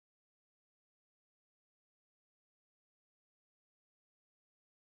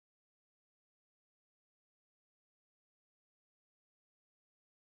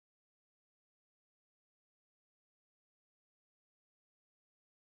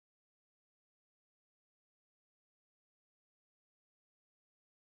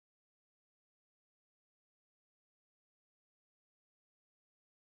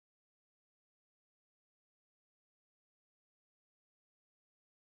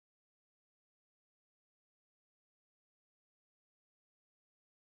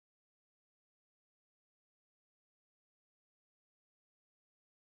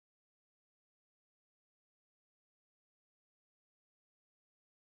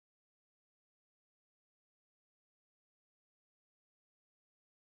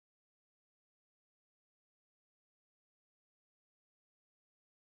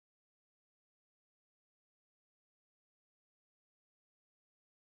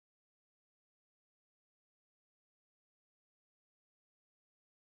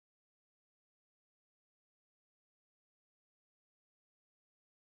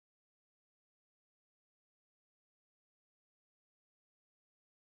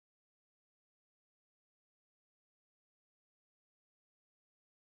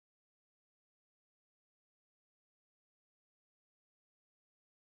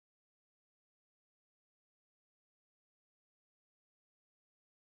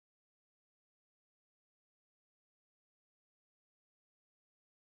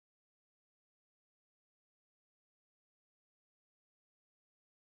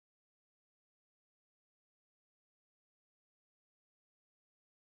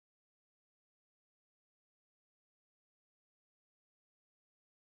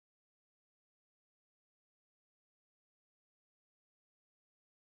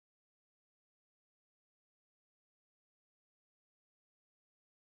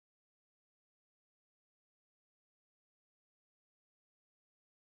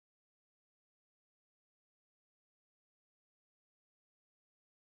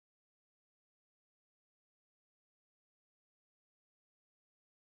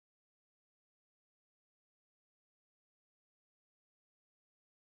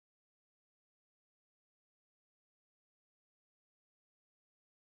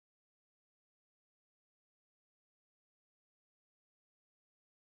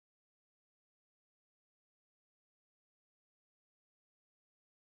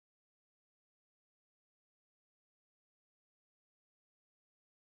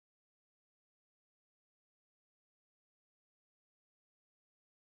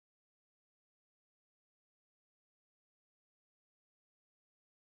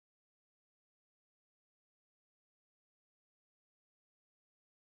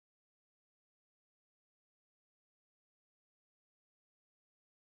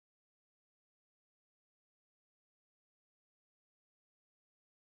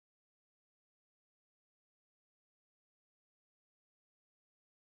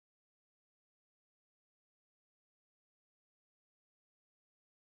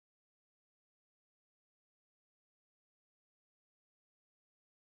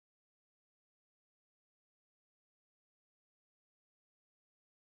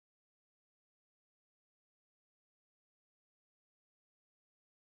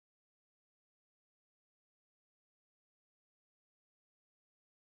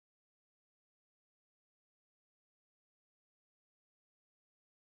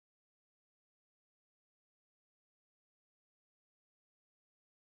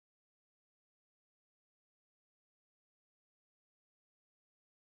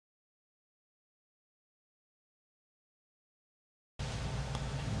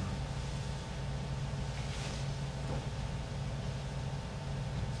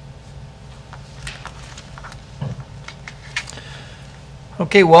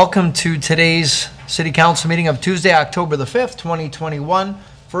Okay, welcome to today's City Council meeting of Tuesday, October the 5th, 2021.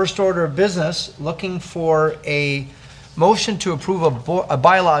 First order of business, looking for a motion to approve a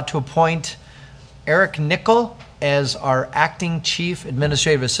bylaw to appoint Eric Nickel as our acting chief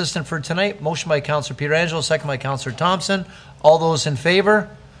administrative assistant for tonight. Motion by Councillor Pietrangelo, second by Councillor Thomson. All those in favor?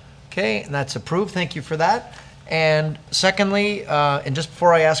 Okay, and that's approved. Thank you for that. And secondly, and just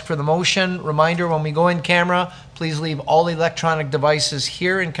before I ask for the motion, reminder, when we go in camera, please leave all electronic devices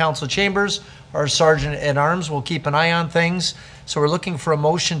here in council chambers. Our sergeant at arms will keep an eye on things. So we're looking for a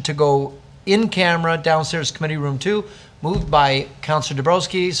motion to go in camera downstairs committee room 2, moved by Councillor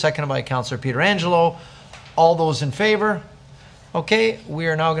Dabrowski, seconded by Councillor Pietrangelo. All those in favor? Okay, we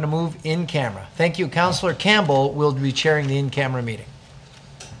are now going to move in camera. Thank you. Councillor Campbell will be chairing the in camera meeting.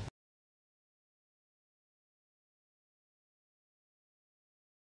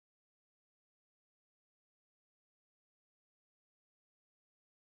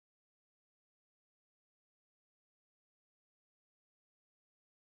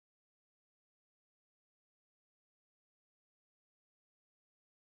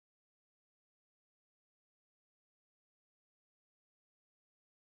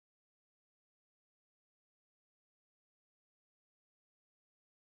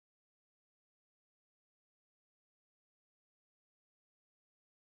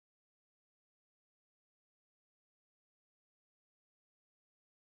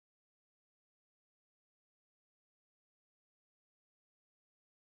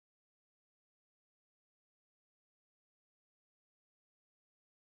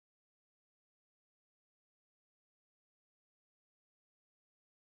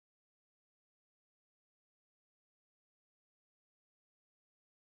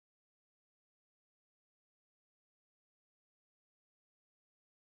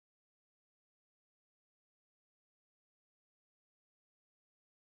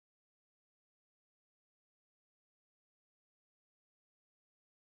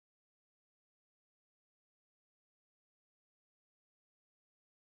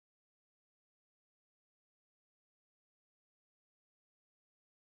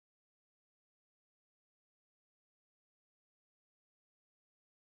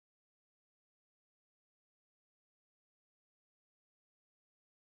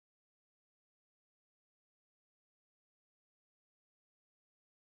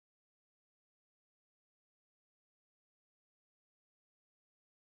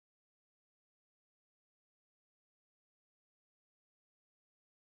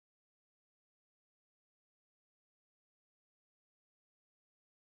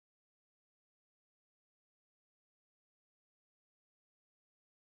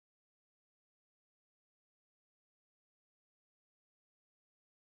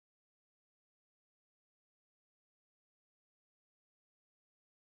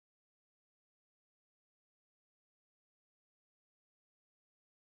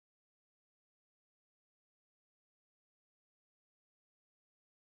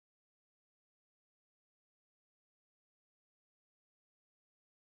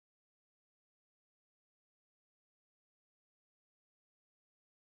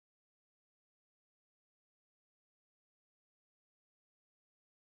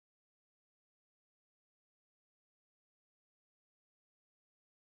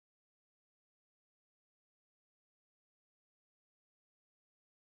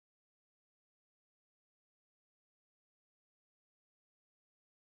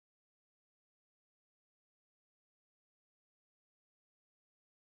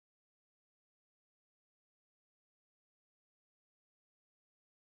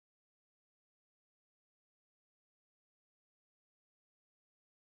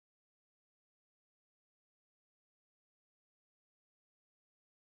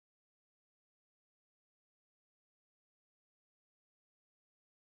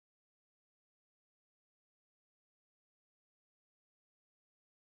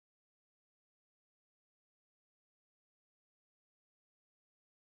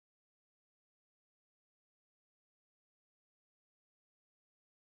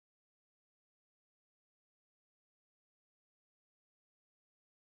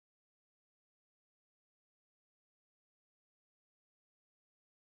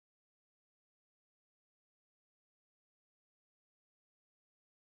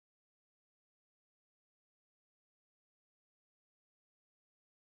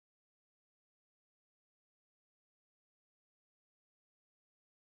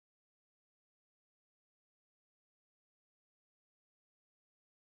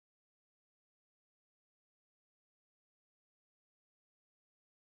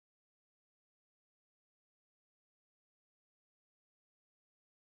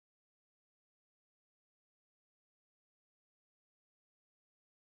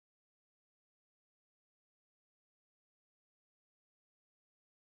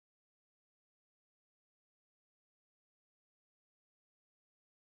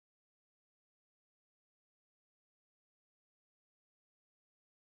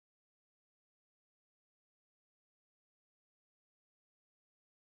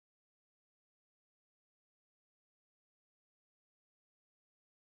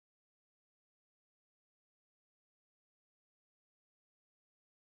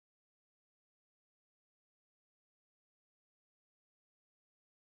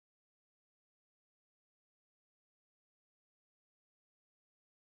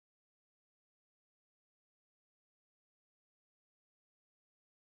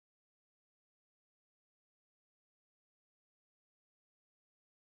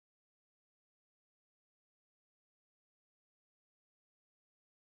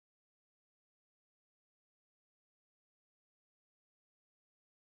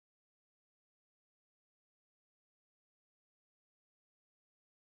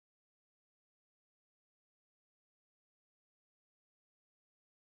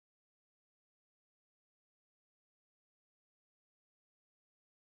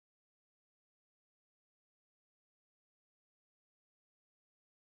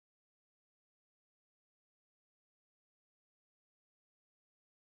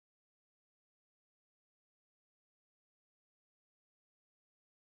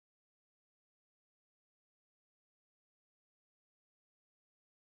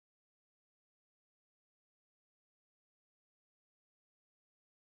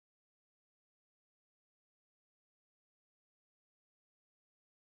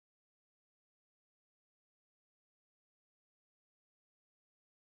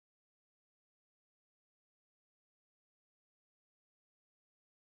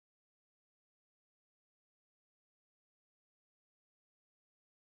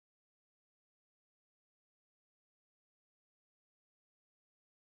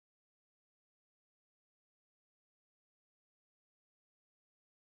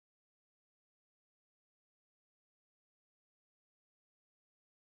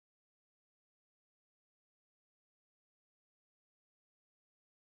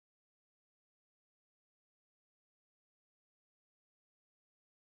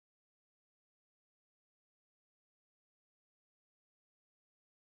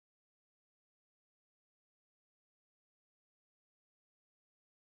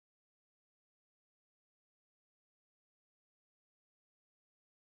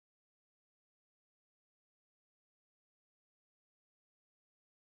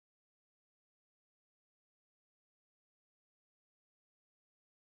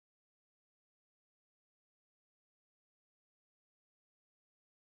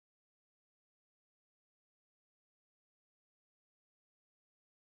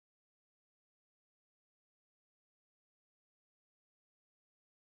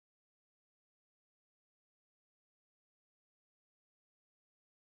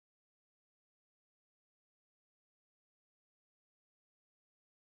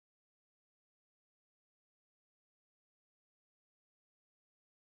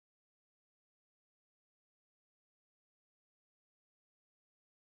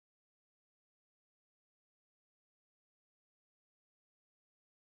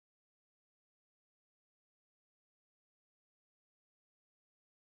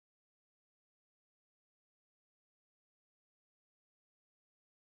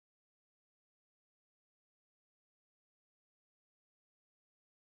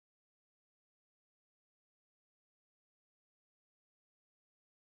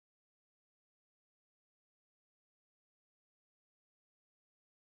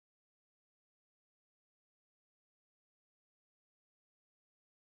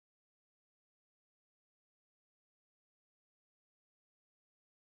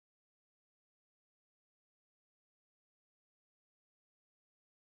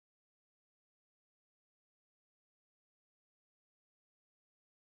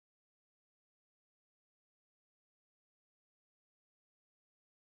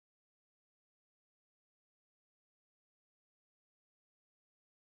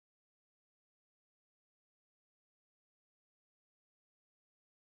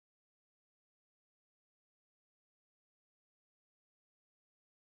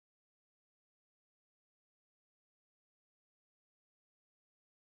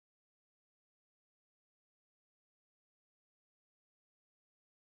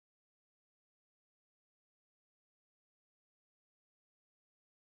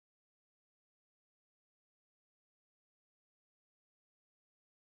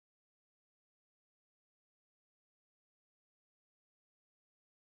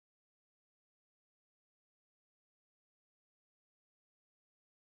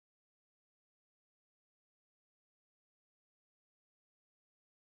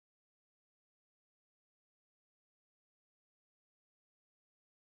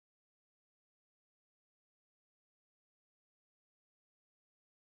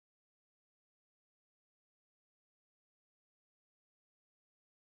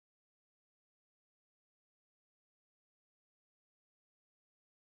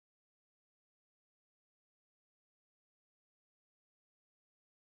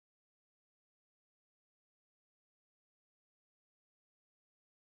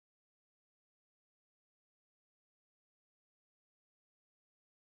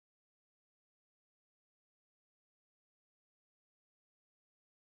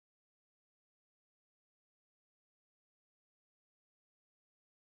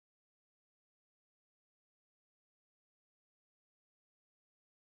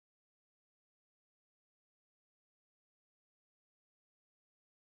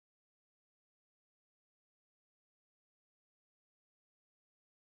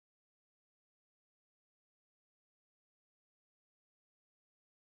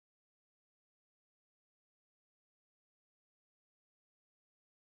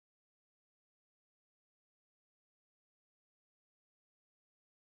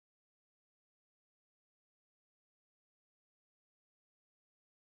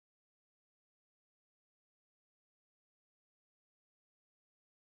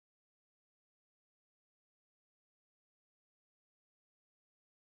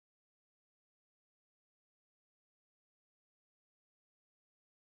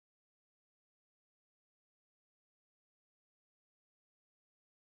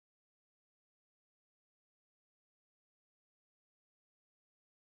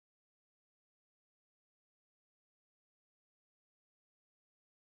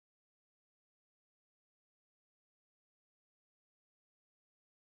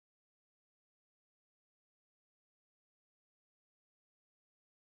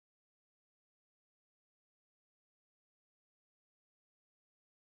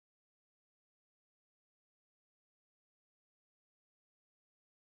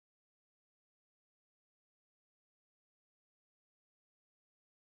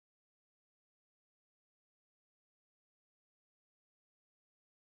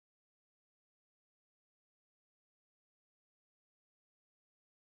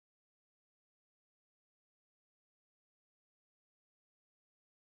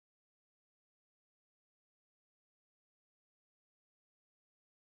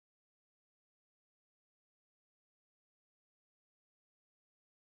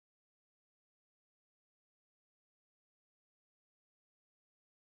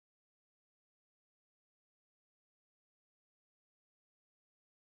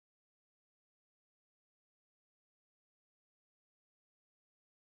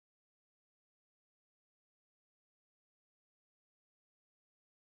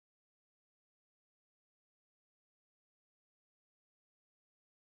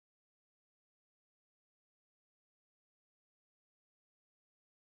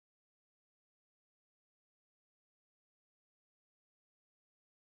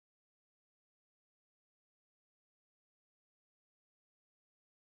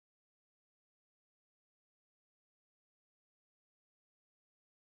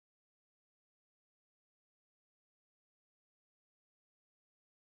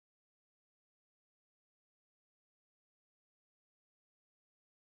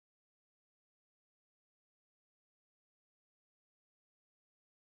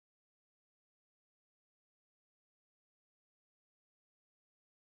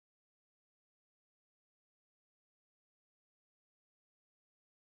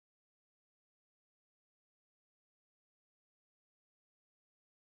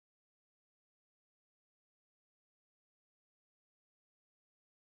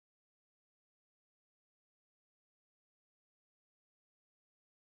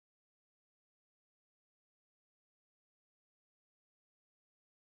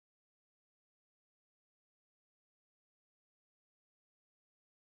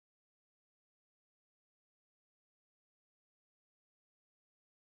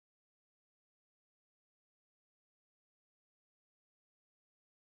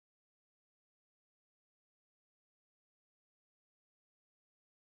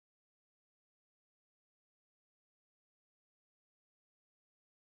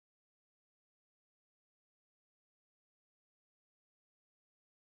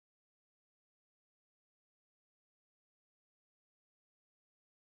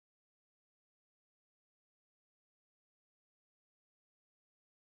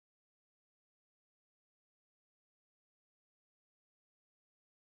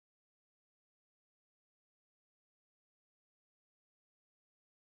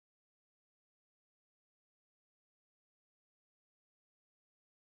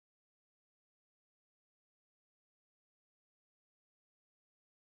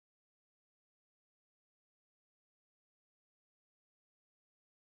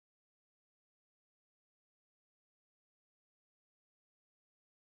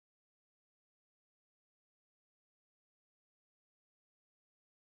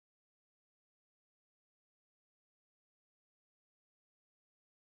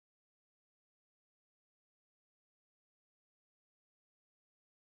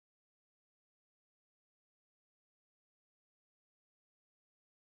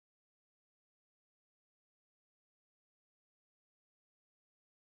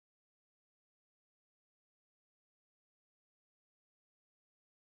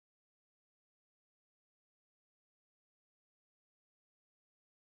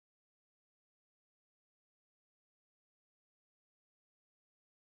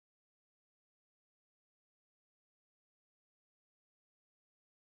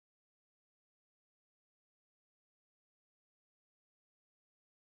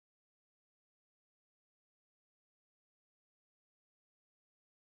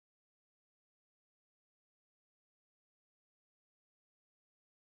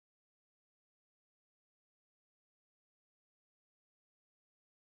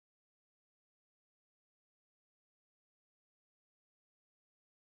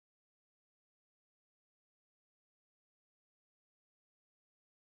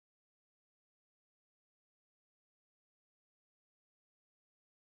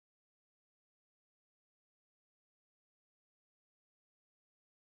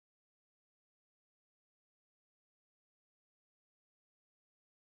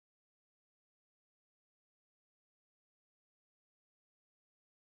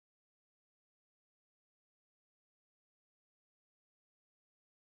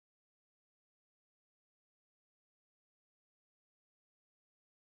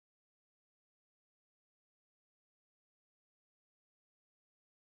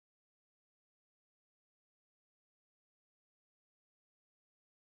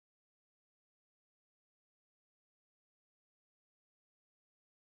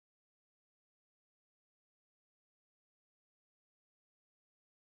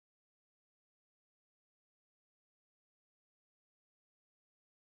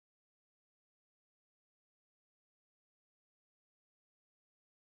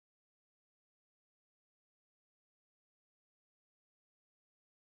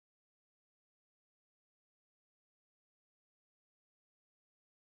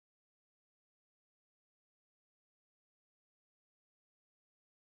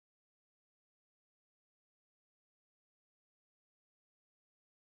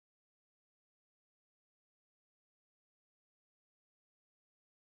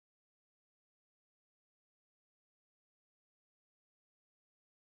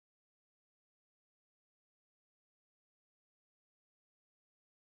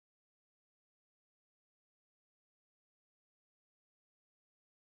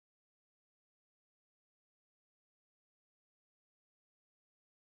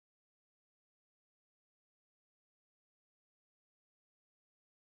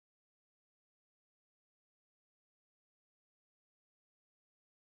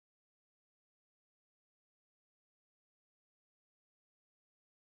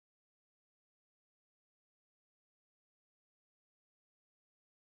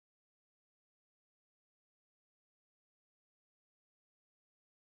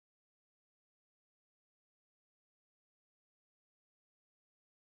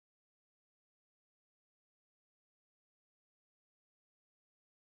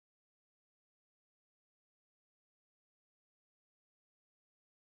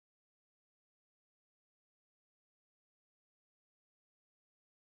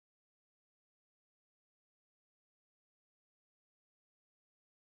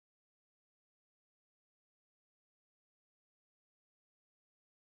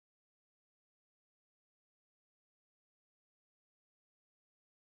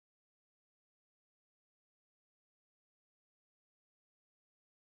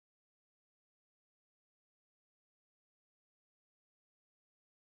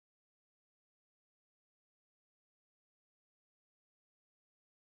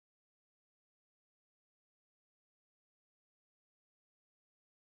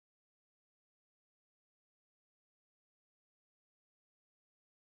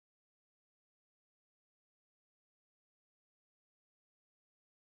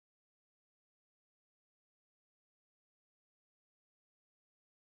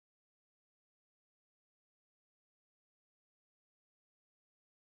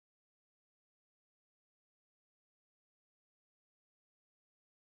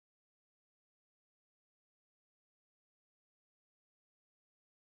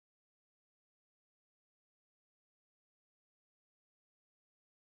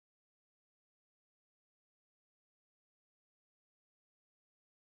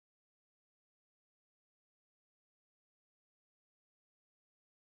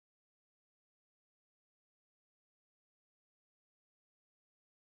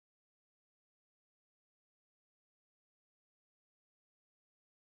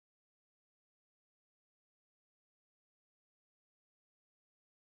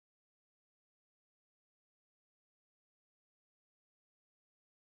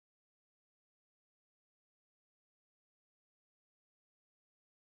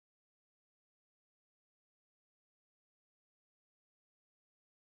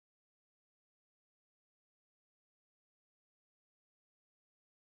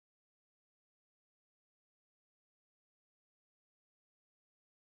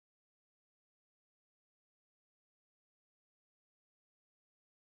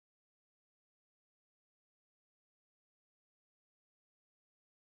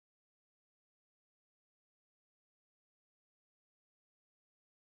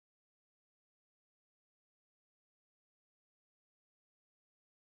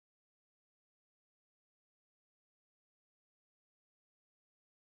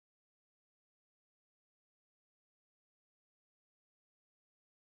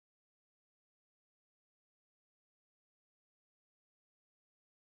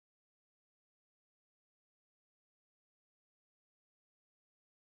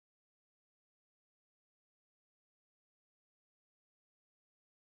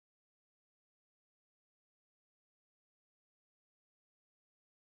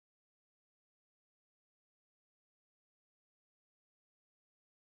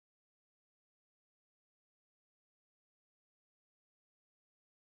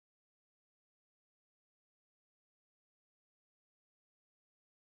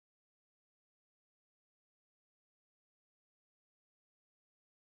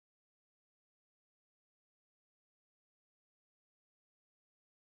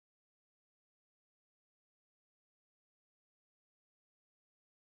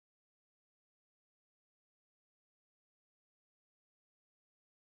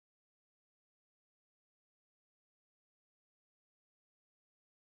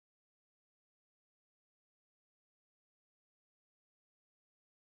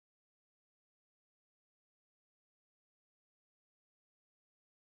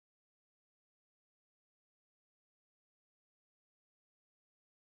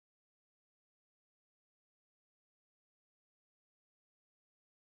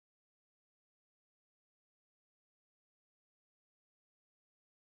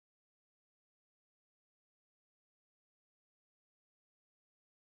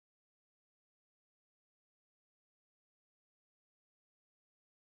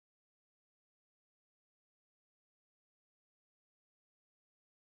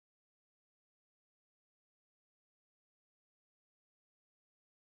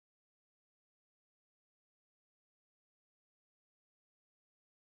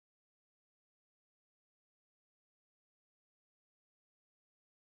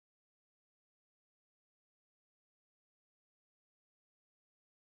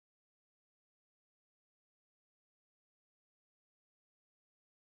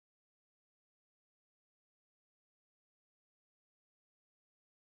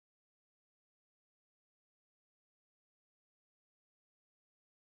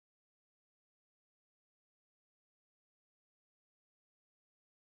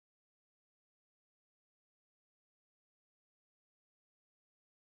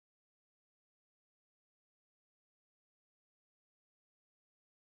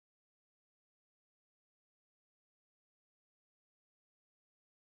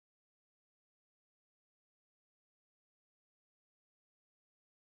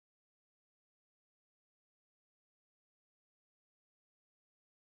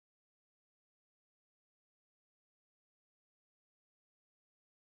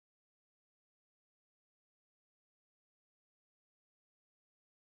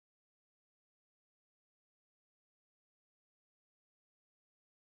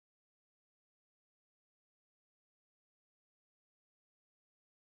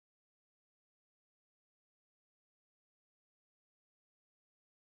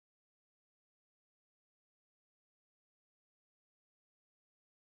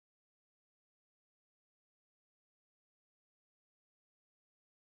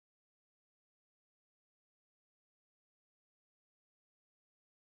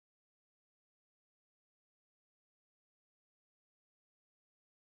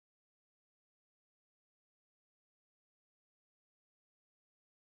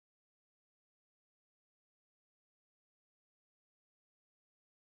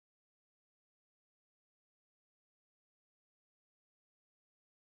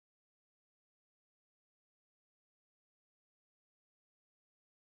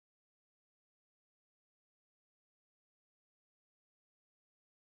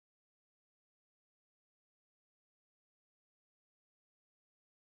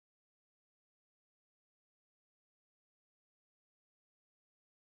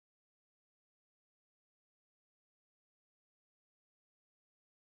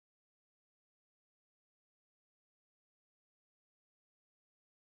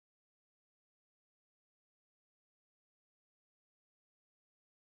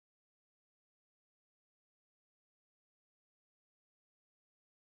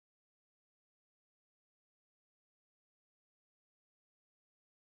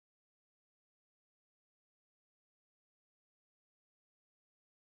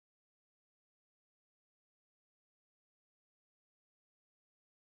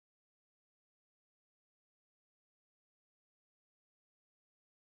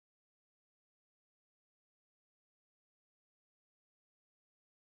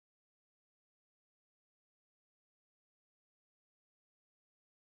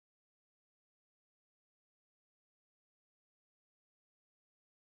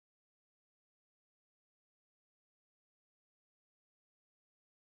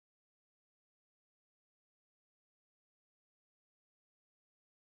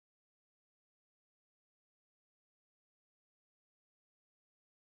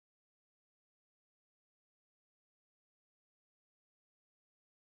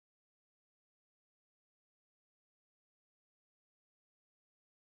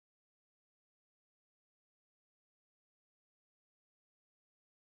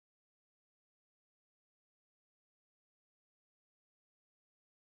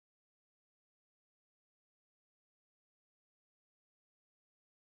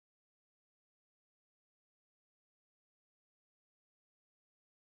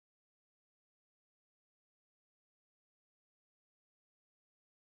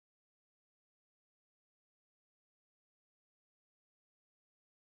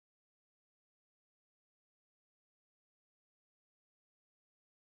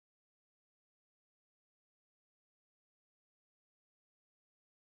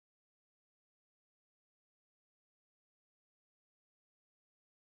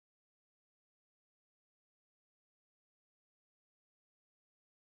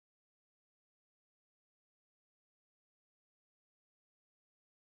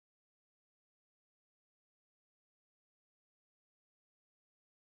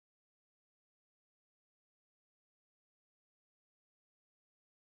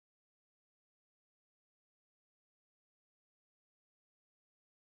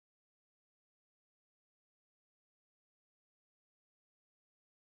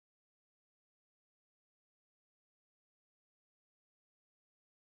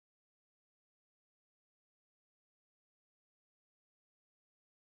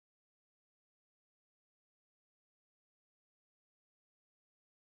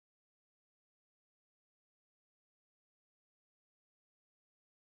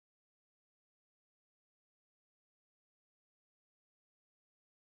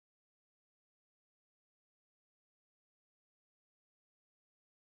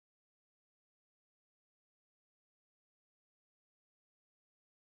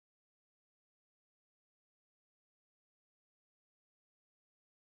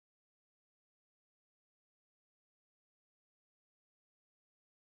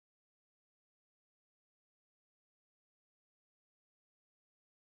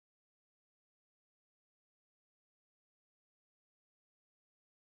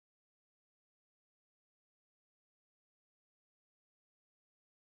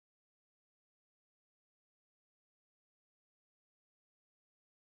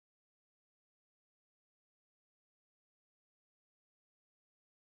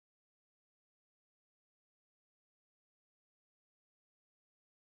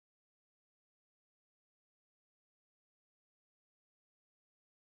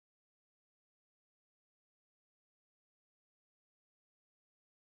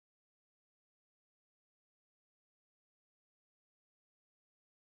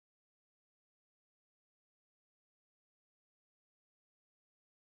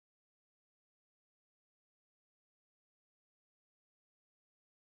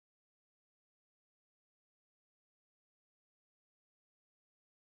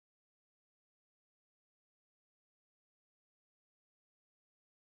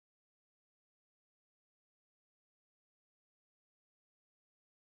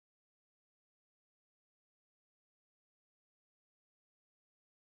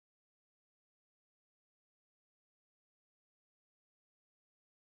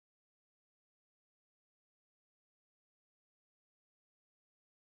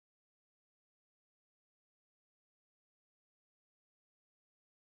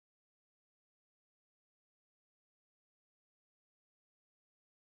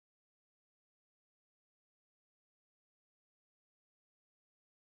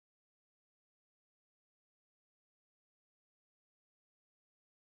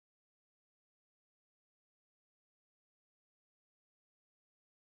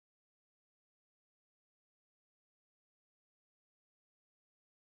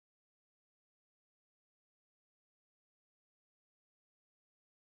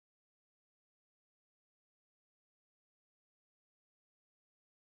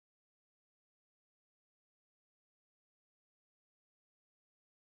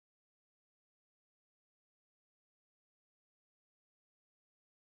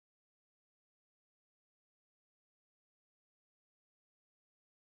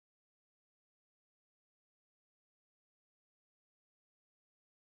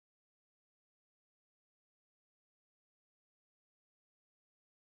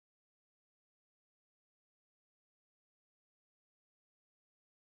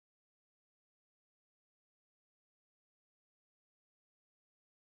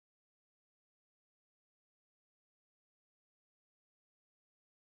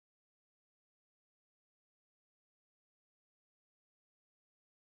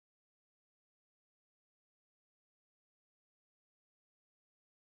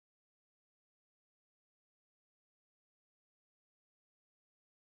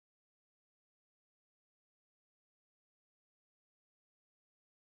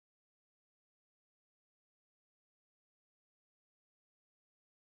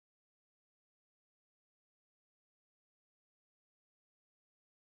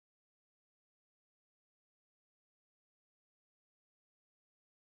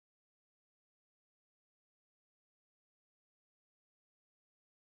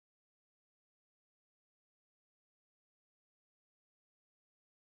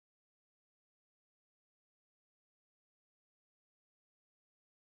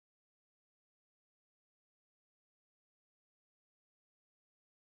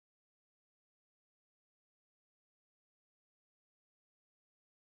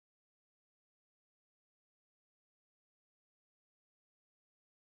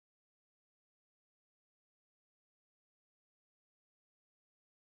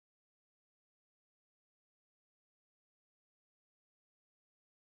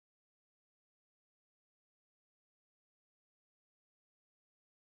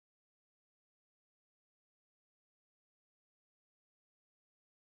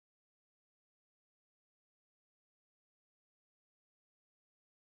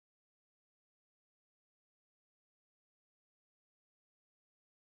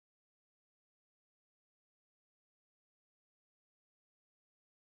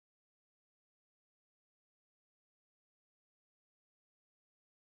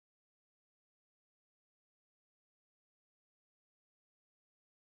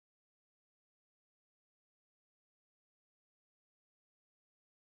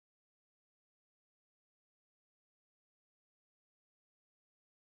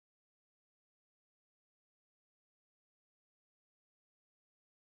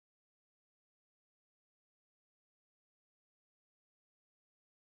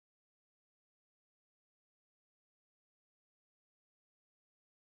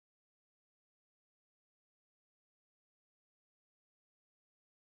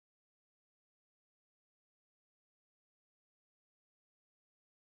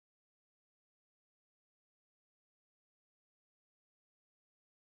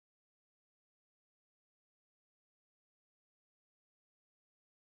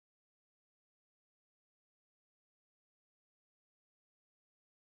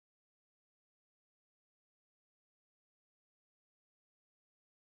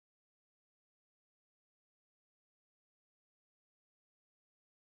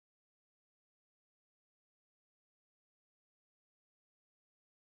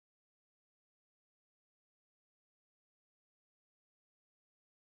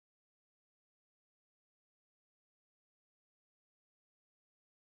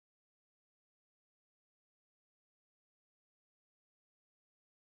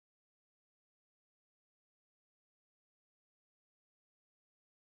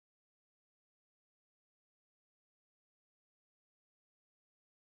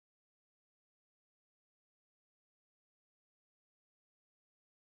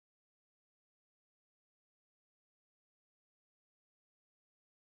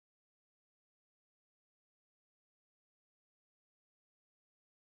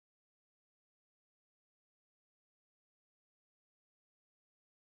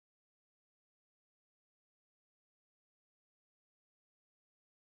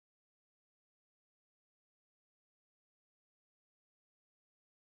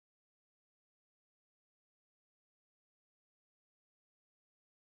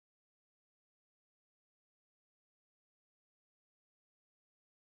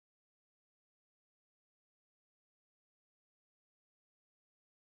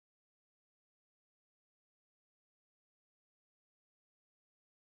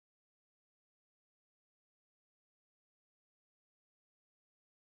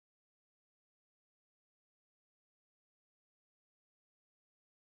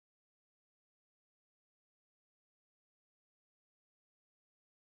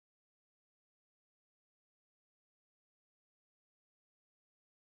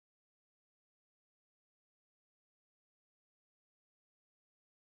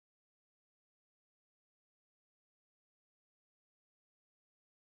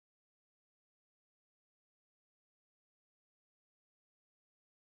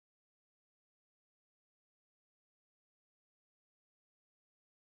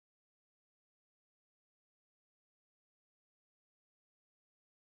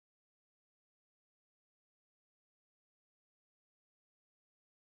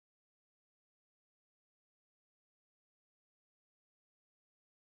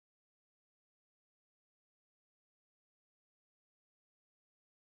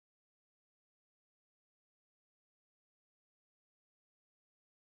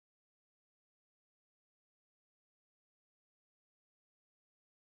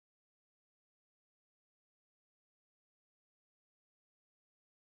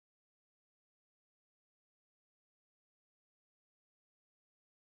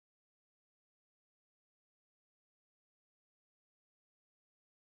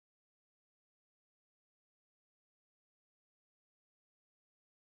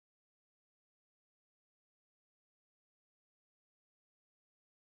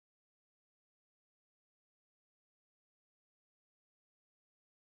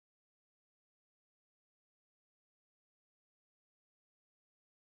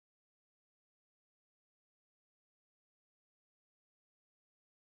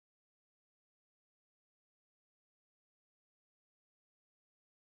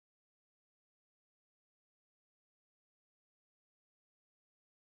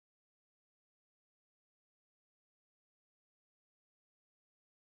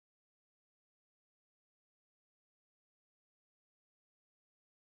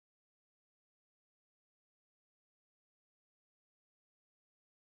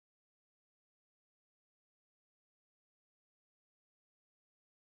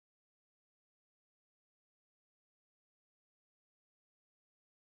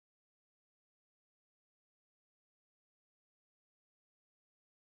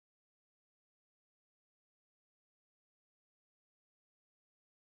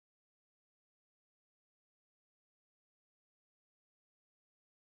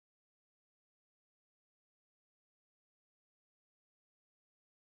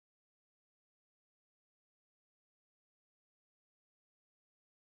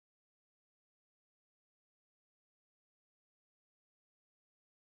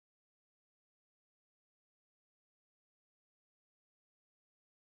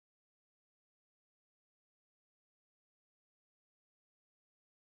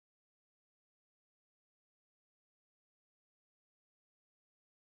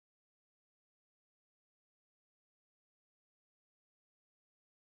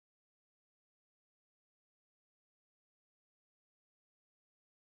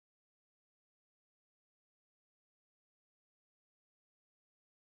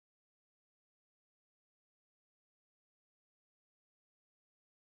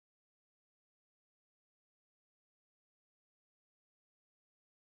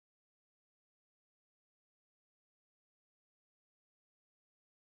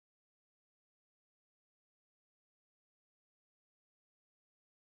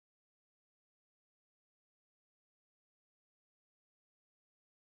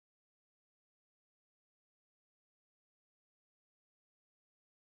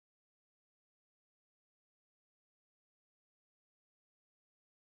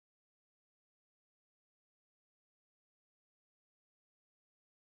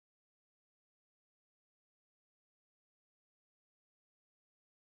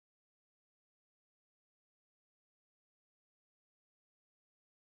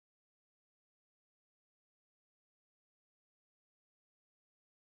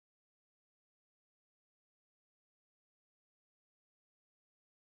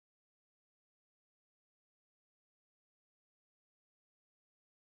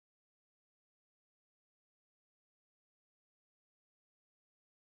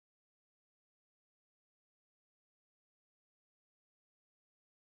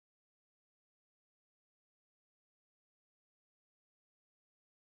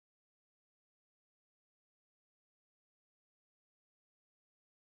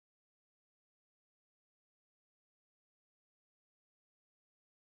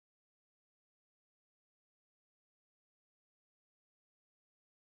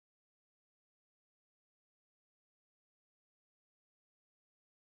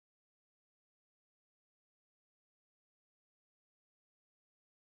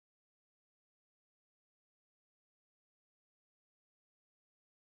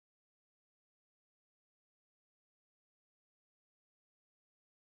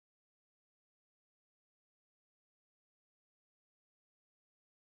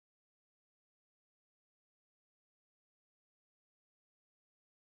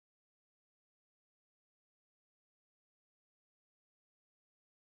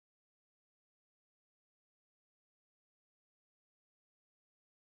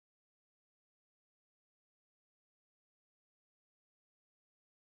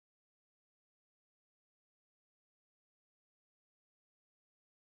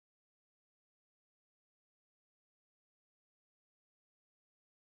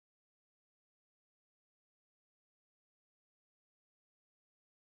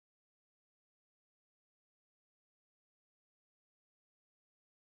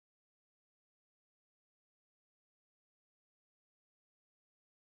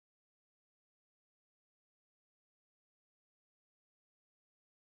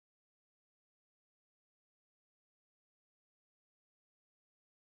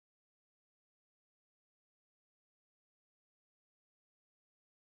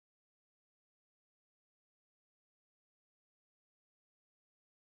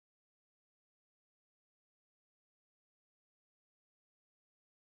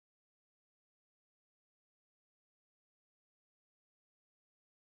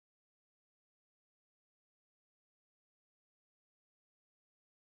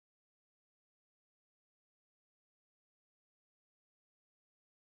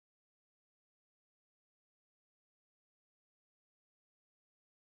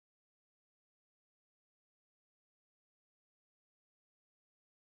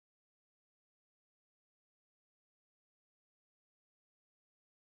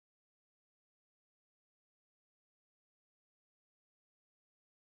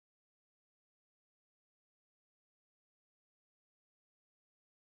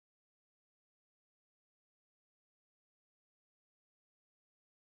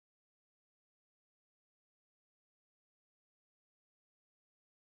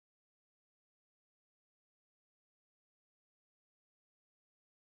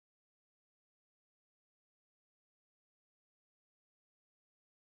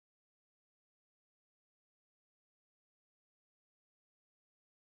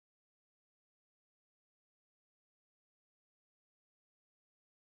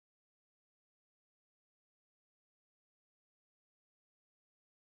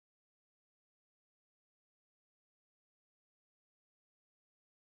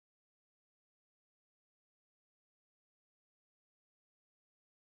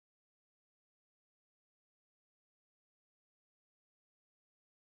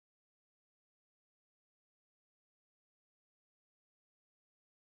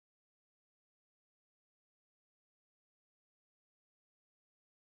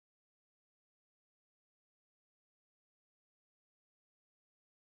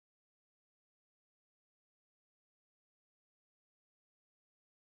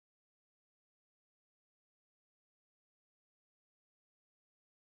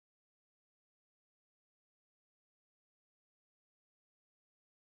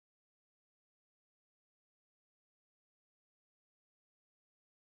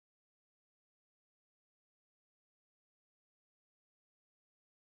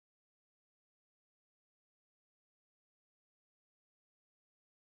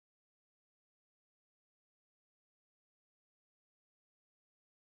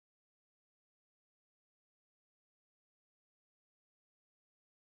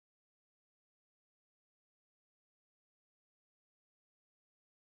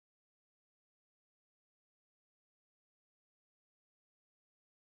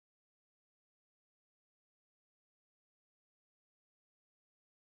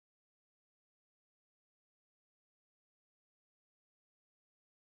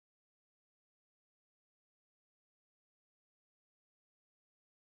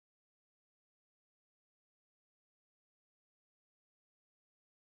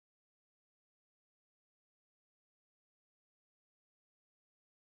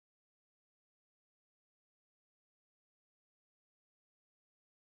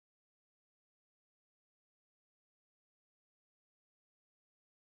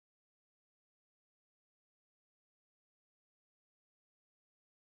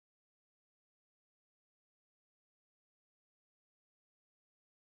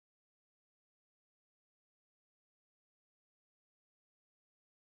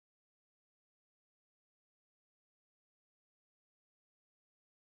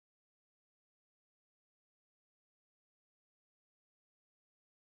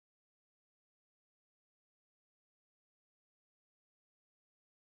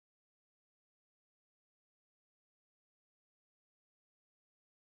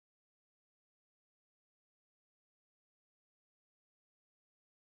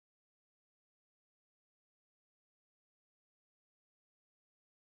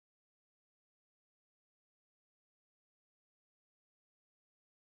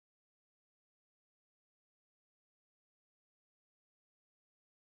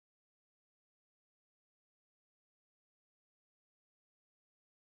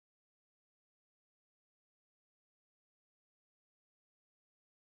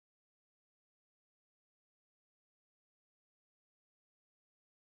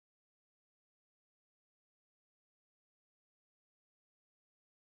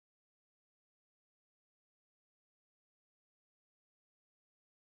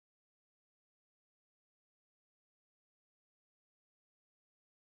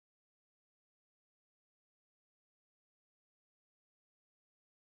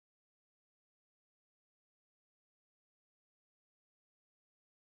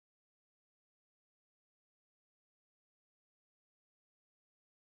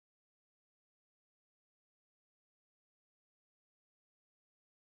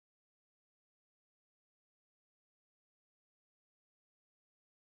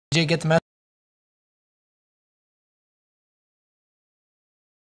 DJ, get the message.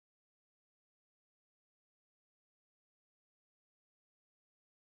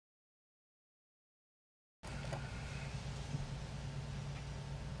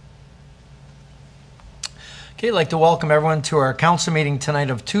 Okay, I'd like to welcome everyone to our council meeting tonight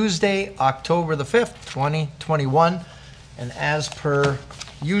of Tuesday, October the 5th, 2021. And as per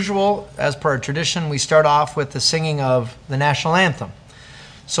usual, as per our tradition, we start off with the singing of the national anthem.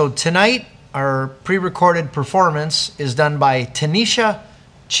 So tonight, our pre-recorded performance is done by Tanisha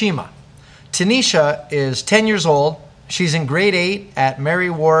Chima. Tanisha is 10 years old. She's in grade 8 at Mary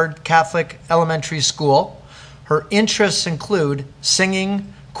Ward Catholic Elementary School. Her interests include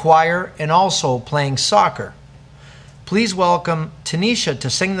singing, choir, and also playing soccer. Please welcome Tanisha to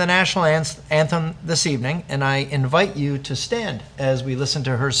sing the national anthem this evening, and I invite you to stand as we listen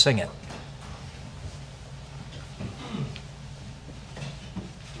to her sing it.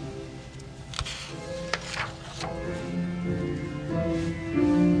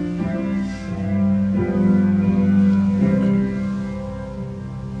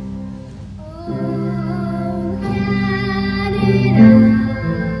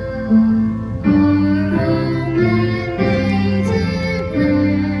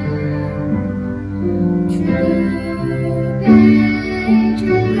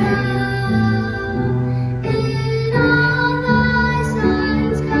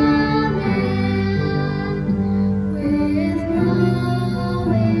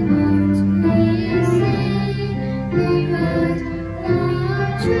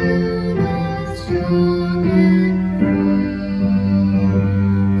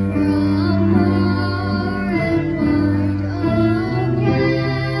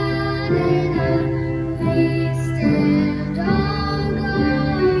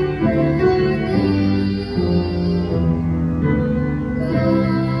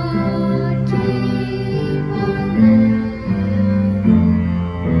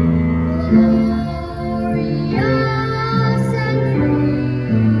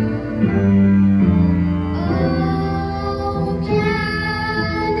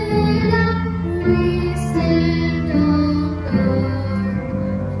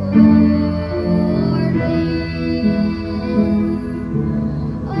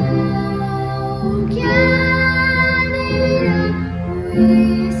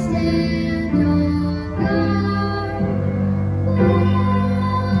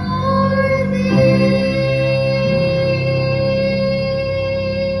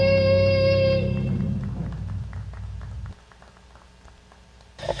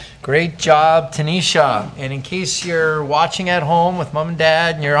 Great job, Tanisha. And in case you're watching at home with mom and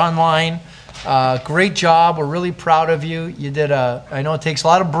dad and you're online, great job. We're really proud of you. You did I know it takes a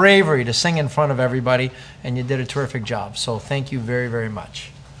lot of bravery to sing in front of everybody, and you did a terrific job. So thank you very, very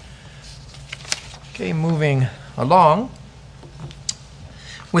much. Okay, moving along.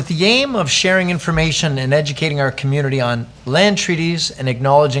 With the aim of sharing information and educating our community on land treaties and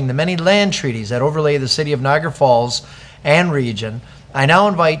acknowledging the many land treaties that overlay the city of Niagara Falls and region, I now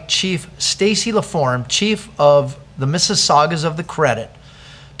invite Chief Stacy Laforme, Chief of the Mississaugas of the Credit,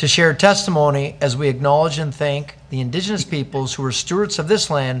 to share testimony as we acknowledge and thank the Indigenous peoples who were stewards of this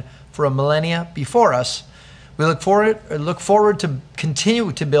land for a millennia before us. We look forward to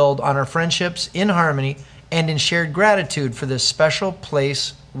continue to build on our friendships in harmony and in shared gratitude for this special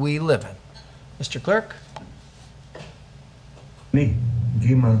place we live in. Mr. Clerk. Me,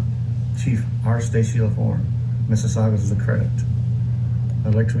 Gima, Chief R. Stacy Laforme, Mississaugas of the Credit.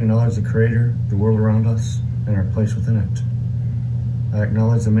 I'd like to acknowledge the Creator, the world around us, and our place within it. I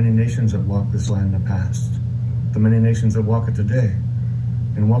acknowledge the many nations that walked this land in the past, the many nations that walk it today,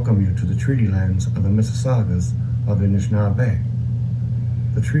 and welcome you to the treaty lands of the Mississaugas of the Anishinaabe.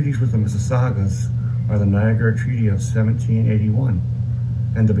 The treaties with the Mississaugas are the Niagara Treaty of 1781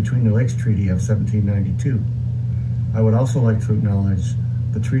 and the Between the Lakes Treaty of 1792. I would also like to acknowledge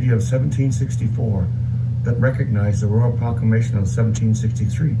the Treaty of 1764 that recognized the Royal Proclamation of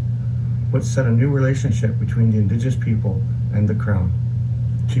 1763, which set a new relationship between the Indigenous people and the Crown.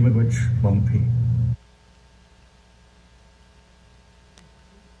 Chimagwich Mumpi.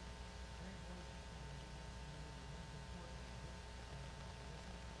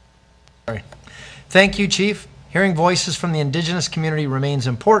 Thank you, Chief. Hearing voices from the Indigenous community remains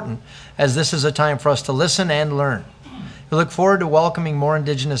important, as this is a time for us to listen and learn. We look forward to welcoming more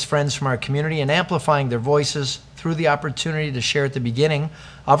Indigenous friends from our community and amplifying their voices through the opportunity to share at the beginning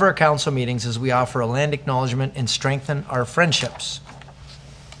of our council meetings as we offer a land acknowledgement and strengthen our friendships.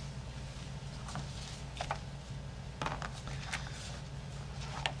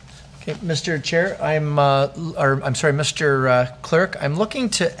 Okay, Mr. Chair, I'm sorry, Mr. Clerk, I'm looking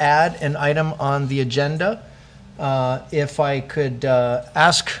to add an item on the agenda. If I could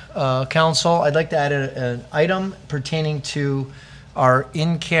ask council, I'd like to add an item pertaining to our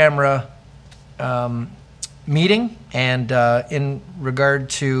in-camera meeting and in regard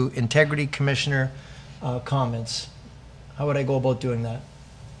to Integrity Commissioner comments. How would I go about doing that?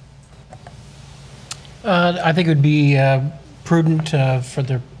 I think it would be prudent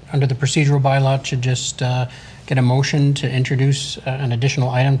under the procedural bylaw to just get a motion to introduce an additional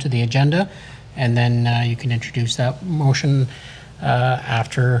item to the agenda, and then you can introduce that motion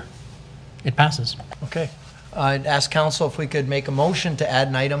after it passes. Okay. I'd ask council if we could make a motion to add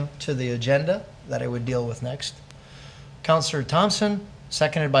an item to the agenda that I would deal with next. Councillor Thomson,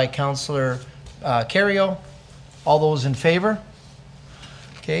 seconded by Councillor Carrio. All those in favor?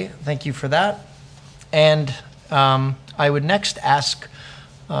 Okay, thank you for that. And I would next ask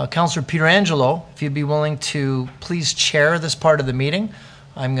Councillor Pietrangelo if you'd be willing to please chair this part of the meeting.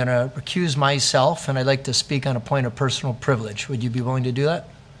 I'm going to recuse myself, and I'd like to speak on a point of personal privilege. Would you be willing to do that?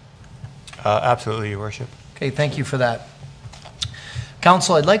 Absolutely, Your Worship. Okay, thank you for that.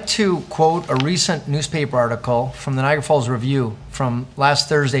 Council, I'd like to quote a recent newspaper article from the Niagara Falls Review from last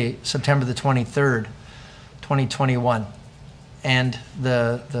Thursday, September the 23rd, 2021. And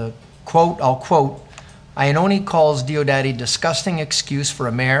the quote, I'll quote, "Iannone calls Diodati disgusting excuse for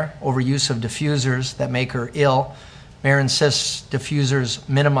a mayor over use of diffusers that make her ill. Mayor insists diffusers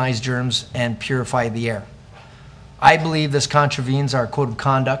minimize germs and purify the air." I believe this contravenes our code of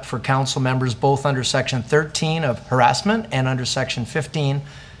conduct for council members, both under section 13 of harassment and under section 15,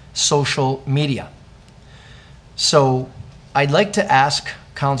 social media. So I'd like to ask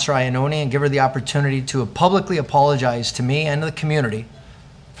Councillor Iannone and give her the opportunity to publicly apologize to me and to the community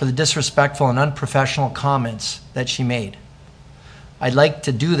for the disrespectful and unprofessional comments that she made. I'd like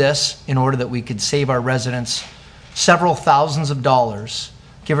to do this in order that we could save our residents several thousands of dollars,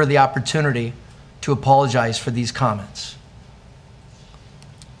 give her the opportunity to apologize for these comments.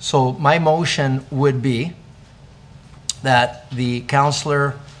 So my motion would be that the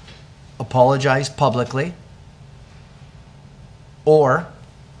councillor apologize publicly, or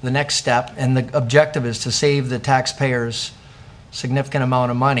the next step, and the objective is to save the taxpayers significant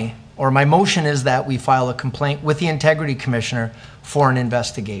amount of money, or my motion is that we file a complaint with the Integrity Commissioner for an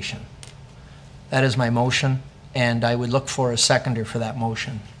investigation. That is my motion, and I would look for a seconder for that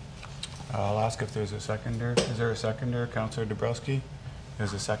motion. I'll ask if there's a seconder. Is there a seconder? Councillor Dabrowski?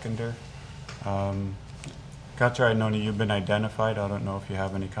 There's a seconder. Councillor Iannone, you've been identified. I don't know if you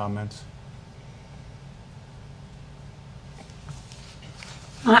have any comments.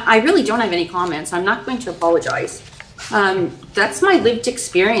 I really don't have any comments. I'm not going to apologize. That's my lived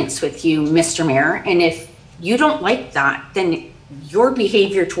experience with you, Mr. Mayor. And if you don't like that, then your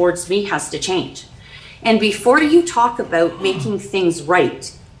behavior towards me has to change. And before you talk about making things right,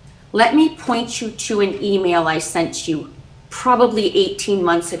 let me point you to an email I sent you probably 18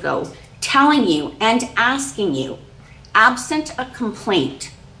 months ago, telling you and asking you, absent a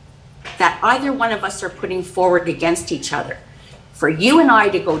complaint that either one of us are putting forward against each other, for you and I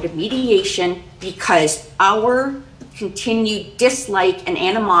to go to mediation because our continued dislike and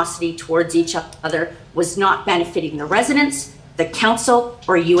animosity towards each other was not benefiting the residents, the council,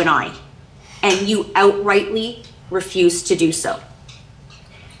 or you and I. And you outrightly refused to do so.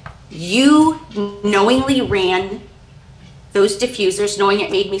 You knowingly ran those diffusers knowing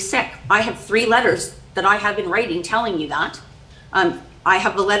it made me sick. I have 3 letters that I have in writing telling you that. I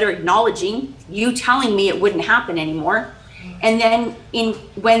have a letter acknowledging you telling me it wouldn't happen anymore. And then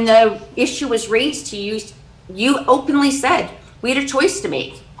when the issue was raised to you, you openly said, we had a choice to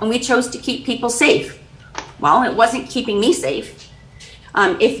make and we chose to keep people safe. Well, it wasn't keeping me safe.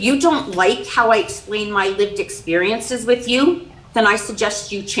 If you don't like how I explain my lived experiences with you, then I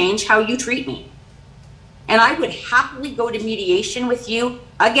suggest you change how you treat me. And I would happily go to mediation with you,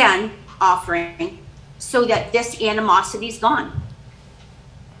 again, offering, so that this animosity is gone.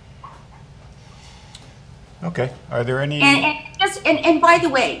 Okay. Are there any... And by the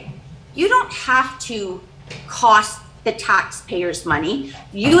way, you don't have to cost the taxpayers money.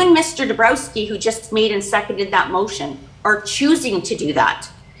 You and Mr. Dabrowski, who just made and seconded that motion, are choosing to do that.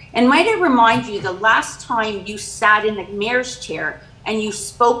 And might I remind you, the last time you sat in the mayor's chair and you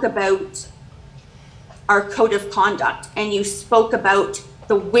spoke about our code of conduct and you spoke about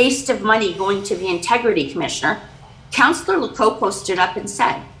the waste of money going to the Integrity Commissioner, Councillor Lococo stood up and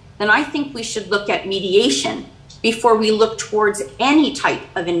said, then I think we should look at mediation before we look towards any type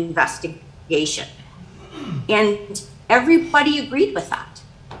of investigation. And everybody agreed with that.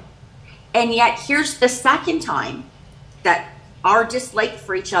 And yet here's the second time that our dislike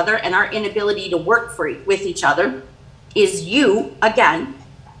for each other and our inability to work with each other is you, again,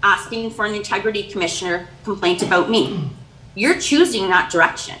 asking for an integrity commissioner complaint about me. You're choosing that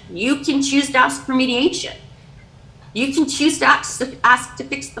direction. You can choose to ask for mediation. You can choose to ask to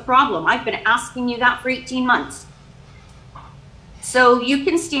fix the problem. I've been asking you that for 18 months. So you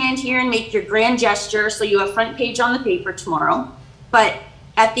can stand here and make your grand gesture so you have front page on the paper tomorrow. But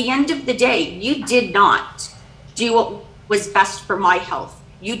at the end of the day, you did not do what was best for my health.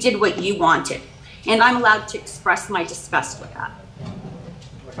 You did what you wanted. And I'm allowed to express my disgust with that.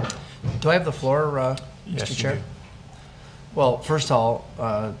 Do I have the floor, Yes, Mr. you Chair? do. Well, first of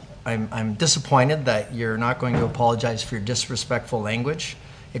all, I'm disappointed that you're not going to apologize for your disrespectful language.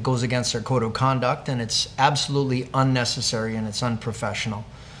 It goes against our code of conduct, and it's absolutely unnecessary and it's unprofessional.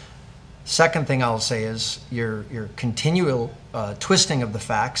 Second thing I'll say is your continual twisting of the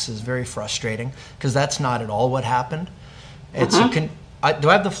facts is very frustrating, because that's not at all what happened. It's do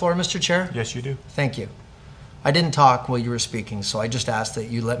I have the floor, Mr. Chair? Yes, you do. Thank you. I didn't talk while you were speaking, so I just asked that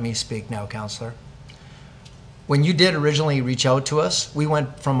you let me speak now, Councillor. When you did originally reach out to us, we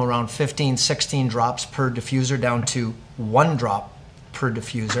went from around 15, 16 drops per diffuser down to 1 drop per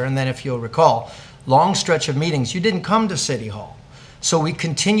diffuser. And then if you'll recall, long stretch of meetings, you didn't come to City Hall. So we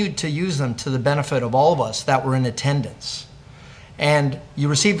continued to use them to the benefit of all of us that were in attendance. And you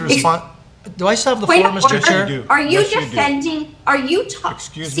received a response. Do I still have the floor, Mr. Chair? do. Are you Yes, you do. defending, are you talking?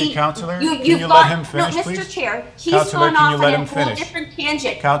 Excuse me, Councillor, can you've you got- let him finish, no, please? Mr. Chair, he's Councillor, gone can you off let on a him whole finish? different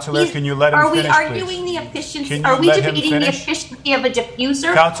tangent. Councillor, can you let him Are we finish, please? arguing the efficiency, Can are you we let him debating the finish? efficiency of a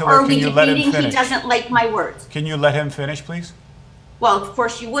diffuser? Councillor, Or are can we you let him debating he finish? doesn't like my words? Can you let him finish, please? Well, of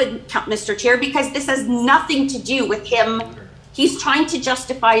course you would, Mr. Chair, because this has nothing to do with him. He's trying to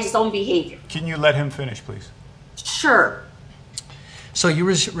justify his own behavior. Can you let him finish, please? Sure. So you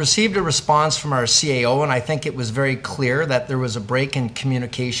received a response from our CAO, and I think it was very clear that there was a break in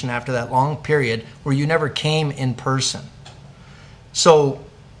communication after that long period where you never came in person. So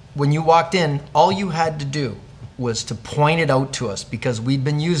when you walked in, all you had to do was to point it out to us, because we'd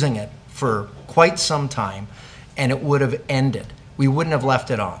been using it for quite some time, and it would have ended. We wouldn't have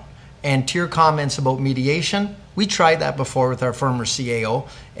left it on. And to your comments about mediation, we tried that before with our former CAO,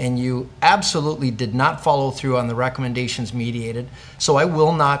 and you absolutely did not follow through on the recommendations mediated. So I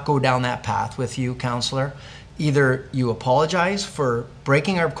will not go down that path with you, Councillor. Either you apologize for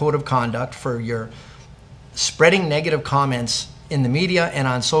breaking our code of conduct, for your spreading negative comments in the media and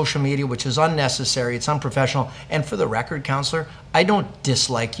on social media, which is unnecessary, it's unprofessional. And for the record, Councillor, I don't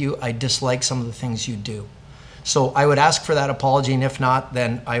dislike you, I dislike some of the things you do. So I would ask for that apology, and if not,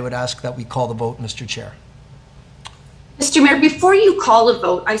 then I would ask that we call the vote, Mr. Chair. Mr. Mayor, before you call a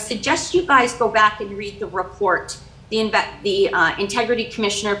vote, I suggest you guys go back and read the report, the Integrity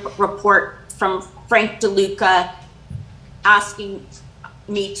Commissioner report from Frank DeLuca asking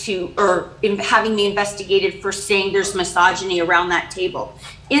me to, or having me investigated for saying there's misogyny around that table.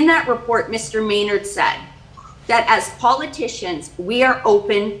 In that report, Mr. Maynard said that as politicians, we are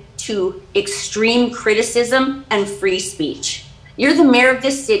open to extreme criticism and free speech. You're the mayor of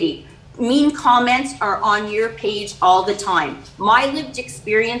this city. Mean comments are on your page all the time. My lived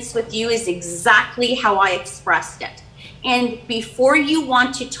experience with you is exactly how I expressed it. And before you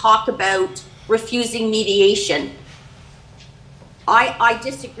want to talk about refusing mediation, I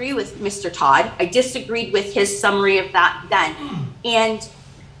disagree with Mr. Todd. I disagreed with his summary of that then. And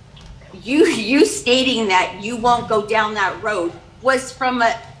you stating that you won't go down that road was from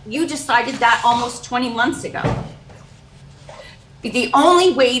you decided that almost 20 months ago. The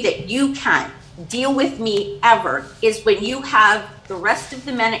only way that you can deal with me ever is when you have the rest of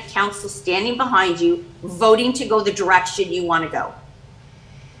the men at council standing behind you, voting to go the direction you want to go.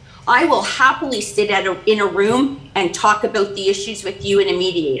 I will happily sit in a room and talk about the issues with you and a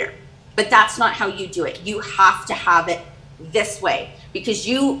mediator, but that's not how you do it. You have to have it this way, because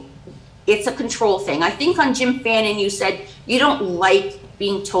it's a control thing. I think on Jim Fannin, you said you don't like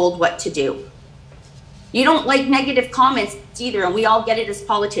being told what to do. You don't like negative comments either, and we all get it as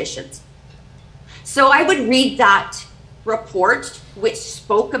politicians. So I would read that report, which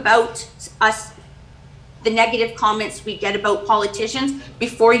spoke about us, the negative comments we get about politicians,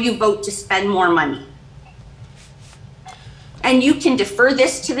 before you vote to spend more money. And you can defer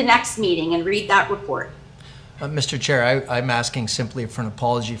this to the next meeting and read that report. Mr. Chair, I'm asking simply for an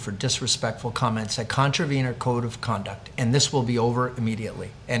apology for disrespectful comments that contravene our code of conduct, and this will be over immediately.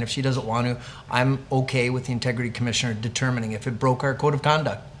 And if she doesn't want to, I'm okay with the Integrity Commissioner determining if it broke our code of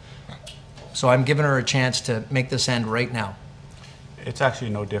conduct. So I'm giving her a chance to make this end right now. It's actually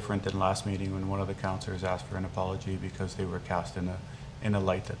no different than last meeting when one of the councillors asked for an apology because they were cast in a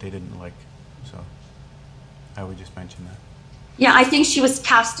light that they didn't like. So I would just mention that. Yeah, I think she was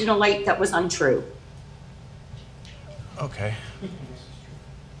cast in a light that was untrue. Okay.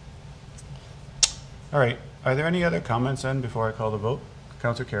 All right. Are there any other comments then before I call the vote?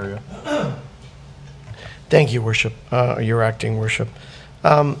 Councillor Carrier. Thank you, Worship, your acting Worship.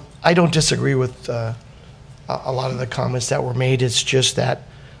 I don't disagree with a lot of the comments that were made. It's just that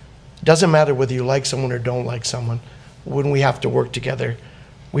it doesn't matter whether you like someone or don't like someone. When we have to work together,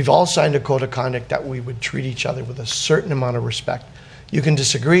 we've all signed a code of conduct that we would treat each other with a certain amount of respect. You can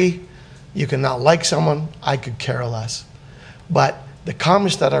disagree, you can not like someone, I could care less. But the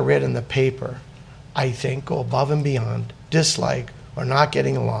comments that I read in the paper, I think, go above and beyond dislike or not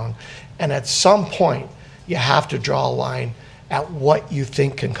getting along. And at some point, you have to draw a line at what you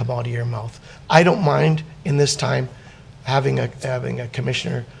think can come out of your mouth. I don't mind in this time having a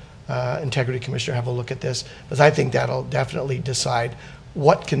commissioner, integrity commissioner, have a look at this, because I think that'll definitely decide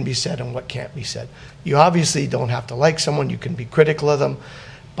what can be said and what can't be said. You obviously don't have to like someone, you can be critical of them,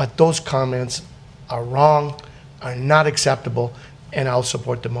 but those comments are wrong, are not acceptable, and I'll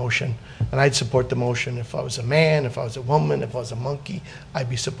support the motion. And I'd support the motion if I was a man, if I was a woman, if I was a monkey, I'd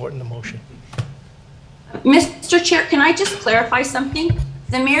be supporting the motion. Mr. Chair, can I just clarify something?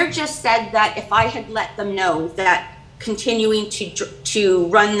 The mayor just said that if I had let them know that continuing to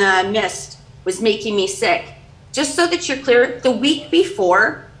run the mist was making me sick. Just so that you're clear, the week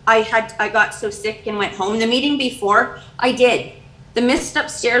before I got so sick and went home, the meeting before I did. The mist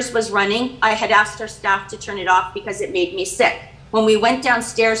upstairs was running. I had asked our staff to turn it off because it made me sick. When we went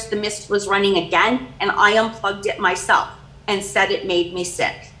downstairs, the mist was running again, and I unplugged it myself and said it made me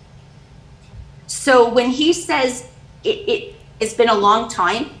sick. So when he says it's been a long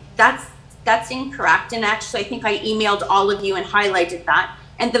time, that's incorrect. And actually, I think I emailed all of you and highlighted that.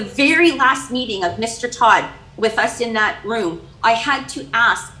 And the very last meeting of Mr. Todd with us in that room, I had to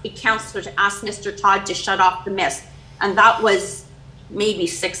ask a councillor to ask Mr. Todd to shut off the mist. And that was maybe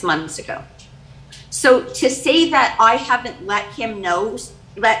 6 months ago. So to say that I haven't let him know,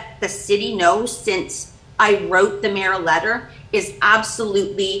 let the city know since I wrote the mayor a letter is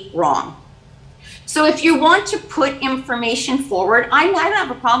absolutely wrong. So if you want to put information forward, I don't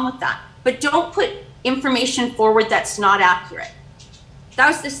have a problem with that, but don't put information forward that's not accurate. That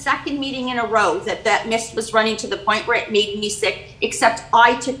was the second meeting in a row that mist was running to the point where it made me sick, except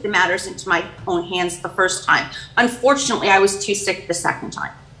I took the matters into my own hands the first time. Unfortunately, I was too sick the second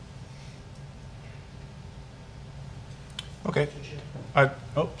time. Okay.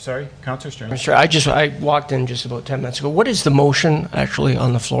 Oh, sorry, Councillor Stern. Sure, I walked in just about 10 minutes ago. What is the motion actually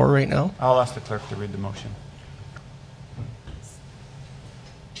on the floor right now? I'll ask the clerk to read the motion.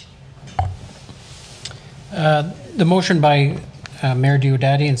 The motion by Mayor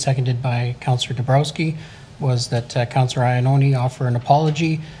Diodati and seconded by Councillor Dabrowski was that Councillor Iannoni offer an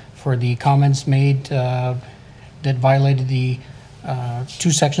apology for the comments made that violated the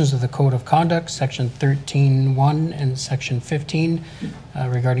two sections of the Code of Conduct, Section 13.1 and Section 15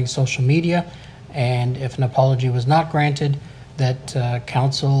 regarding social media. And if an apology was not granted, that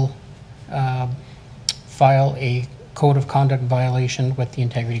Council file a Code of Conduct violation with the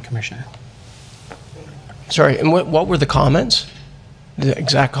Integrity Commissioner. Sorry, and what were the comments? The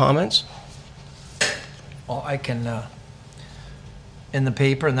exact comments? Well, I can, in the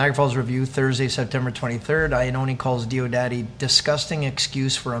paper, in Niagara Falls Review, Thursday, September 23rd, Iannoni calls Diodati disgusting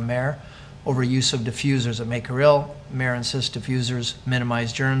excuse for a mayor over use of diffusers at Make a Ill. Mayor insists diffusers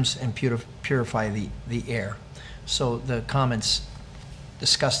minimize germs and purify the air. So the comments,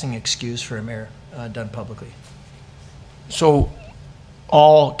 disgusting excuse for a mayor done publicly. So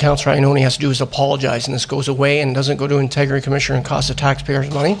all Councillor Iannoni has to do is apologize and this goes away and doesn't go to Integrity Commissioner and cost the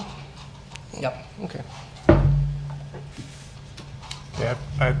taxpayers money? Yep. Okay. Okay,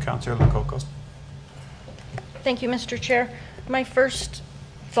 I have Councillor Lococo. Thank you, Mr. Chair. My first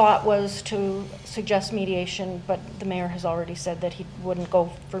thought was to suggest mediation, but the mayor has already said that he wouldn't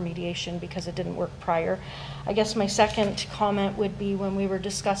go for mediation because it didn't work prior. I guess my second comment would be when we were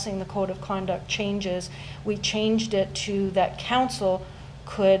discussing the Code of Conduct changes, we changed it to that council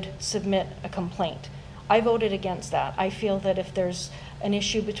could submit a complaint. I voted against that. I feel that if there's an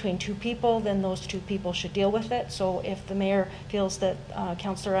issue between two people, then those two people should deal with it. So if the mayor feels that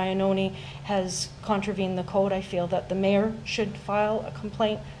Councillor Iannoni has contravened the code, I feel that the mayor should file a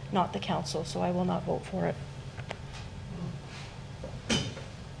complaint, not the council. So I will not vote for it.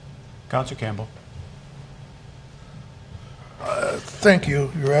 Councillor Campbell. Thank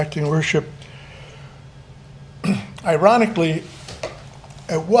you, Your Acting Worship. Ironically,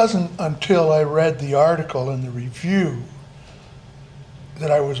 it wasn't until I read the article in the review that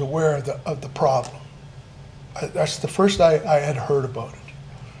I was aware of the problem. That's the first I had heard about it.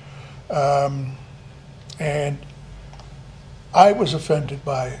 And I was offended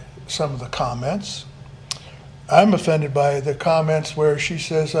by some of the comments. I'm offended by the comments where she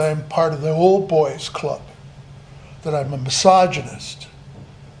says I'm part of the old boys club, that I'm a misogynist.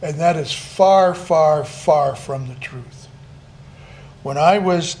 And that is far, far, far from the truth. When I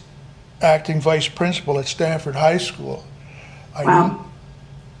was acting vice principal at Stanford High School, I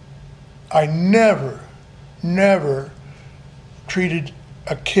never treated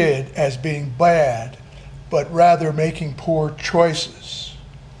a kid as being bad, but rather making poor choices.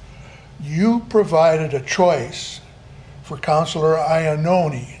 You provided a choice for Councillor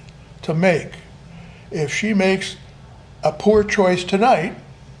Iannoni to make. If she makes a poor choice tonight,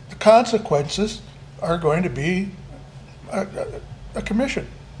 the consequences are going to be a commission.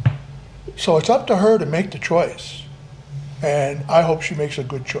 So it's up to her to make the choice. And I hope she makes a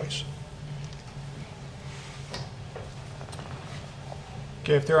good choice.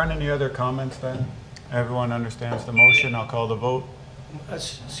 Okay, if there aren't any other comments then, everyone understands the motion, I'll call the vote.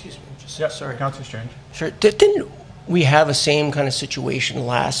 Excuse me, just, Yeah, sorry. Councillor Strange. Sure. Didn't we have a same kind of situation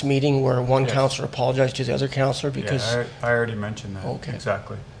last meeting where one Yes. councillor apologized to the other councillor because? Yeah, I already mentioned that. Okay.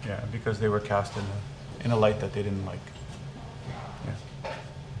 Exactly, yeah, because they were cast in a light that they didn't like. Yeah.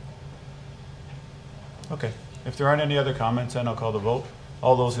 Okay, if there aren't any other comments, then I'll call the vote.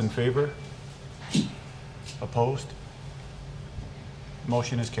 All those in favor? Opposed?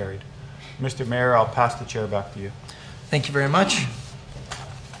 Motion is carried. Mr. Mayor, I'll pass the chair back to you. Thank you very much.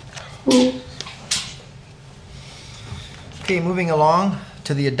 Okay, moving along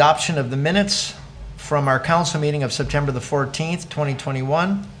to the adoption of the minutes from our council meeting of September the 14th,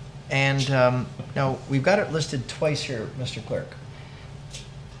 2021. And now we've got it listed twice here, Mr. Clerk.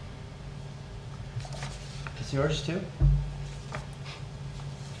 Is yours too?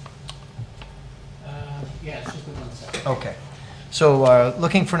 Yeah, it's just the 1 second. Okay. So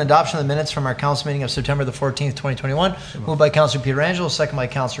looking for an adoption of the minutes from our council meeting of September the 14th, 2021. Moved by Councillor Pietrangelo, second by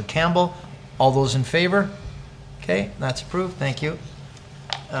Councillor Campbell. All those in favor? Okay, that's approved. Thank you.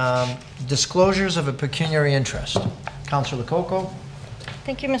 Disclosures of a pecuniary interest. Councillor Lococo.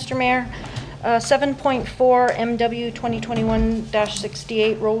 Thank you, Mr. Mayor. 7.4 MW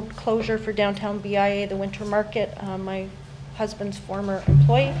 2021-68 road closure for downtown BIA, the Winter Market. My husband's former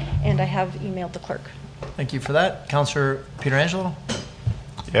employee, and I have emailed the clerk. Thank you for that. Councillor Pietrangelo.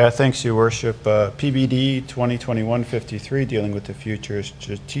 Yeah, thanks, Your Worship. PBD 2021-53, dealing with the future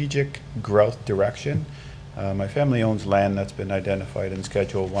strategic growth direction. My family owns land that's been identified in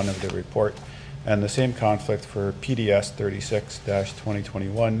Schedule 1 of the report, and the same conflict for PDS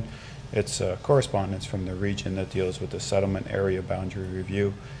 36-2021. It's correspondence from the region that deals with the settlement area boundary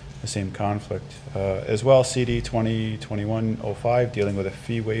review, the same conflict. As well, CD 2021-05, dealing with a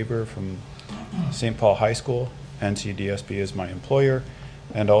fee waiver from St. Paul High School. NCDSB is my employer.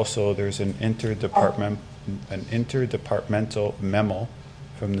 And also there's an interdepartmental memo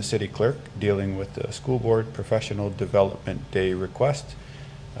from the city clerk dealing with the school board professional development day request.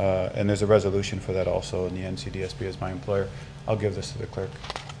 And there's a resolution for that also, and the NCDSB is my employer. I'll give this to the clerk.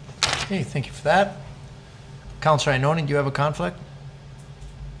 Okay, thank you for that. Councillor Iannoni, do you have a conflict?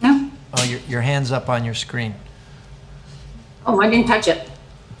 No? Oh, your hand's up on your screen. Oh, I didn't touch it.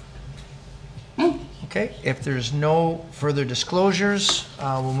 Okay, if there's no further disclosures,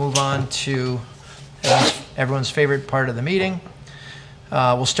 we'll move on to everyone's favorite part of the meeting.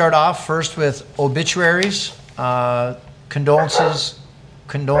 We'll start off first with obituaries, condolences.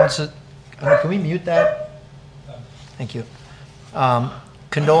 Can we mute that? Thank you.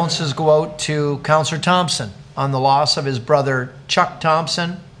 Condolences go out to Councillor Thomson on the loss of his brother Chuck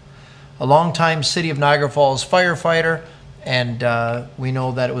Thomson, a longtime City of Niagara Falls firefighter. And we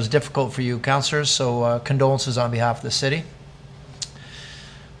know that it was difficult for you, councillors, so condolences on behalf of the city.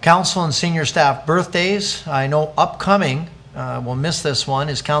 Council and senior staff birthdays. I know upcoming, we'll miss this one,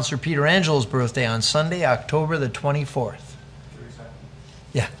 is Councillor Pietrangelo's birthday on Sunday, October the 24th. 32nd.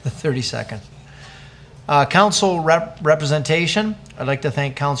 Yeah, the 32nd. Council representation. I'd like to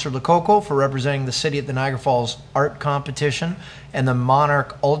thank Councillor Lococo for representing the city at the Niagara Falls Art Competition and the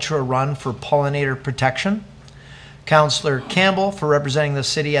Monarch Ultra Run for Pollinator Protection. Councillor Campbell for representing the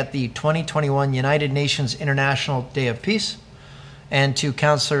city at the 2021 United Nations International Day of Peace. And to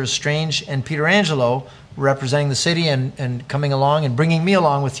Councillors Strange and Pietrangelo representing the city and coming along and bringing me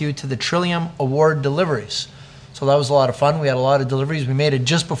along with you to the Trillium Award deliveries. So that was a lot of fun. We had a lot of deliveries. We made it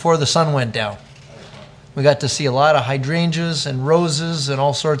just before the sun went down. We got to see a lot of hydrangeas and roses and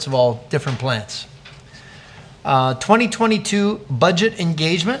all sorts of all different plants. 2022 budget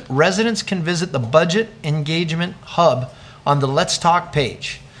engagement. Residents can visit the budget engagement hub on the Let's Talk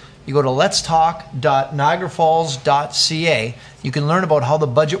page. You go to letstalk.niagarafalls.ca. You can learn about how the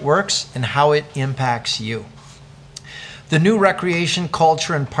budget works and how it impacts you. The new Recreation,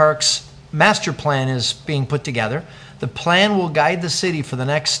 Culture, and Parks Master Plan is being put together. The plan will guide the city for the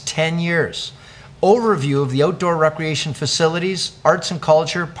next 10 years. Overview of the outdoor recreation facilities, arts and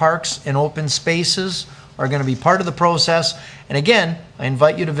culture, parks, and open spaces are going to be part of the process. And again, I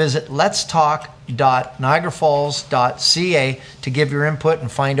invite you to visit letstalk.niagarafalls.ca to give your input and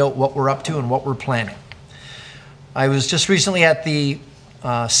find out what we're up to and what we're planning. I was just recently at the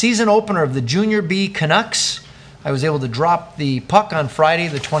season opener of the Junior B Canucks. I was able to drop the puck on Friday,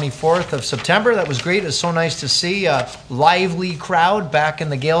 the 24th of September. That was great. It was so nice to see a lively crowd back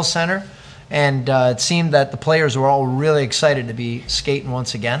in the Gale Center. And it seemed that the players were all really excited to be skating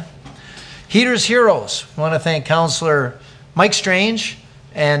once again. Heaters Heroes. I want to thank Councillor Mike Strange.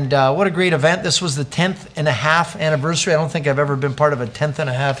 And what a great event. This was the 10th and a half anniversary. I don't think I've ever been part of a 10th and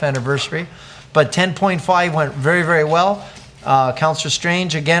a half anniversary. But 10.5 went very, very well. Councillor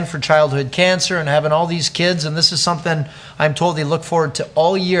Strange, again, for childhood cancer and having all these kids. And this is something I'm told they look forward to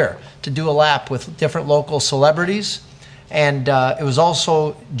all year, to do a lap with different local celebrities. And it was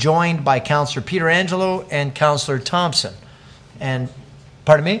also joined by Councillor Peter Angelo and Councillor Thomson. And,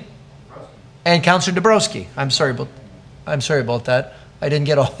 pardon me? And Councillor Dabrowski. I'm sorry about that. I didn't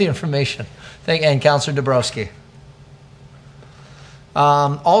get all the information. And Councillor Dabrowski.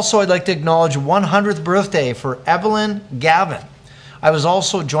 Also, I'd like to acknowledge 100th birthday for Evelyn Gavin. I was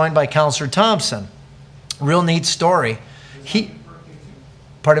also joined by Councillor Thomson. Real neat story.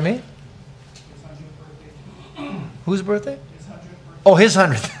 Pardon me? Whose birthday? Oh, his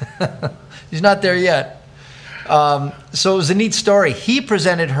 100th. He's not there yet. So it was a neat story. He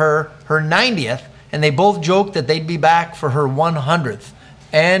presented her 90th, and they both joked that they'd be back for her 100th.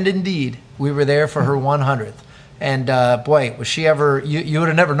 And indeed, we were there for her 100th. And boy, was she ever, you would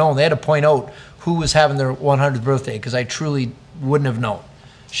have never known. They had to point out who was having their 100th birthday, because I truly wouldn't have known.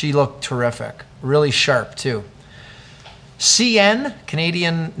 She looked terrific. Really sharp, too. CN,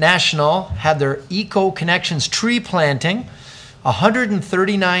 Canadian National, had their Eco Connections tree planting.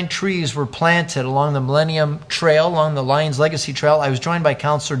 139 trees were planted along the Millennium Trail, along the Lions Legacy Trail. I was joined by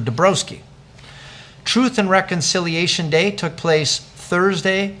Councillor Dabrowski. Truth and Reconciliation Day took place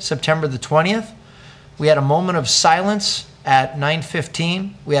Thursday, September the 20th. We had a moment of silence at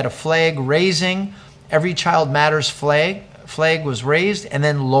 9:15. We had a flag raising. Every Child Matters flag was raised and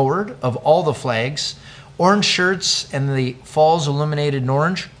then lowered of all the flags. Orange shirts and the Falls Illuminated in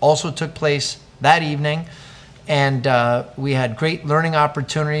Orange also took place that evening. And we had great learning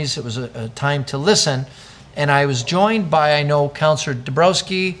opportunities. It was a time to listen. And I was joined by, I know, Councillor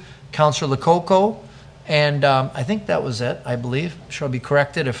Dabrowski, Councillor Lococo, and I think that was it, I believe. Shall be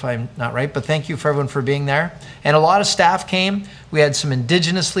corrected if I'm not right, but thank you for everyone for being there. And a lot of staff came. We had some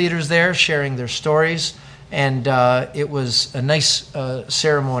Indigenous leaders there sharing their stories, and it was a nice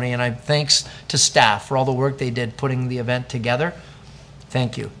ceremony, and thanks to staff for all the work they did putting the event together.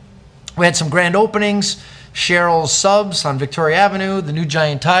 Thank you. We had some grand openings. Cheryl's Subs on Victoria Avenue, the new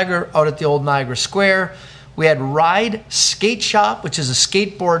Giant Tiger out at the old Niagara Square. We had Ride Skate Shop, which is a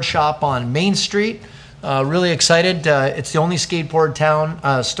skateboard shop on Main Street. Really excited. It's the only skateboard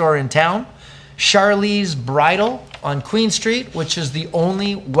store in town. Charlie's Bridal on Queen Street, which is the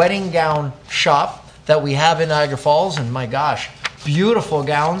only wedding gown shop that we have in Niagara Falls. And my gosh, beautiful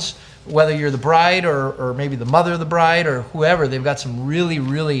gowns. Whether you're the bride or maybe the mother of the bride or whoever, they've got some really,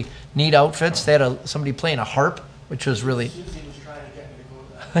 really neat outfits. They had somebody playing a harp, which was really... Susie was trying to get me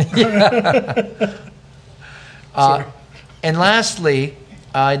to go to that. And lastly,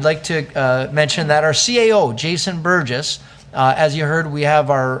 I'd like to mention that our CAO, Jason Burgess, as you heard, we have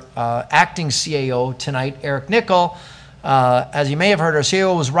our acting CAO tonight, Eric Nickel. As you may have heard, our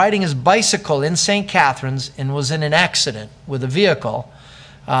CAO was riding his bicycle in St. Catharines and was in an accident with a vehicle.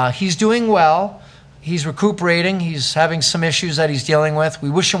 He's doing well. He's recuperating. He's having some issues that he's dealing with.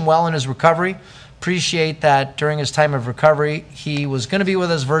 We wish him well in his recovery. Appreciate that during his time of recovery, he was going to be with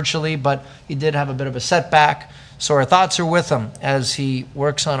us virtually, but he did have a bit of a setback. So our thoughts are with him as he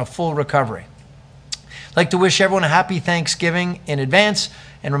works on a full recovery. I'd like to wish everyone a happy Thanksgiving in advance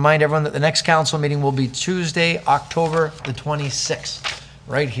and remind everyone that the next council meeting will be Tuesday, October the 26th,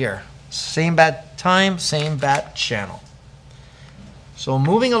 right here. Same bat time, same bat channel. So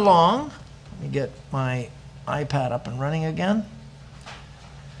moving along, let me get my iPad up and running again.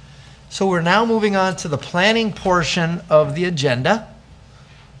 So we're now moving on to the planning portion of the agenda.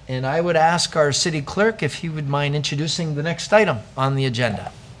 And I would ask our city clerk if he would mind introducing the next item on the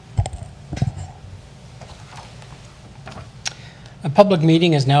agenda. A public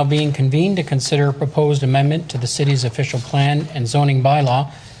meeting is now being convened to consider a proposed amendment to the city's official plan and zoning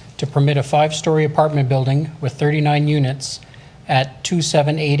bylaw to permit a 5-story apartment building with 39 units at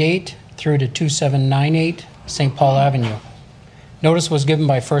 2788 through to 2798 St. Paul Avenue. Notice was given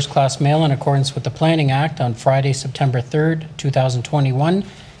by first-class mail in accordance with the Planning Act on Friday, September 3rd, 2021,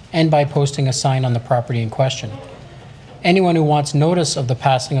 and by posting a sign on the property in question. Anyone who wants notice of the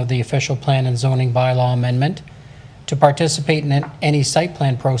passing of the official plan and zoning bylaw amendment, to participate in any site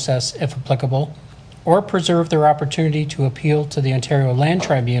plan process, if applicable, or preserve their opportunity to appeal to the Ontario Land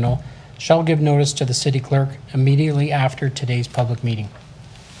Tribunal, shall give notice to the City Clerk immediately after today's public meeting.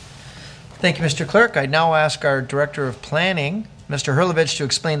 Thank you, Mr. Clerk. I now ask our Director of Planning, Mr. Hurlovich, to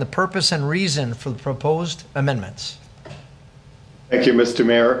explain the purpose and reason for the proposed amendments. Thank you, Mr.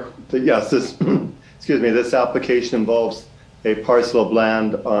 Mayor. Yes, this, excuse me, this application involves a parcel of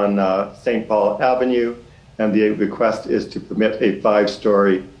land on St. Paul Avenue, and the request is to permit a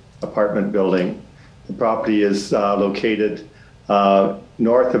 5-story apartment building. The property is located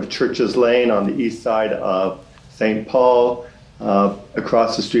north of Churches Lane on the east side of St. Paul,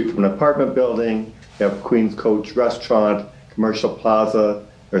 across the street from an apartment building. You have Queen's Coach Restaurant, commercial plaza.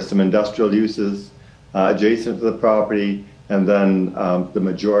 There's some industrial uses adjacent to the property, and then the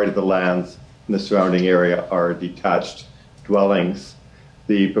majority of the lands in the surrounding area are detached dwellings.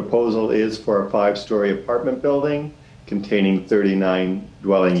 The proposal is for a 5-story apartment building containing 39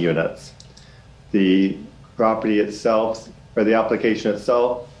 dwelling units. The property itself, or the application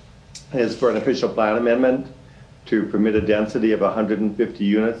itself, is for an official plan amendment to permit a density of 150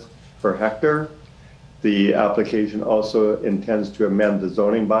 units per hectare. The application also intends to amend the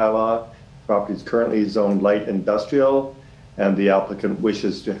zoning bylaw. The property is currently zoned light industrial, and the applicant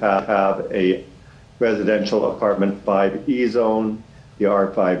wishes to have a residential apartment 5E zone. The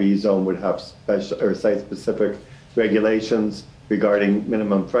R5E zone would have special or site-specific regulations regarding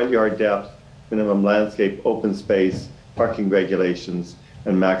minimum front yard depth, minimum landscape open space, parking regulations,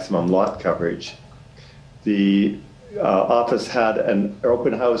 and maximum lot coverage. The office had an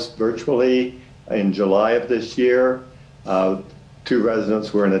open house virtually in July of this year. 2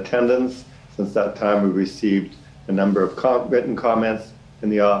 residents were in attendance. Since that time, we received a number of written comments in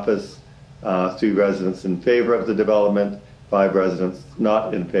the office, 3 residents in favor of the development, 5 residents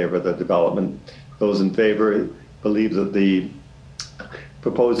not in favor of the development. Those in favor believe that the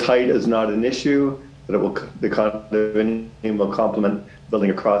proposed height is not an issue, that the condominium will complement building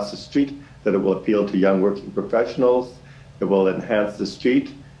across the street, that it will appeal to young working professionals, it will enhance the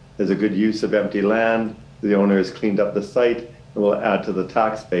street, there's a good use of empty land, the owner has cleaned up the site, and will add to the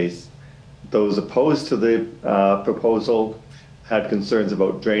tax base. Those opposed to the proposal had concerns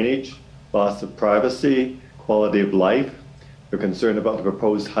about drainage, loss of privacy, quality of life. They're concerned about the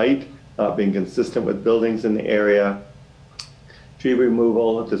proposed height not being consistent with buildings in the area, tree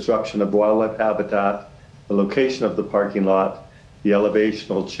removal, disruption of wildlife habitat, the location of the parking lot, the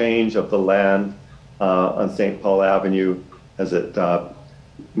elevational change of the land on St. Paul Avenue as it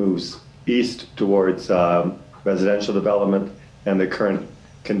moves east towards residential development, and the current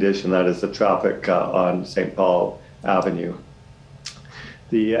condition, that is the traffic on St. Paul Avenue.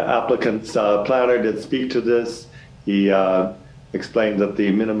 The applicant's planner did speak to this. He explained that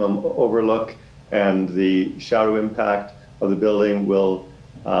the minimum overlook and the shadow impact of the building will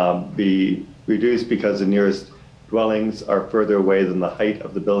be reduced because the nearest dwellings are further away than the height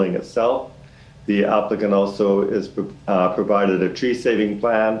of the building itself. The applicant also is provided a tree saving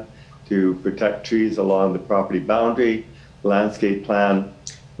plan to protect trees along the property boundary. The landscape plan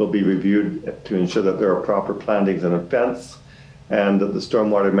will be reviewed to ensure that there are proper plantings and a fence, and that the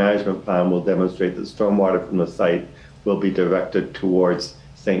stormwater management plan will demonstrate that stormwater from the site will be directed towards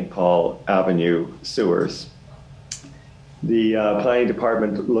St. Paul Avenue sewers. The planning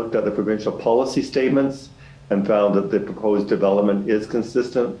department looked at the provincial policy statements and found that the proposed development is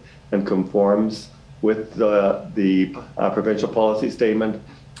consistent and conforms with the provincial policy statement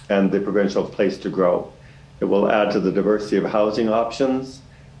and the provincial place to grow. It will add to the diversity of housing options.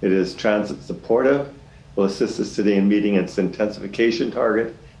 It is transit supportive, will assist the city in meeting its intensification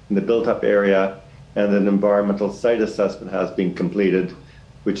target in the built-up area, and an environmental site assessment has been completed,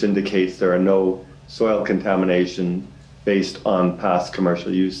 which indicates there are no soil contamination based on past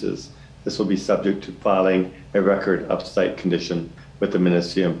commercial uses. This will be subject to filing a record of site condition with the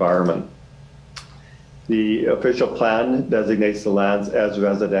Ministry of Environment. The official plan designates the lands as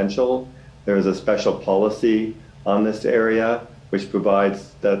residential. There is a special policy on this area which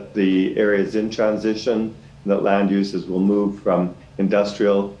provides that the area is in transition and that land uses will move from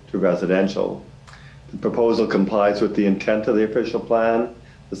industrial to residential. The proposal complies with the intent of the official plan.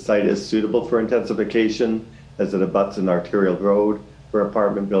 The site is suitable for intensification as it abuts an arterial road where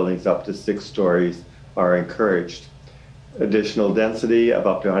apartment buildings up to 6 stories are encouraged. Additional density of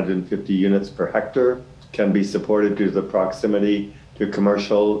up to 150 units per hectare can be supported due to the proximity to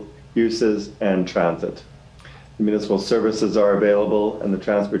commercial uses and transit. The municipal services are available and the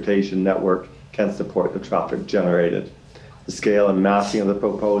transportation network can support the traffic generated. The scale and massing of the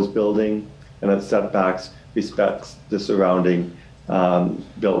proposed building and its setbacks respects the surrounding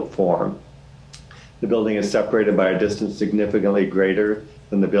built form. The building is separated by a distance significantly greater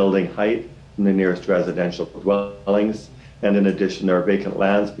than the building height from the nearest residential dwellings, and in addition there are vacant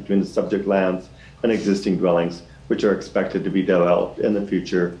lands between the subject lands and existing dwellings, which are expected to be developed in the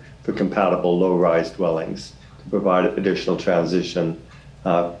future for compatible low-rise dwellings to provide additional transition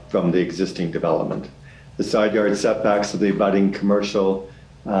from the existing development. The side yard setbacks of the abutting commercial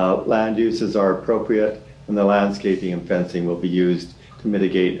land uses are appropriate, and the landscaping and fencing will be used to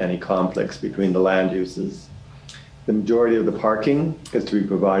mitigate any conflicts between the land uses. The majority of the parking is to be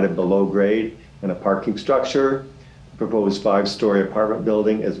provided below grade in a parking structure. The proposed 5-story apartment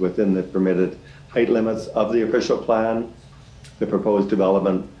building is within the permitted height limits of the official plan. The proposed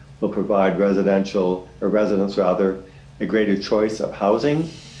development will provide residents a greater choice of housing,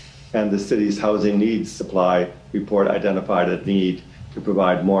 and the city's housing needs supply report identified a need to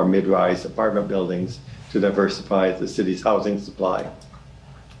provide more mid-rise apartment buildings to diversify the city's housing supply.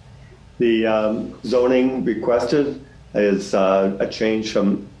 The zoning requested is a change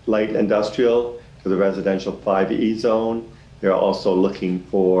from light industrial to the residential 5E zone. They're also looking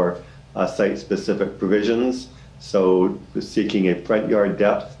for site-specific provisions, so seeking a front yard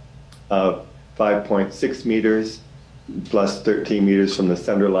depth of 5.6 meters plus 13 meters from the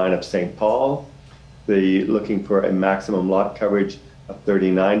center line of St. Paul. They're looking for a maximum lot coverage of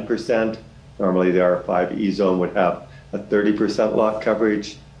 39%. Normally the R5E zone would have a 30% lot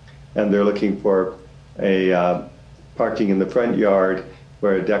coverage, and they're looking for a parking in the front yard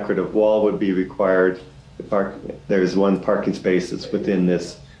where a decorative wall would be required. There's one parking space that's within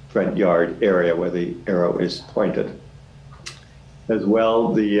this front yard area where the arrow is pointed. As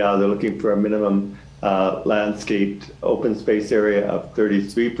well, they're looking for a minimum landscaped open space area of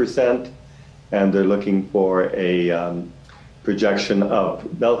 33%, and they're looking for a projection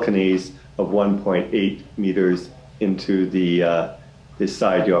of balconies of 1.8 meters into the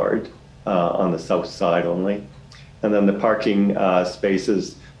side yard on the south side only. And then the parking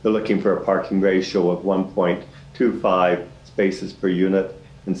spaces, they're looking for a parking ratio of 1.25 spaces per unit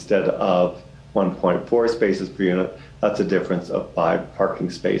instead of 1.4 spaces per unit. That's a difference of 5 parking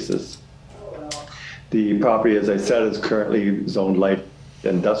spaces. The property, as I said, is currently zoned light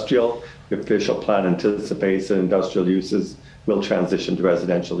industrial. The official plan anticipates that industrial uses will transition to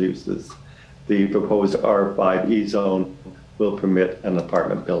residential uses. The proposed R5E zone will permit an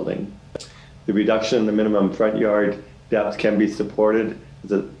apartment building. The reduction in the minimum front yard depth can be supported.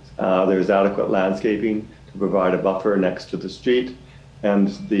 There's adequate landscaping to provide a buffer next to the street, and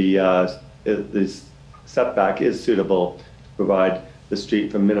the setback is suitable to provide the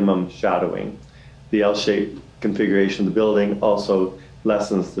street for minimum shadowing. The L-shaped configuration of the building also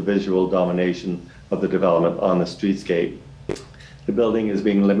lessens the visual domination of the development on the streetscape. The building is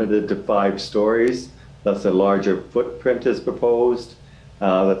being limited to 5 stories. Thus a larger footprint is proposed.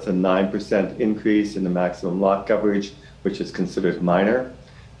 That's a 9% increase in the maximum lot coverage, which is considered minor.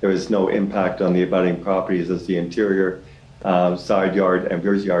 There is no impact on the abutting properties as the interior side yard and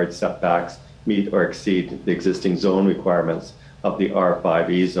rear yard setbacks meet or exceed the existing zone requirements of the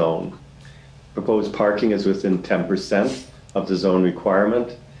R5E zone. Proposed parking is within 10% of the zone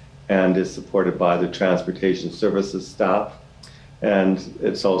requirement and is supported by the transportation services staff. And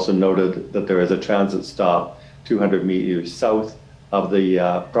it's also noted that there is a transit stop 200 meters south of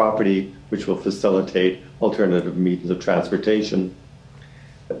the property, which will facilitate alternative means of transportation.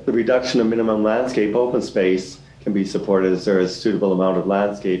 The reduction of minimum landscape open space can be supported as there is a suitable amount of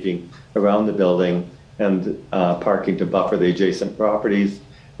landscaping around the building and parking to buffer the adjacent properties.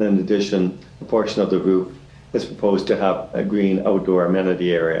 And in addition, a portion of the roof is proposed to have a green outdoor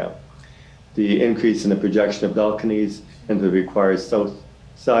amenity area. The increase in the projection of balconies into the required south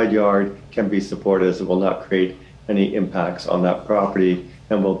side yard can be supported as it will not create any impacts on that property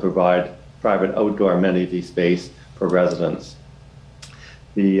and will provide private outdoor amenity space for residents.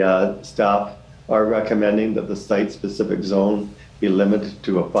 The staff are recommending that the site-specific zone be limited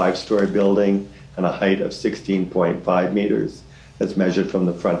to a 5-story building and a height of 16.5 meters as measured from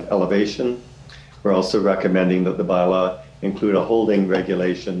the front elevation. We're also recommending that the bylaw include a holding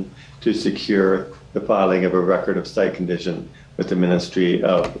regulation to secure the filing of a record of site condition with the Ministry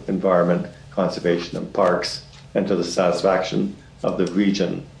of Environment, Conservation and Parks and to the satisfaction of the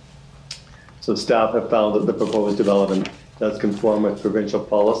region. So staff have found that the proposed development does conform with provincial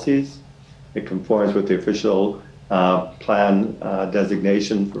policies. It conforms with the official plan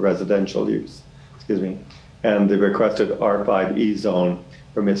designation for residential use, and the requested R5E zone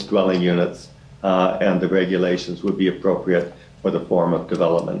permits dwelling units and the regulations would be appropriate for the form of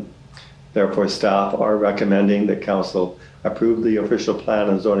development. Therefore, staff are recommending that Council approve the official plan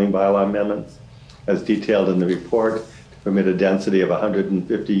and zoning bylaw amendments as detailed in the report to permit a density of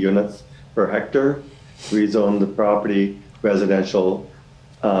 150 units per hectare, rezone the property residential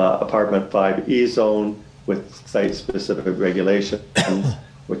apartment 5E zone with site-specific regulations,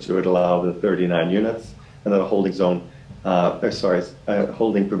 which would allow the 39 units, and that a holding zone,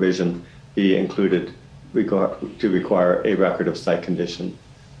 holding provision be included to require a record of site condition.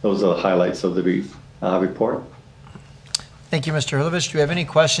 Those are the highlights of the report. Thank you, Mr. Hurlovich. Do you have any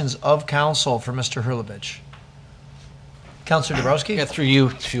questions of council for Mr. Hurlovich? Councillor Dabrowski? Yeah, through you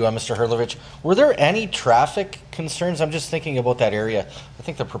to Mr. Hurlovich. Were there any traffic concerns? I'm just thinking about that area. I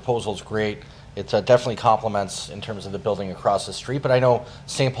think the proposal is great. It definitely complements in terms of the building across the street, but I know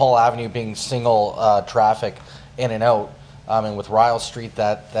St. Paul Avenue being single traffic in and out, and with Ryle Street,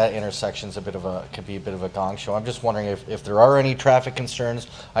 that intersection's could be a bit of a gong show. I'm just wondering if there are any traffic concerns.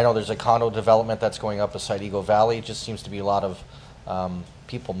 I know there's a condo development that's going up beside Eagle Valley. It just seems to be a lot of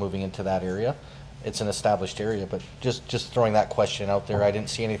people moving into that area. It's an established area, but just throwing that question out there. I didn't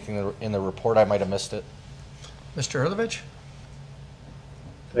see anything in the report. I might have missed it. Mr. Hurlovich?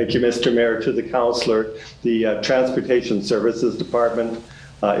 Thank you, Mr. Mayor. To the councillor, the Transportation Services Department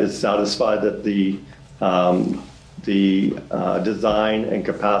is satisfied that the design and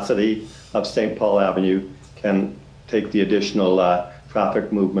capacity of St. Paul Avenue can take the additional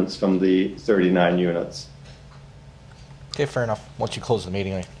traffic movements from the 39 units. Okay, fair enough. Once you close the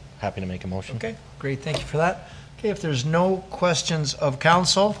meeting, I'm happy to make a motion. Okay, great. Thank you for that. Okay, if there's no questions of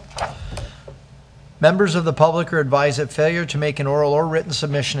council, members of the public are advised that failure to make an oral or written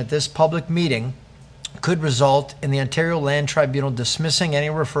submission at this public meeting could result in the Ontario Land Tribunal dismissing any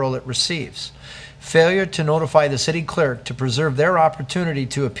referral it receives. Failure to notify the city clerk to preserve their opportunity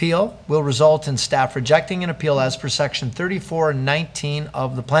to appeal will result in staff rejecting an appeal as per section 3419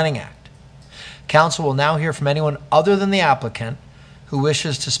 of the Planning Act. Council will now hear from anyone other than the applicant who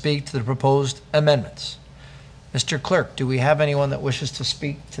wishes to speak to the proposed amendments. Mr. Clerk, do we have anyone that wishes to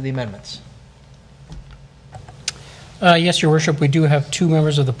speak to the amendments? Yes, Your Worship, we do have two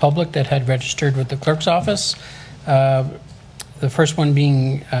members of the public that had registered with the clerk's office. The first one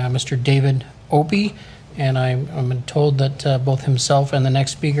being Mr. David Opie, and I'm told that both himself and the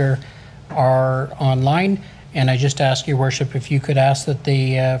next speaker are online. And I just ask Your Worship if you could ask that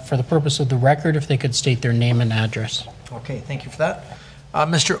they, for the purpose of the record, if they could state their name and address. Okay, thank you for that.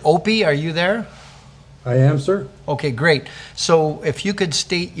 Mr. Opie, are you there? I am, sir. Okay, great. So if you could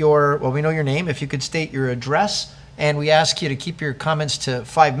state your, well, we know your name, if you could state your address, and we ask you to keep your comments to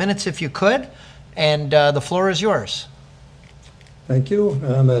 5 minutes if you could, and the floor is yours. Thank you.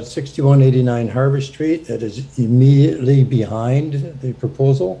 I'm at 6189 Harvest Street. That is immediately behind the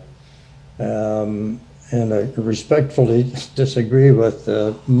proposal. And I respectfully disagree with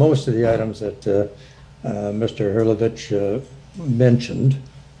most of the items that Mr. Hurlovich mentioned.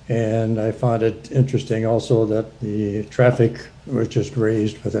 And I found it interesting also that the traffic was just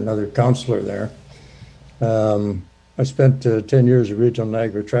raised with another councillor there. I spent 10 years at Regional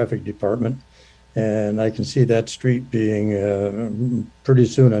Niagara Traffic Department, and I can see that street being pretty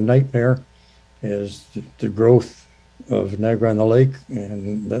soon a nightmare as the growth of Niagara-on-the-Lake,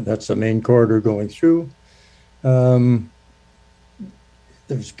 and that's the main corridor going through. There's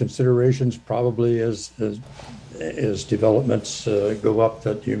considerations probably as developments go up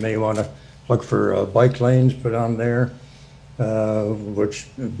that you may want to look for bike lanes put on there, which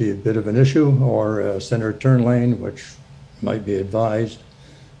would be a bit of an issue, or a center turn lane, which might be advised.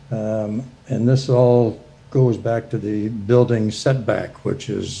 And this all goes back to the building setback, which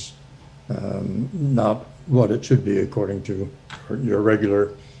is not what it should be according to your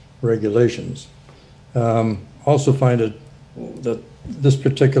regular regulations. Also find it that this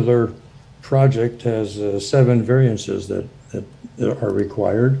particular project has 7 variances that are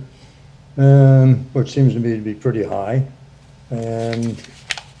required, which seems to me to be pretty high. And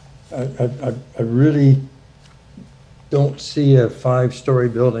I really don't see a 5-story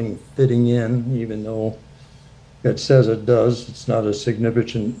building fitting in, even though it says it does. It's not a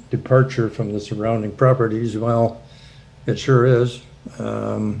significant departure from the surrounding properties. Well, it sure is.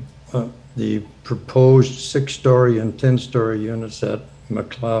 The proposed 6-story and 10-story units at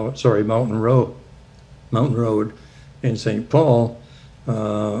Mountain Road in St. Paul.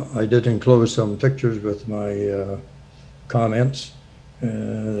 I did enclose some pictures with my comments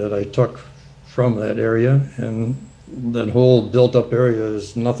that I took from that area, and that whole built-up area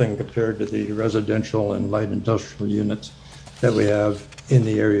is nothing compared to the residential and light industrial units that we have in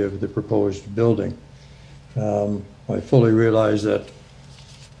the area of the proposed building. I fully realize that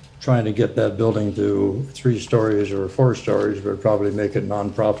trying to get that building to 3 stories or 4 stories would probably make it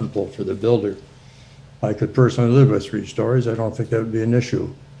non-profitable for the builder. I could personally live with 3 stories. I don't think that would be an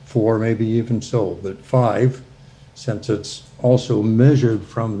issue. 4, maybe even so, but 5, since it's also measured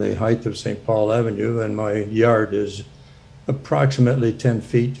from the height of St. Paul Avenue, and my yard is approximately 10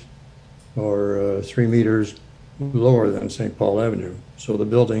 feet or 3 meters lower than St. Paul Avenue. So the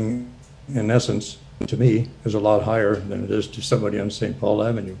building, in essence, to me, is a lot higher than it is to somebody on St. Paul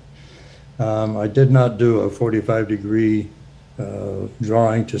Avenue. I did not do a 45-degree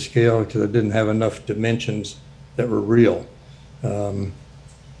drawing to scale because I didn't have enough dimensions that were real.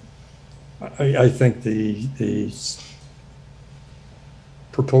 I think the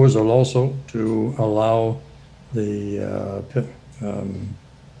proposal also to allow the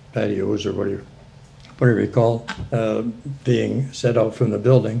patios or whatever you call being set out from the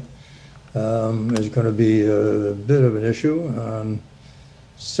building is going to be a bit of an issue on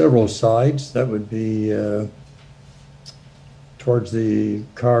several sides. That would be towards the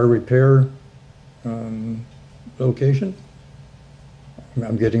car repair location.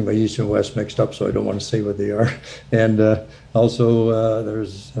 I'm getting my east and west mixed up, so I don't want to say what they are. And also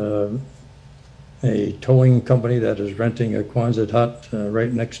there's a towing company that is renting a Quonset hut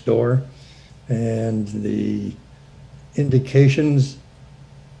right next door. And the indications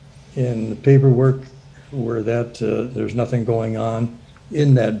in the paperwork were that there's nothing going on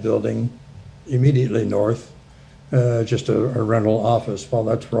in that building immediately north, just a rental office. Well,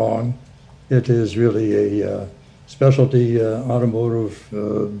 that's wrong. It is really a specialty automotive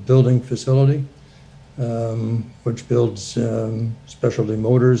building facility, which builds specialty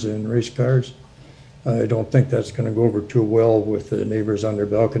motors and race cars. I don't think that's going to go over too well with the neighbors on their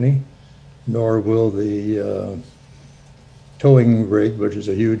balcony, nor will the towing rig, which is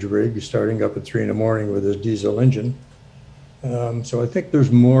a huge rig, starting up at 3 in the morning with a diesel engine. So I think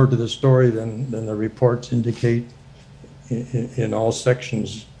there's more to the story than the reports indicate in all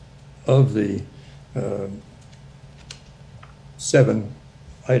sections of the 7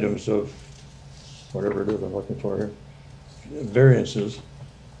 items of whatever it is I'm looking for here, variances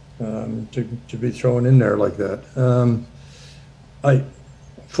to be thrown in there like that. I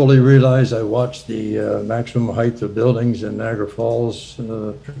fully realize I watched the maximum height of buildings in Niagara Falls,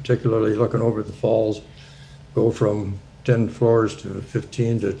 particularly looking over the falls, go from 10 floors to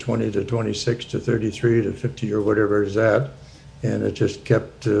 15 to 20 to 26 to 33 to 50 or whatever it is at. And it just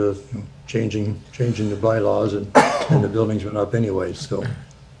kept changing the bylaws and the buildings went up anyway. So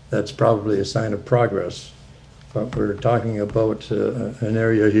that's probably a sign of progress. But we're talking about an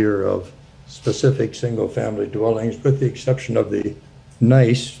area here of specific single-family dwellings, with the exception of the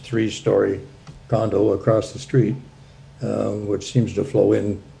nice 3-story condo across the street, which seems to flow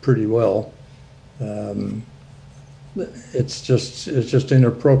in pretty well. It's just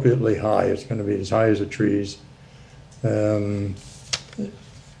inappropriately high. It's going to be as high as the trees.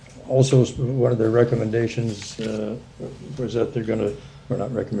 Also, one of their recommendations was that they're going to, or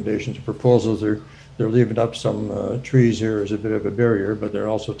not recommendations, proposals, they're leaving up some trees here as a bit of a barrier, but they're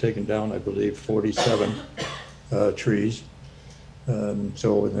also taking down, I believe, 47 trees.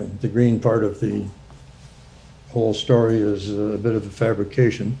 So the green part of the whole story is a bit of a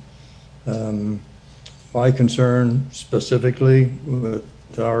fabrication. My concern specifically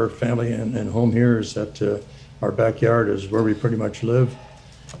with our family and home here is that our backyard is where we pretty much live,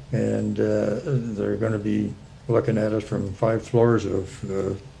 and they're going to be looking at us from 5 floors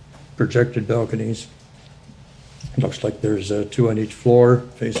of projected balconies. It looks like there's 2 on each floor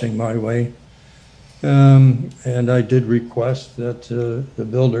facing my way. And I did request that the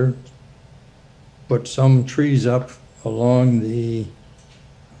builder put some trees up along the,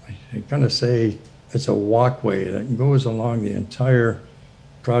 I'm going to say it's a walkway that goes along the entire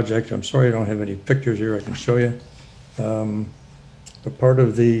project. I'm sorry I don't have any pictures here I can show you. The part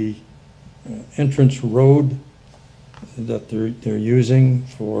of the entrance road that they're using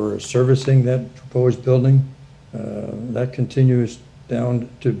for servicing that proposed building, that continues down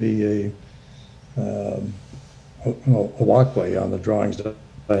to be a walkway on the drawings that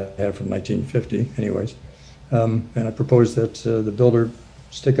I have from 1950 anyways. And I propose that the builder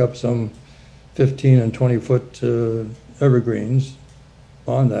stick up some 15 and 20 foot evergreens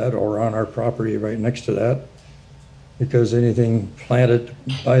on that or on our property right next to that, because anything planted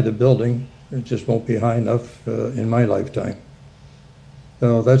by the building, it just won't be high enough in my lifetime.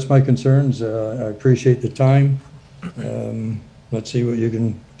 So that's my concerns. I appreciate the time. Let's see what you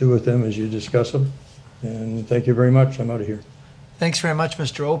can do with them as you discuss them. And thank you very much. I'm out of here. Thanks very much,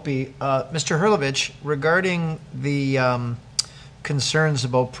 Mr. Opie. Mr. Herlovich, regarding the concerns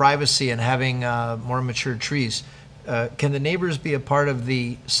about privacy and having more mature trees, can the neighbors be a part of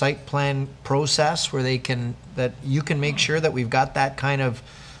the site plan process where that you can make sure that we've got that kind of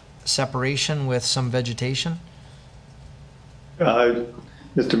separation with some vegetation?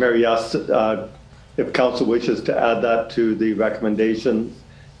 Mr. Mayor, yes, if council wishes to add that to the recommendations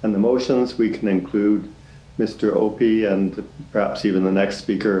and the motions, we can include Mr. Opie and perhaps even the next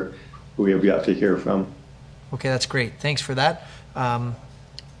speaker who we have yet to hear from. Okay, that's great. Thanks for that.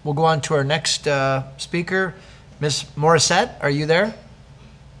 We'll go on to our next speaker. Ms. Morissette, are you there?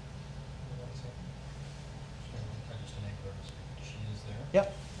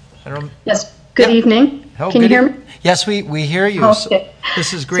 Yep. I don't. Yes. Good evening. Oh, Can you hear me? Yes, we hear you. Oh, okay. So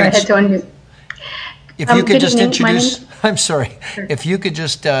this is Sorry, I great. had to unmute. If you could good just evening. My introduce, name- I'm sorry, Sure. if you could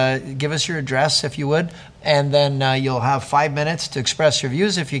just give us your address, if you would, and then you'll have 5 minutes to express your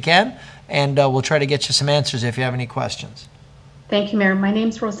views if you can, and we'll try to get you some answers if you have any questions. Thank you, Mayor. My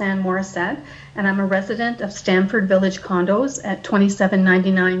name's Roseanne Morissette, and I'm a resident of Stamford Village Condos at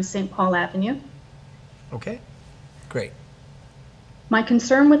 2799 St. Paul Avenue. Okay, great. My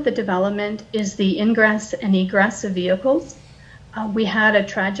concern with the development is the ingress and egress of vehicles. We had a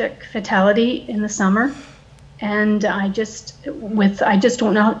tragic fatality in the summer, and I just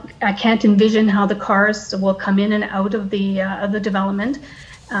don't know. I can't envision how the cars will come in and out of the development,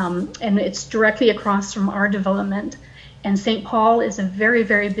 and it's directly across from our development. And St. Paul is a very,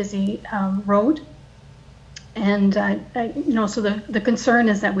 very busy road, and so the concern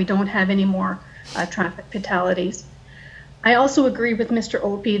is that we don't have any more traffic fatalities. I also agree with Mr.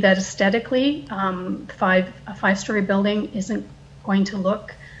 Opie that aesthetically, a five-story building isn't going to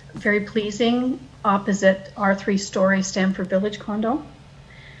look very pleasing opposite our three-story Stamford Village condo.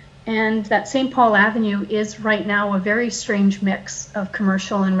 And that St. Paul Avenue is right now a very strange mix of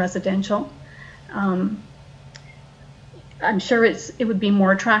commercial and residential. I'm sure it would be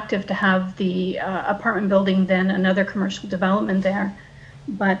more attractive to have the apartment building than another commercial development there.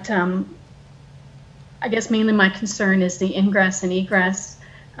 But I guess mainly my concern is the ingress and egress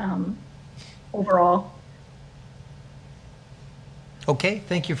overall. Okay,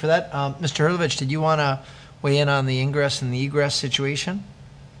 thank you for that. Mr. Hurlovich, did you want to weigh in on the ingress and the egress situation?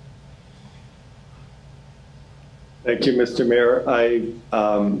 Thank you, Mr. Mayor. I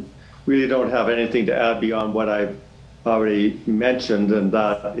really don't have anything to add beyond what I've already mentioned, and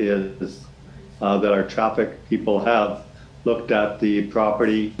that is that our traffic people have looked at the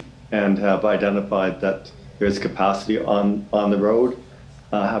property and have identified that there's capacity on the road.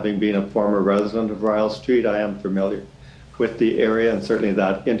 Having been a former resident of Ryle Street, I am familiar with the area and certainly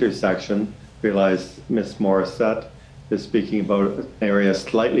that intersection. Realize Ms. Morissette is speaking about an area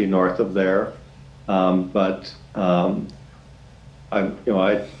slightly north of there, but I'm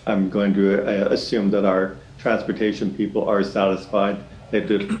going to assume that our transportation people are satisfied. They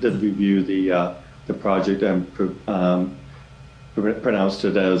did review the project and pronounced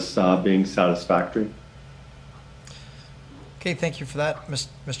it as being satisfactory. Okay, thank you for that,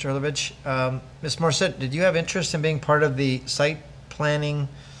 Mr. Hurlovich. Ms. Morissette, did you have interest in being part of the site planning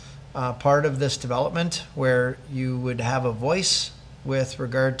part of this development where you would have a voice with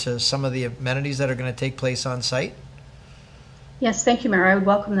regard to some of the amenities that are going to take place on site? Yes, thank you, Mayor. I would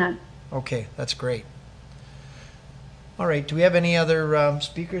welcome that. Okay, that's great. All right, do we have any other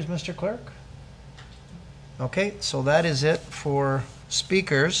speakers, Mr. Clerk? Okay, so that is it for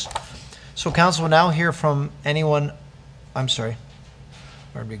speakers. So council will now hear from anyone. I'm sorry,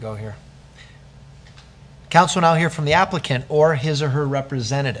 where'd we go here? Council will now hear from the applicant or his or her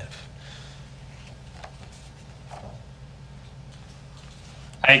representative.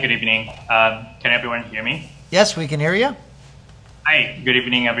 Hi, good evening. Can everyone hear me? Yes, we can hear you. Hi, good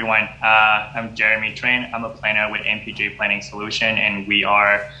evening, everyone. I'm Jeremy Train. I'm a planner with MPJ Planning Solution, and we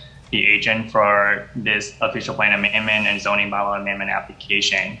are the agent for this official plan amendment and zoning bylaw amendment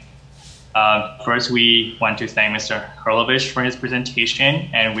application. First, we want to thank Mr. Hurlovich for his presentation,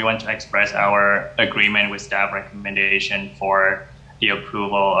 and we want to express our agreement with staff recommendation for the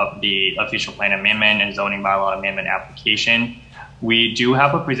approval of the official plan amendment and zoning bylaw amendment application. We do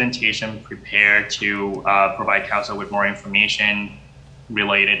have a presentation prepared to provide council with more information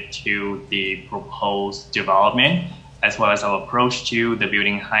related to the proposed development, as well as our approach to the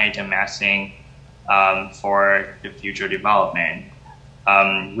building height and massing for the future development,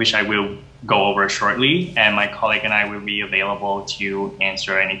 which I will go over shortly, and my colleague and I will be available to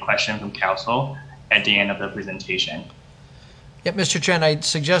answer any question from council at the end of the presentation. Yep, Mr. Chen, I'd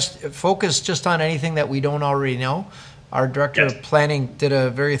suggest focus just on anything that we don't already know. Our director of planning did a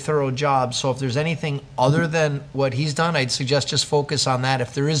very thorough job, so if there's anything other than what he's done, I'd suggest just focus on that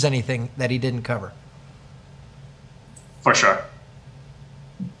if there is anything that he didn't cover. For sure.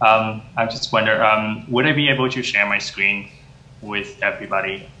 I just wonder, would I be able to share my screen with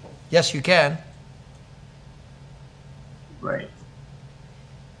everybody? Yes, you can. Right.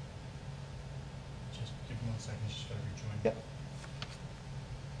 Just give me 1 second, just gotta rejoin. Yep.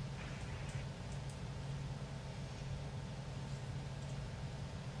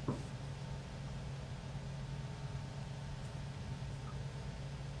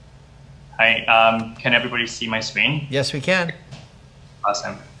 Hi, can everybody see my screen? Yes, we can.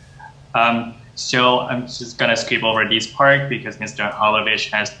 Awesome. So I'm just gonna skip over this part because Mr.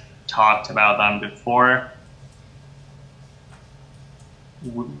 Holovich has talked about them before.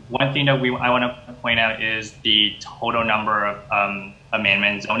 One thing that I want to point out is the total number of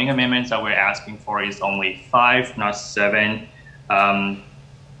amendments, zoning amendments that we're asking for is only 5, not 7.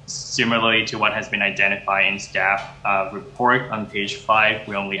 Similarly to what has been identified in staff report on page 5,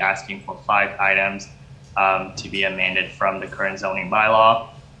 we're only asking for 5 items to be amended from the current zoning bylaw.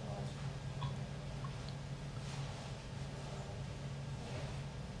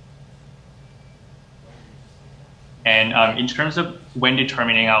 And in terms of when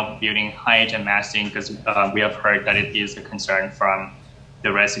determining our building height and massing, because we have heard that it is a concern from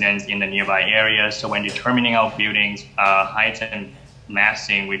the residents in the nearby area. So when determining our buildings height and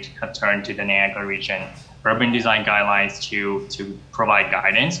massing, we have turned to the Niagara region urban design guidelines to provide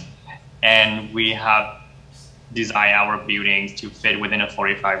guidance. And we have designed our buildings to fit within a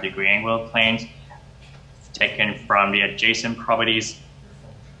 45-degree angle of planes taken from the adjacent properties,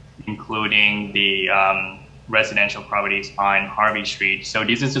 including the residential properties on Harvey Street. So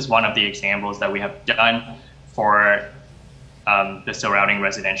this is just one of the examples that we have done for the surrounding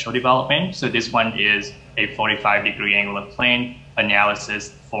residential development. So this one is a 45-degree angle of plane analysis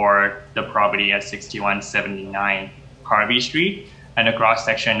for the property at 6179 Harvey Street. And the cross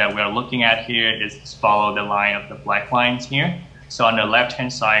section that we're looking at here is follow the line of the black lines here. So on the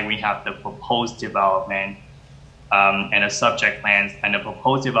left-hand side, we have the proposed development and the subject plans. And the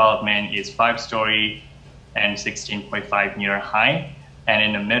proposed development is 5-story and 16.5 meter high. And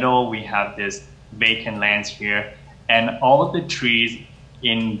in the middle, we have this vacant lands here. And all of the trees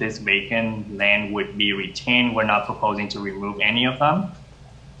in this vacant land would be retained. We're not proposing to remove any of them.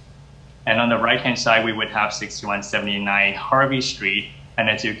 And on the right-hand side, we would have 6179 Harvey Street. And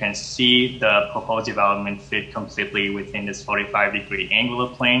as you can see, the proposed development fit completely within this 45-degree angle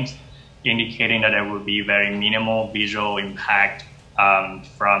of planes, indicating that there will be very minimal visual impact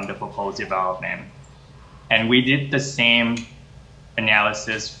from the proposed development. And we did the same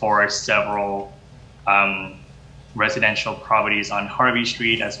analysis for several residential properties on Harvey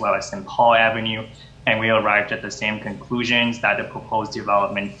Street as well as St. Paul Avenue. And we arrived at the same conclusions that the proposed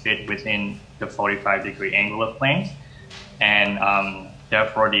development fit within the 45-degree angle of planes. And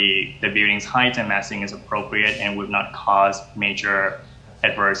therefore, the building's height and massing is appropriate and would not cause major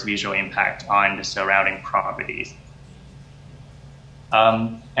adverse visual impact on the surrounding properties.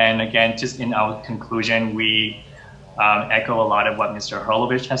 And again, just in our conclusion, we echo a lot of what Mr.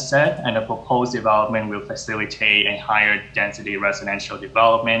 Hurlovich has said, and the proposed development will facilitate a higher density residential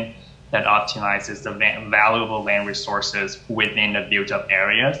development that optimizes the valuable land resources within the built-up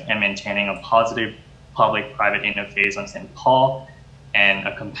areas and maintaining a positive public-private interface on St. Paul and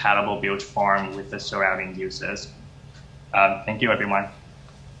a compatible built form with the surrounding uses. Thank you, everyone.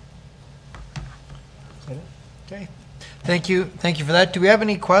 Okay. Thank you. Thank you for that. Do we have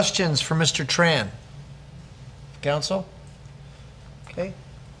any questions for Mr. Tran? Council? Okay.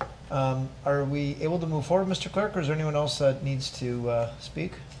 Are we able to move forward, Mr. Clerk, or is there anyone else that needs to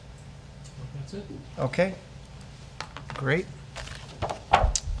speak? That's it. Okay. Great.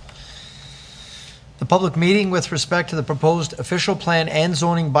 The public meeting with respect to the proposed official plan and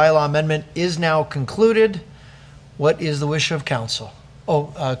zoning bylaw amendment is now concluded. What is the wish of council?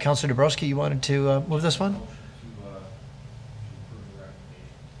 Oh, Councillor Dabrowski, you wanted to move this one?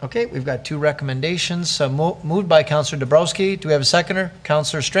 Okay, we've got 2 recommendations. Moved by Councillor Dabrowski. Do we have a seconder?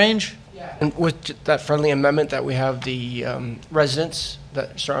 Councillor Strange? Yeah. And with that friendly amendment that we have the residents, the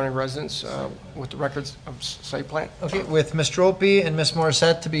surrounding residents with the records of site plan. Okay, with Mr. Opie and Ms.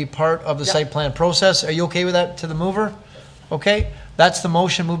 Morissette to be part of the site plan process. Are you okay with that to the mover? Okay, that's the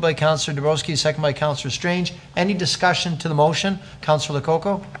motion moved by Councillor Dabrowski, second by Councillor Strange. Any discussion to the motion? Councillor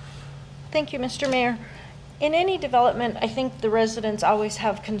Lococo? Thank you, Mr. Mayor. In any development, I think the residents always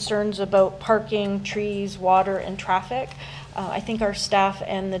have concerns about parking, trees, water, and traffic. I think our staff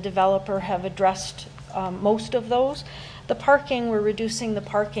and the developer have addressed most of those. The parking, we're reducing the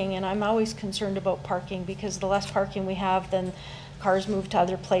parking, and I'm always concerned about parking because the less parking we have, then cars move to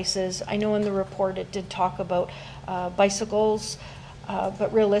other places. I know in the report it did talk about bicycles,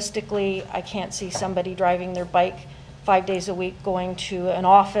 but realistically, I can't see somebody driving their bike 5 days a week going to an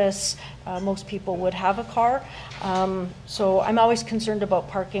office. Most people would have a car. So I'm always concerned about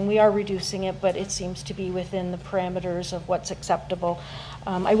parking. We are reducing it, but it seems to be within the parameters of what's acceptable.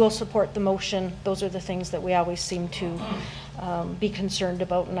 I will support the motion. Those are the things that we always seem to be concerned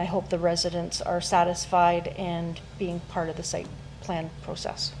about, and I hope the residents are satisfied and being part of the site plan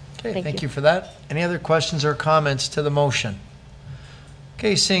process. Okay, thank you for that. Any other questions or comments to the motion?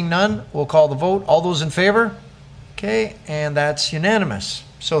 Okay, seeing none, we'll call the vote. All those in favor? Okay, and that's unanimous.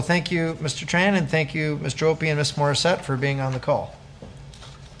 So thank you, Mr. Tran, and thank you, Mr. Opie and Ms. Morissette, for being on the call.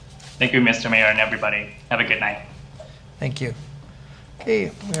 Thank you, Mr. Mayor, and everybody. Have a good night. Thank you.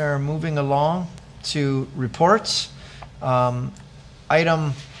 Okay, we are moving along to reports. Item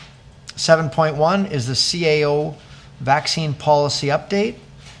 7.1 is the CAO vaccine policy update.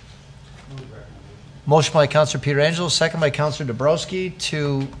 Motion by Councillor Pietrangelo, second by Councillor Dabrowski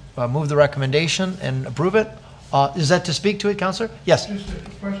to move the recommendation and approve it. Is that to speak to it, Councillor? Yes. Just a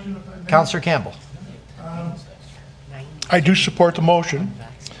question, if I may. Councillor Campbell. I do support the motion.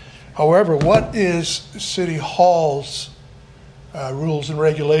 However, what is City Hall's rules and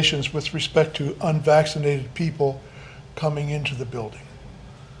regulations with respect to unvaccinated people coming into the building?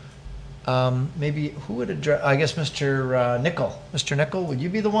 Maybe who would address? I guess Mr. Nickel. Mr. Nickel, would you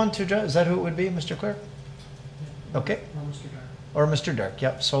be the one to address? Is that who it would be, Mr. Clerk? Okay. Or Mr. Dark.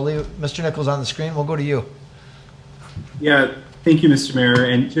 Yep. So Mr. Nickel's on the screen. We'll go to you. Yeah. Thank you, Mr. Mayor.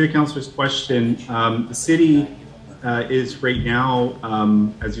 And to the councillor's question, the city is right now,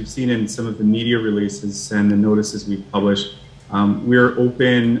 as you've seen in some of the media releases and the notices we've published, we're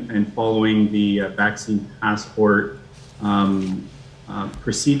open and following the vaccine passport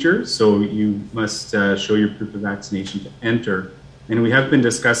procedure. So you must show your proof of vaccination to enter. And we have been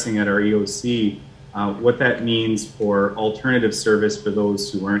discussing at our EOC what that means for alternative service for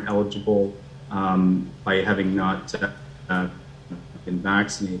those who aren't eligible by having not been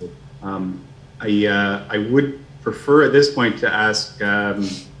vaccinated. I would prefer at this point to ask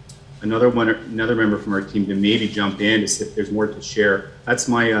another member from our team to maybe jump in to see if there's more to share. That's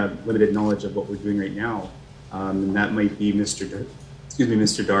my limited knowledge of what we're doing right now, and that might be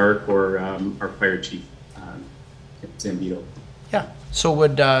Mr. Dark or our fire chief, Zambito. Yeah. So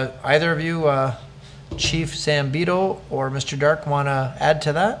would either of you, Chief Zambito or Mr. Dark, want to add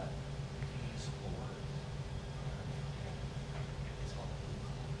to that?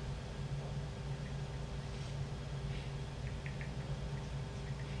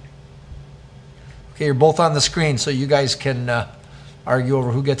 Okay, you're both on the screen, so you guys can argue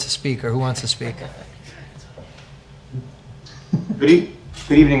over who gets to speak or who wants to speak. Good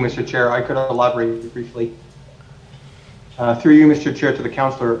evening, Mr. Chair. I could elaborate briefly. Through you, Mr. Chair, to the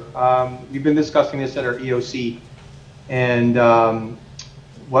councillor. We've been discussing this at our EOC, and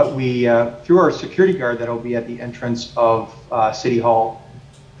what we, through our security guard that will be at the entrance of City Hall,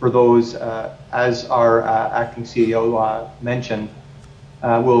 for those, as our acting CEO mentioned,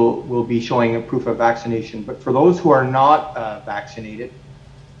 will be showing a proof of vaccination. But for those who are not vaccinated,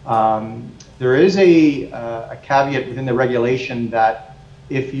 there is a caveat within the regulation that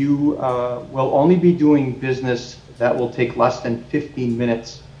if you will only be doing business that will take less than 15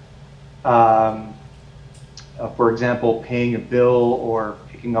 minutes, for example, paying a bill or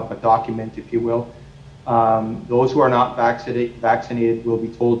picking up a document, if you will, those who are not vaccinated will be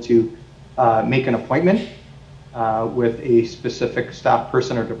told to make an appointment with a specific staff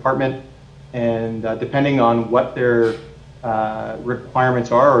person or department, and depending on what their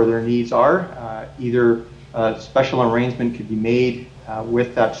requirements are or their needs are, either a special arrangement could be made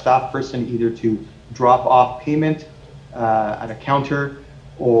with that staff person, either to drop off payment at a counter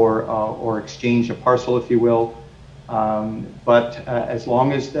or exchange a parcel, if you will. But as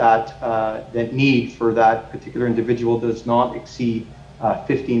long as that need for that particular individual does not exceed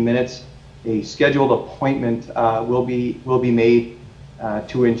 15 minutes, a scheduled appointment will be made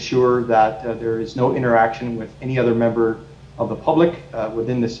to ensure that there is no interaction with any other member of the public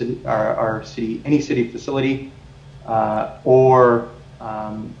within the city, our city, any city facility, or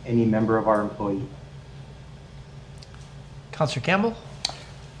any member of our employee. Councillor Campbell?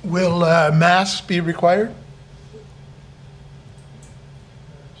 Will masks be required?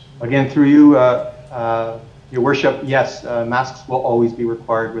 Again, through you, Your Worship, yes, masks will always be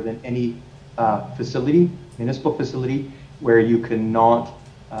required within any facility, municipal facility, where you cannot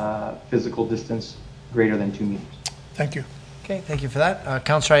physical distance greater than 2 meters. Thank you. Okay, thank you for that.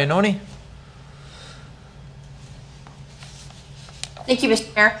 Councillor Iannone? Thank you,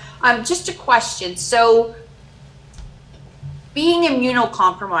 Mr. Mayor. Just a question. So, being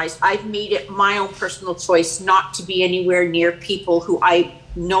immunocompromised, I've made it my own personal choice not to be anywhere near people who I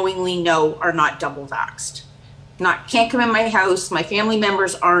knowingly know are not double vaxxed. can't come in my house. My family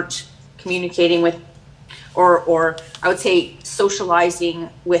members aren't communicating with, or I would say socializing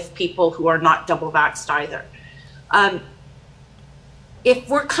with people who are not double vaxxed either. If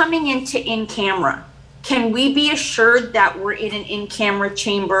we're coming into in camera, can we be assured that we're in an in-camera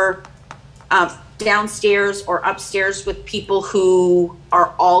chamber downstairs or upstairs with people who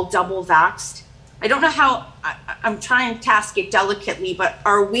are all double vaxxed? I don't know how, I'm trying to ask it delicately, but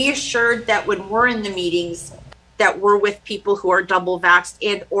are we assured that when we're in the meetings that we're with people who are double vaxxed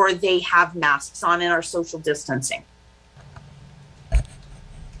and or they have masks on and are social distancing?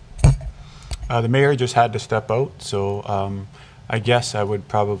 The mayor just had to step out, so I guess I would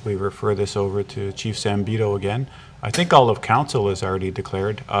probably refer this over to Chief Zambito again. I think all of council is already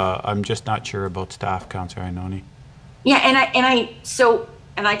declared. I'm just not sure about staff, Councillor Ioannoni. Yeah,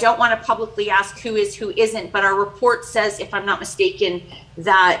 and I don't want to publicly ask who is, who isn't, but our report says, if I'm not mistaken,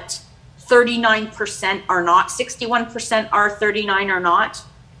 that 39% are not, 61% are, 39 are not.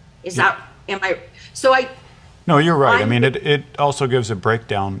 Is that, am I, so I. No, you're right. I mean, it also gives a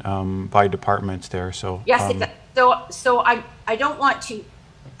breakdown by departments there, so. Yes, so I don't want to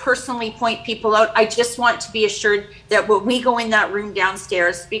personally point people out. I just want to be assured that when we go in that room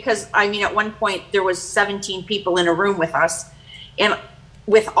downstairs, because I mean, at one point there was 17 people in a room with us and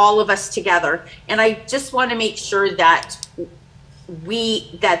with all of us together. And I just want to make sure that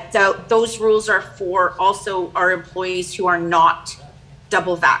those rules are for also our employees who are not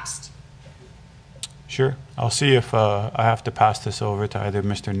double vaxxed. Sure. I'll see if I have to pass this over to either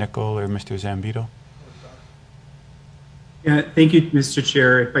Mr. Nicol or Mr. Zambito. Yeah, thank you, Mr.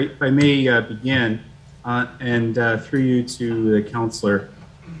 Chair. If I may begin, and through you to the councillor,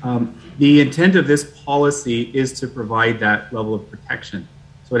 the intent of this policy is to provide that level of protection.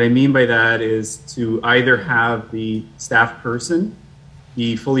 So what I mean by that is to either have the staff person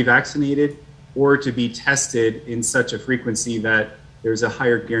be fully vaccinated or to be tested in such a frequency that there's a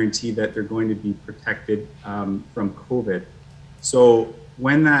higher guarantee that they're going to be protected from COVID. So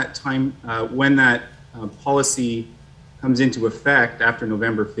when that policy comes into effect after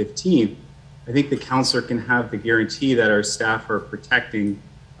November 15th, I think the councillor can have the guarantee that our staff are protecting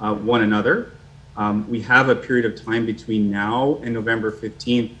one another. We have a period of time between now and November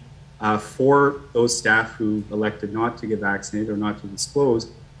 15th for those staff who elected not to get vaccinated or not to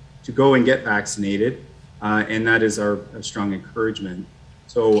disclose to go and get vaccinated, and that is our strong encouragement.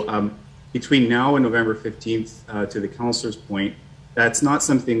 So between now and November 15th, to the councillor's point, that's not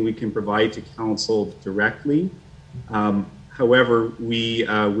something we can provide to council directly. However, we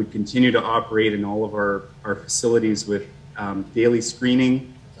would continue to operate in all of our facilities with daily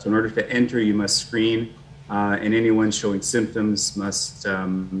screening. So in order to enter, you must screen, and anyone showing symptoms must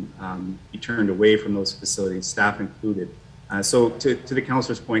be turned away from those facilities, staff included. So to the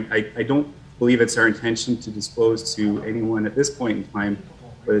councillor's point, I don't believe it's our intention to disclose to anyone at this point in time,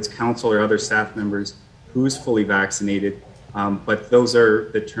 whether it's council or other staff members, who's fully vaccinated. But those are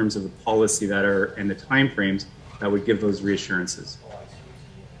the terms of the policy that are, and the timeframes that would give those reassurances.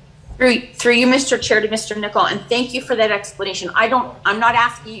 Through you, Mr. Chair, to Mr. Nicol, and thank you for that explanation. I'm not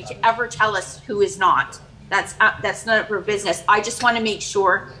asking you to ever tell us who is not. That's none of our business. I just want to make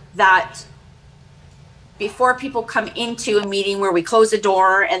sure that before people come into a meeting where we close the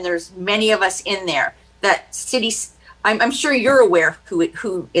door and there's many of us in there, that cities, I'm sure you're aware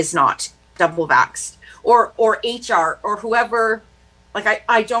who is not double vaxxed, or HR or whoever. Like,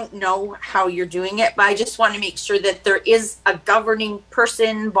 I don't know how you're doing it, but I just want to make sure that there is a governing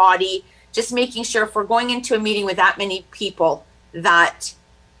person, body, just making sure if we're going into a meeting with that many people, that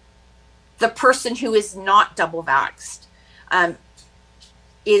the person who is not double vaxxed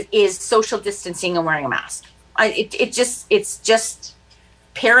is social distancing and wearing a mask. It's just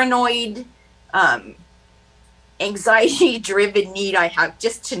paranoid, anxiety-driven need I have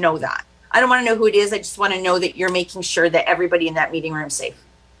just to know that. I don't want to know who it is. I just want to know that you're making sure that everybody in that meeting room is safe.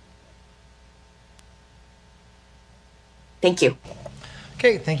 Thank you.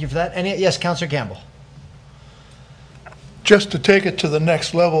 Okay, thank you for that. Yes, Councillor Campbell. Just to take it to the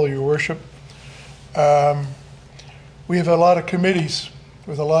next level, Your Worship, we have a lot of committees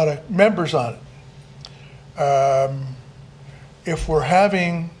with a lot of members on it. If we're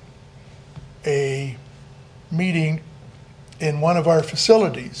having a meeting in one of our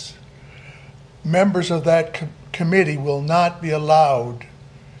facilities, members of that committee will not be allowed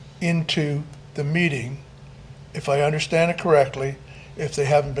into the meeting, if I understand it correctly, if they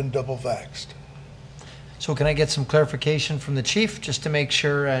haven't been double vaxxed. So can I get some clarification from the chief, just to make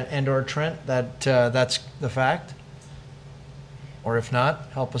sure, and or Trent, that that's the fact? Or if not,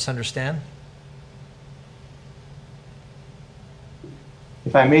 help us understand.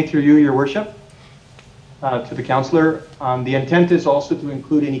 If I may, through you, Your Worship. to the councillor. The intent is also to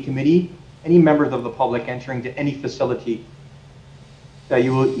include any committee, any members of the public entering to any facility, that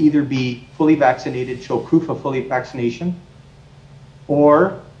you will either be fully vaccinated, show proof of fully vaccination,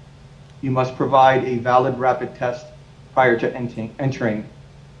 or you must provide a valid rapid test prior to entering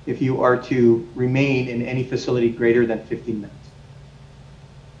if you are to remain in any facility greater than 15 minutes.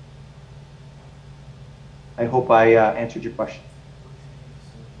 I hope I answered your question.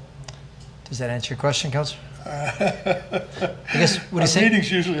 Does that answer your question, Councillor? I guess, what do you say?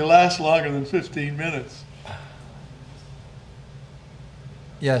 Meetings usually last longer than 15 minutes.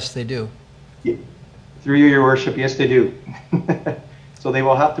 Yes, they do. Yeah. Through you, Your Worship, yes, they do. So they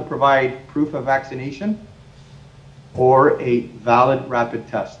will have to provide proof of vaccination or a valid rapid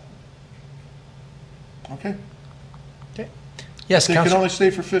test. Okay. Okay. Yes, they Councillor. can only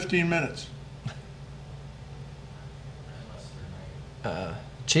stay for 15 minutes.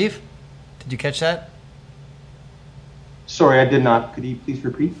 Chief, did you catch that? Sorry, I did not. Could you please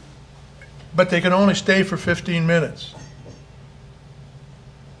repeat? But they can only stay for 15 minutes.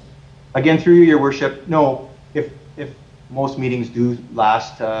 Again, through you, Your Worship, no, if most meetings do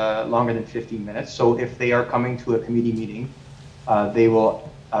last longer than 15 minutes, so if they are coming to a committee meeting, they will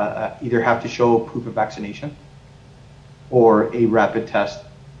either have to show proof of vaccination or a rapid test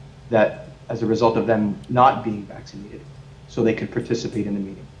that as a result of them not being vaccinated, so they could participate in the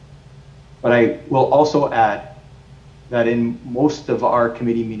meeting. But I will also add that in most of our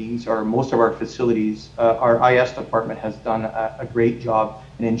committee meetings or most of our facilities, our IS department has done a great job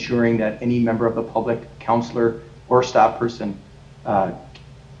in ensuring that any member of the public, councillor or staff person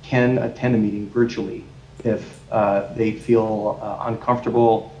can attend a meeting virtually if they feel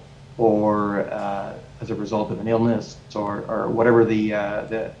uncomfortable or as a result of an illness or whatever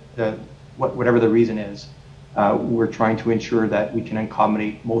whatever the reason is. We're trying to ensure that we can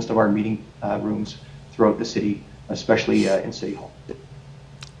accommodate most of our meeting rooms throughout the city, especially in City Hall.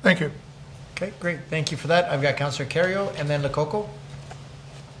 Thank you. Okay, great. Thank you for that. I've got Councillor Carrio and then Lococo.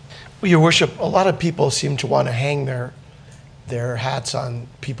 Well, Your Worship, a lot of people seem to want to hang their hats on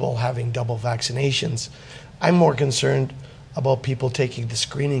people having double vaccinations. I'm more concerned about people taking the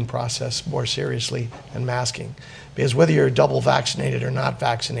screening process more seriously and masking. Because whether you're double vaccinated or not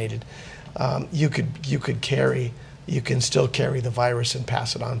vaccinated, you can still carry the virus and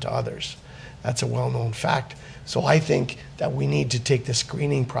pass it on to others. That's a well-known fact. So I think that we need to take the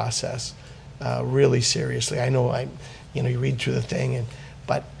screening process really seriously. I know you read through the thing,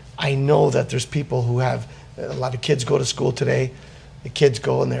 but I know that there's people who have, a lot of kids go to school today. The kids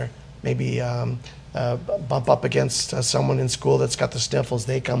go and they're maybe bump up against someone in school that's got the sniffles.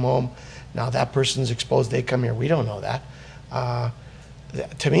 They come home. Now that person's exposed. They come here. We don't know that.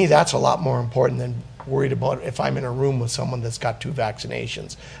 To me, that's a lot more important than worried about if I'm in a room with someone that's got 2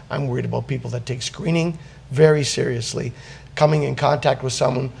 vaccinations. I'm worried about people that take screening very seriously, coming in contact with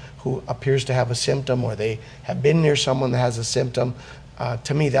someone who appears to have a symptom or they have been near someone that has a symptom.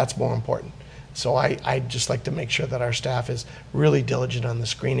 To me, that's more important. So I'd just like to make sure that our staff is really diligent on the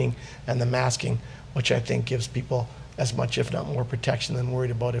screening and the masking, which I think gives people as much, if not more, protection than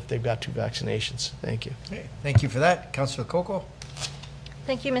worried about if they've got 2 vaccinations. Thank you. Okay, thank you for that. Councillor Lococo.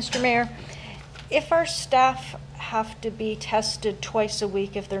 Thank you, Mr. Mayor. If our staff have to be tested twice a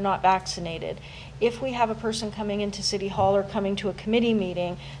week if they're not vaccinated, if we have a person coming into City Hall or coming to a committee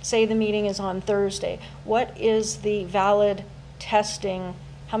meeting, say the meeting is on Thursday, what is the valid testing?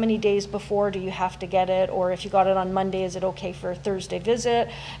 How many days before do you have to get it? Or if you got it on Monday, is it okay for a Thursday visit?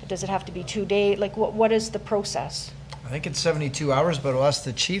 Does it have to be 2 days? Like, what is the process? I think it's 72 hours, but I'll ask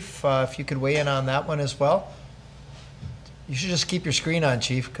the chief if you could weigh in on that one as well. You should just keep your screen on,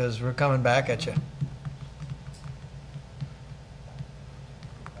 Chief, because we're coming back at you.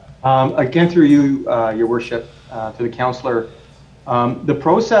 Again, through you, Your Worship, to the councillor, the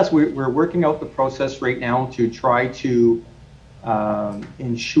process, we're working out the process right now to try to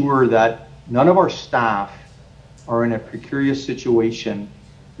ensure that none of our staff are in a precarious situation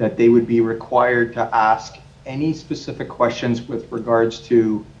that they would be required to ask any specific questions with regards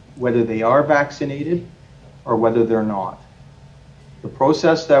to whether they are vaccinated or whether they're not. The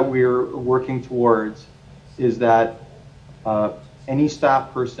process that we're working towards is that any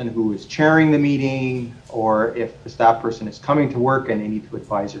staff person who is chairing the meeting, or if the staff person is coming to work and they need to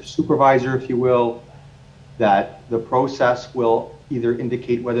advise their supervisor, if you will, that the process will either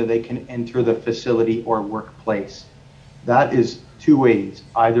indicate whether they can enter the facility or workplace. That is 2 ways.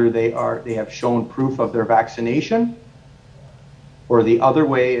 Either they have shown proof of their vaccination, or the other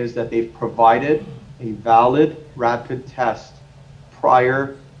way is that they've provided a valid rapid test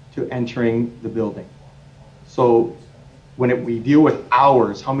prior to entering the building. So when we deal with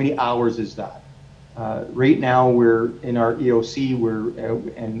hours, how many hours is that? Right now, we're in our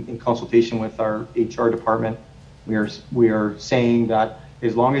EOC, and in consultation with our HR department, we are saying that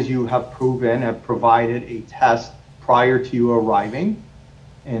as long as you have provided a test prior to you arriving,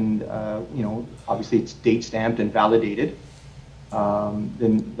 and obviously it's date stamped and validated,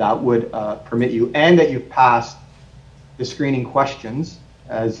 then that would permit you, and that you've passed the screening questions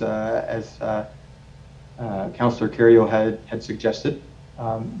as Councillor Carrier had suggested.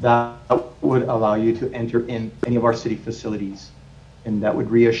 That would allow you to enter in any of our city facilities, and that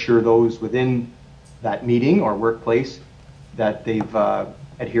would reassure those within that meeting or workplace that they've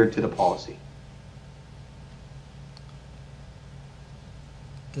adhered to the policy.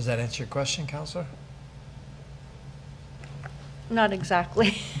 Does that answer your question, Councillor? Not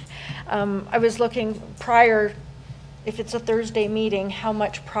exactly. I was looking prior, if it's a Thursday meeting, how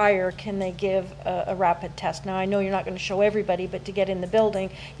much prior can they give a rapid test? Now, I know you're not going to show everybody, but to get in the building,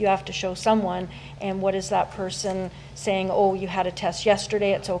 you have to show someone. And what is that person saying, oh, you had a test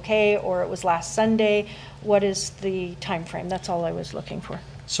yesterday, it's okay, or it was last Sunday? What is the time frame? That's all I was looking for.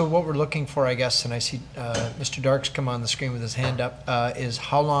 So what we're looking for, I guess, and I see Mr. Darks come on the screen with his hand up, is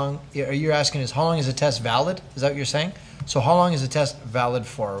how long, are you asking is how long is the test valid? Is that what you're saying? So how long is the test valid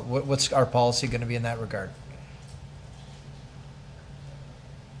for? What's our policy going to be in that regard?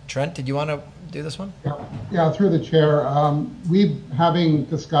 Trent, did you want to do this one? Yeah, through the chair. We're having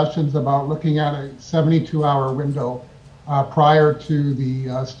discussions about looking at a 72-hour window prior to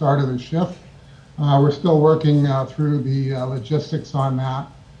the start of the shift. We're still working through the logistics on that.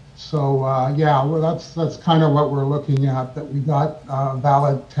 So yeah, well, that's kind of what we're looking at, that we got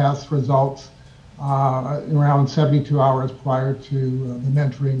valid test results around 72 hours prior to them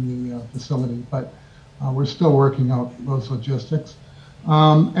entering the facility. But we're still working out those logistics.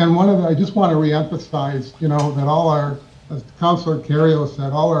 And I just want to reemphasize, that all our, as Councillor Carrier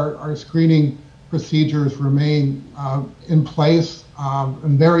said, all our screening procedures remain in place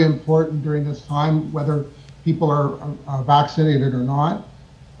and very important during this time, whether people are vaccinated or not.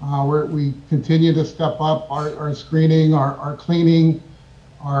 We continue to step up our screening, our cleaning,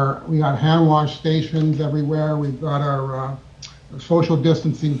 we got hand wash stations everywhere. We've got our social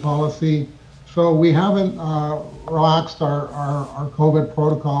distancing policy. So we haven't relaxed our COVID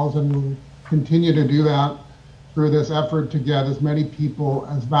protocols, and we'll continue to do that through this effort to get as many people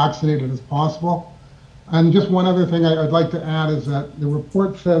as vaccinated as possible. And just one other thing I'd like to add is that the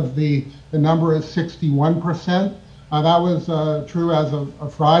report says the number is 61%. That was true as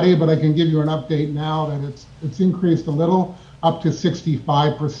of Friday, but I can give you an update now that it's increased a little, up to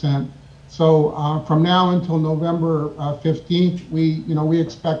 65%. So from now until November 15th, we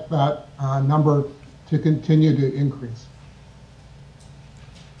expect that number to continue to increase.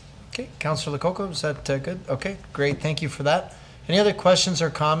 Okay, Councillor Lococo, is that good? Okay, great, thank you for that. Any other questions or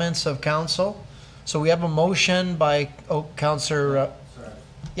comments of council? So we have a motion by, Councillor,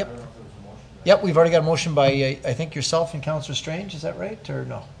 Yep, we've already got a motion by, I think, yourself and Councillor Strange, is that right, or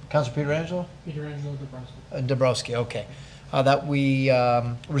no? Councillor Pietrangelo? Pietrangelo, Dabrowski. Dabrowski, okay. That we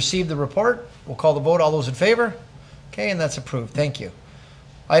receive the report. We'll call the vote. All those in favor? Okay, and that's approved. Thank you.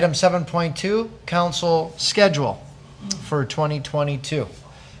 Item 7.2, council schedule for 2022.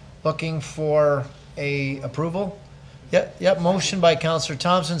 Looking for a approval? Yep, motion by Councillor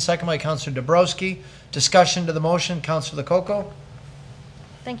Thomson, second by Councillor Dabrowski. Discussion to the motion, Councillor Lococo.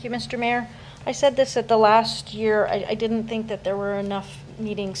 Thank you, Mr. Mayor. I said this at the last year. I didn't think that there were enough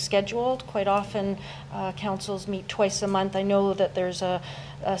meetings scheduled. Quite often, councils meet twice a month. I know that there's a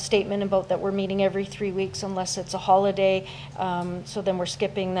statement about that we're meeting every 3 weeks unless it's a holiday. So then we're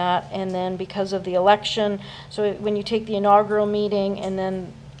skipping that. And then because of the election, so when you take the inaugural meeting and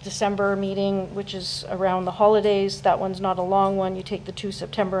then December meeting, which is around the holidays, that one's not a long one. You take the 2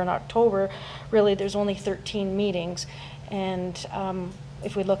 September and October, really there's only 13 meetings. And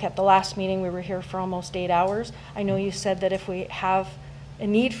if we look at the last meeting, we were here for almost 8 hours. I know you said that if we have a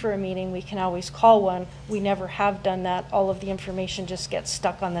need for a meeting, we can always call one. We never have done that. All of the information just gets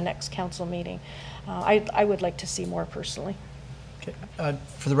stuck on the next council meeting. I would like to see more personally. Okay.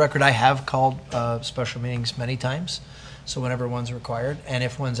 For the record, I have called special meetings many times, so whenever one's required. And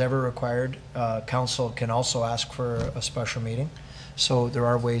if one's ever required, council can also ask for a special meeting. So there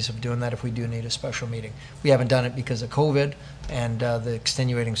are ways of doing that if we do need a special meeting. We haven't done it because of COVID and the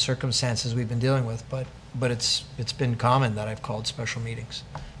extenuating circumstances we've been dealing with, but it's been common that I've called special meetings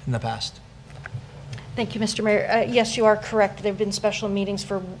in the past. Thank you, Mr. Mayor. Yes, you are correct. There have been special meetings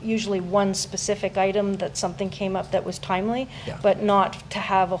for usually one specific item that something came up that was timely, but not to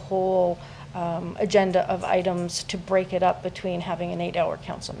have a whole agenda of items to break it up between having an 8-hour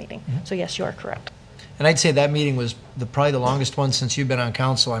council meeting. So yes, you are correct. And I'd say that meeting was probably the longest one since you've been on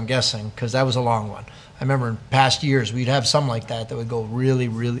council, I'm guessing, because that was a long one. I remember in past years, we'd have some like that would go really,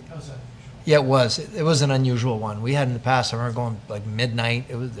 really. Yeah, it was. It was an unusual one. We had in the past, I remember going like midnight.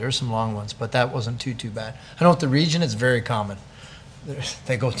 There were some long ones, but that wasn't too bad. I know at the region, it's very common.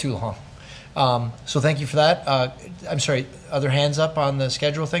 They go too long. So thank you for that. I'm sorry, other hands up on the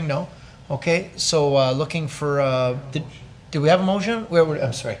schedule thing? No? Okay, so looking for, did we have a motion?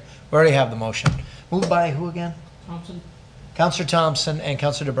 I'm sorry, we already have the motion. Moved by who again? Thompson. Councillor Thompson and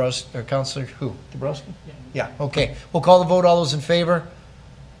Councillor Dabrowski, or Councillor who? Dabrowski? Yeah, okay. We'll call the vote. All those in favor?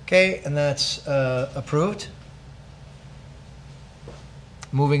 Okay, and that's approved.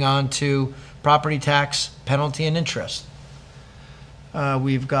 Moving on to property tax penalty and interest.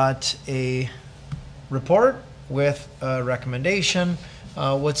 We've got a report with a recommendation.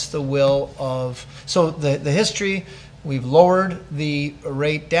 What's the will of, so the history, we've lowered the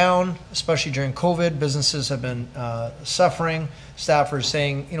rate down, especially during COVID. Businesses have been suffering. Staff are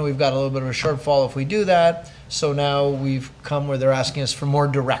saying, we've got a little bit of a shortfall if we do that. So now we've come where they're asking us for more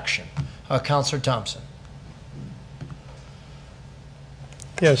direction. Councillor Thompson.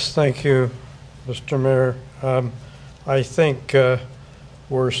 Yes, thank you, Mr. Mayor. I think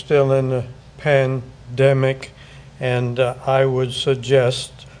we're still in a pandemic, and I would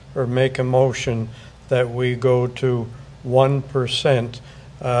suggest or make a motion that we go to 1%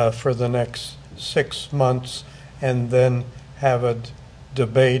 for the next 6 months and then have a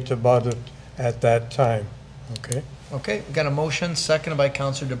debate about it at that time. Okay. Okay, we've got a motion seconded by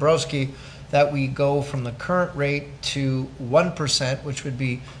Councillor Dabrowski that we go from the current rate to 1%, which would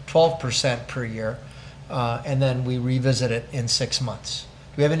be 12% per year, and then we revisit it in 6 months.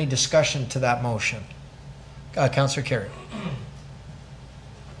 Do we have any discussion to that motion? Councillor Carey.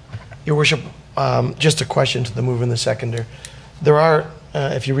 Your Worship, just a question to the mover and the seconder. There are,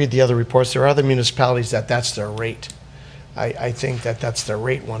 if you read the other reports, there are other municipalities that's their rate. I think that's their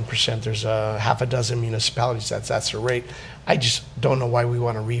rate, 1%. There's half a dozen municipalities that's their rate. I just don't know why we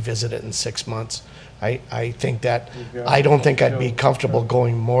want to revisit it in 6 months. I think that, I don't think I'd be comfortable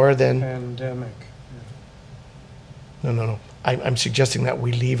going more than. Pandemic. No. I'm suggesting that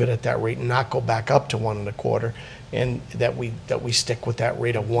we leave it at that rate and not go back up to 1.25%, and that we stick with that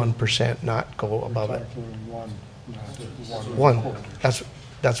rate of 1%, not go above it. One.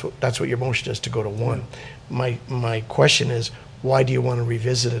 That's what your motion is, to go to 1. My question is, why do you want to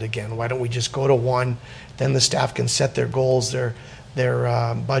revisit it again? Why don't we just go to 1? Then the staff can set their goals, their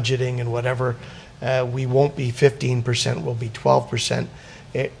budgeting and whatever. We won't be 15%, we'll be 12%.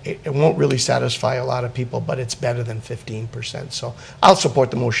 It won't really satisfy a lot of people, but it's better than 15%. So I'll support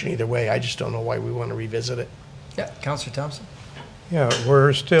the motion either way. I just don't know why we want to revisit it. Yeah, Councillor Thompson. Yeah,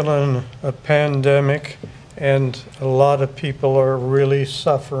 we're still in a pandemic, and a lot of people are really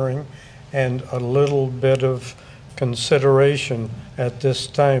suffering, and a little bit of consideration at this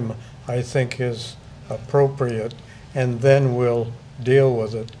time, I think, is appropriate, and then we'll deal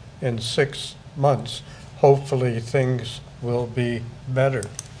with it in 6 months. Hopefully things will be better.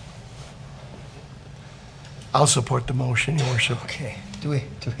 I'll support the motion, Your Worship. Okay. Do we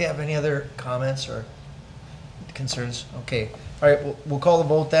have any other comments or concerns? Okay. All right. We'll call the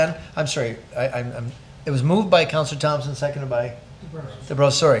vote then. I'm sorry. It was moved by Councillor Thompson, seconded by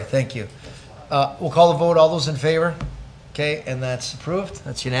Dabrowski. Sorry. Thank you. We'll call the vote. All those in favor? Okay. And that's approved.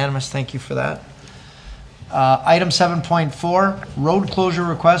 That's unanimous. Thank you for that. Item 7.4, road closure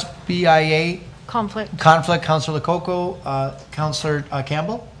request, BIA. Conflict. Councillor Lococo. Councillor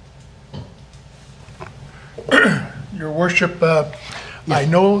Campbell. Your Worship, I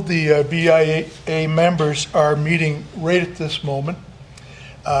know the BIA members are meeting right at this moment.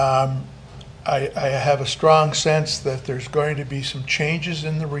 I have a strong sense that there's going to be some changes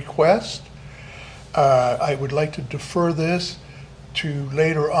in the request. I would like to defer this to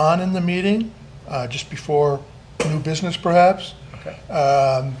later on in the meeting, just before new business perhaps, okay.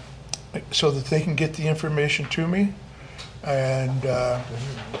 So that they can get the information to me. And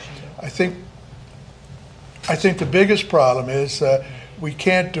I think the biggest problem is we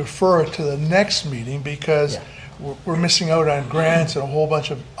can't defer it to the next meeting because we're missing out on grants and a whole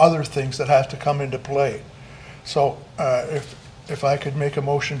bunch of other things that have to come into play. So if I could make a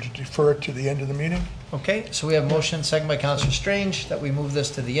motion to defer it to the end of the meeting. Okay, so we have a motion, second by Councillor Strange, that we move this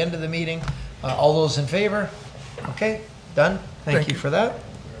to the end of the meeting. All those in favor? Okay, done. Thank you for that.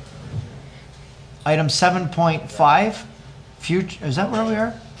 Item 7.5, future, is that where we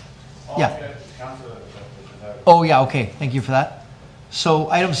are? Yeah. Oh, yeah, okay, thank you for that. So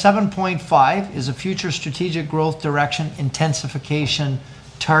item 7.5 is a future strategic growth direction intensification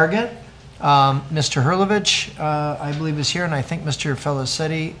target. Mr. Herlovich, I believe, is here, and I think Mr.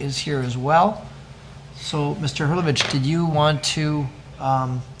 Felicetti is here as well. So, Mr. Hurlovich, did you want to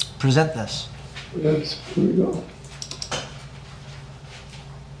present this? Yes, here we go.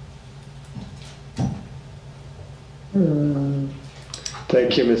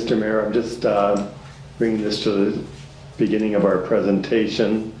 Thank you, Mr. Mayor. I'm just bringing this to the beginning of our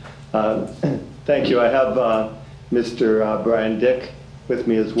presentation. Thank you. I have Mr. Brian Dick with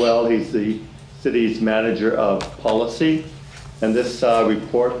me as well. He's the city's manager of policy. And this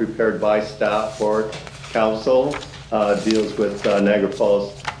report prepared by staff for council deals with Niagara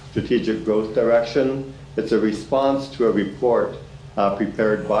Falls strategic growth direction. It's a response to a report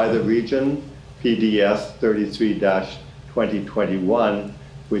prepared by the region, PDS 33-2021,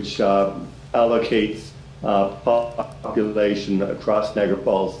 which allocates population across Niagara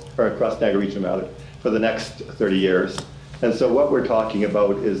Falls, or across Niagara region rather, for the next 30 years. And so what we're talking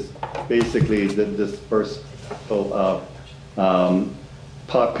about is basically the dispersal of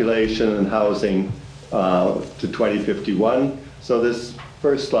population and housing to 2051. So this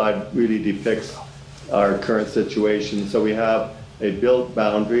first slide really depicts our current situation. So we have a built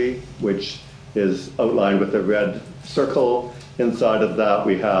boundary, which is outlined with a red circle. Inside of that,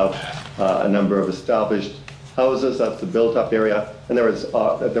 we have a number of established houses. That's the built-up area. And there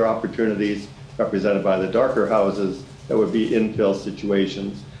are opportunities represented by the darker houses that would be infill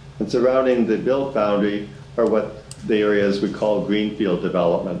situations. And surrounding the built boundary are what the areas we call greenfield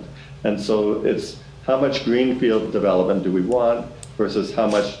development. And so it's how much greenfield development do we want versus how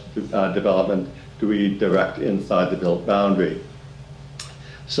much development do we direct inside the built boundary.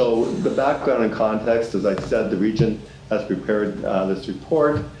 So the background and context, as I said, the region has prepared this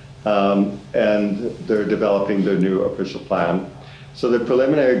report and they're developing their new official plan. So the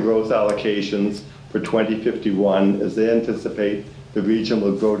preliminary growth allocations for 2051 is they anticipate the region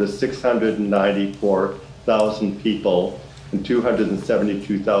will grow to 694,000 people and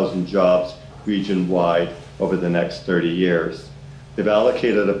 272,000 jobs region-wide over the next 30 years. They've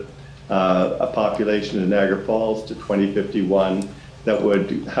allocated a population in Niagara Falls to 2051 that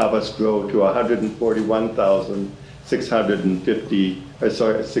would have us grow to 141,650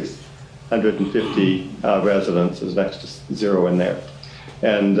 residents. There's an extra zero in there,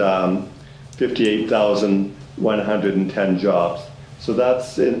 and 58,110 jobs. So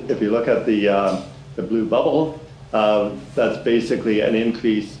that's, if you look at the blue bubble, that's basically an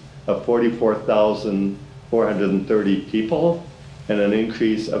increase of 44,430 people and an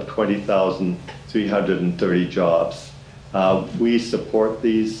increase of 20,330 jobs. We support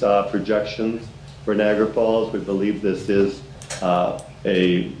these projections for Niagara Falls. We believe this is a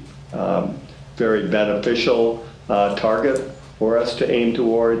very beneficial target for us to aim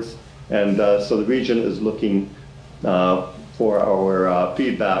towards. And so the region is looking for our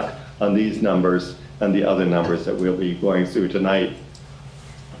feedback on these numbers and the other numbers that we'll be going through tonight.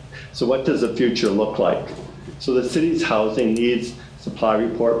 So what does the future look like? So the city's housing needs supply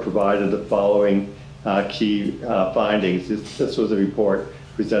report provided the following key findings. This was a report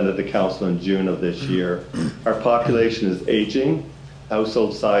presented to council in June of this year. Our population is aging,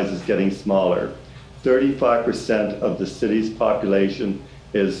 household size is getting smaller. 35% of the city's population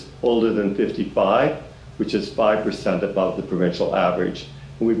is older than 55, which is 5% above the provincial average.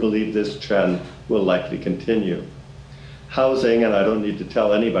 And we believe this trend will likely continue. Housing, and I don't need to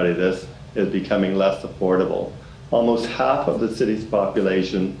tell anybody this, is becoming less affordable. Almost half of the city's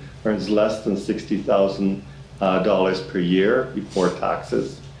population earns less than $60,000 per year before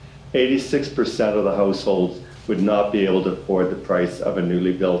taxes. 86% of the households would not be able to afford the price of a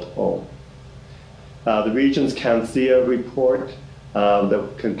newly built home. The region's CanCIA report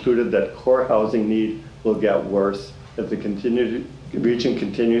that concluded that core housing need will get worse as the region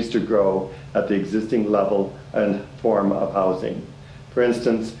continues to grow at the existing level and form of housing. For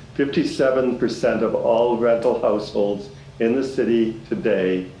instance, 57% of all rental households in the city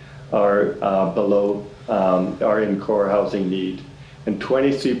today are are in core housing need, and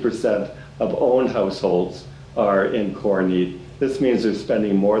 23% of owned households are in core need. This means they're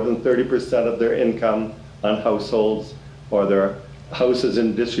spending more than 30% of their income on households, or their house is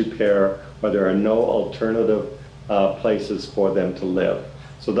in disrepair, or there are no alternative places for them to live.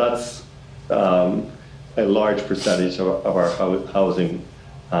 So that's a large percentage of our housing,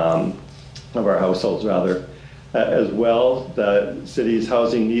 of our households rather. As well, the city's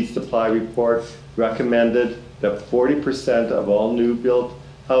housing needs supply report recommended that 40% of all new built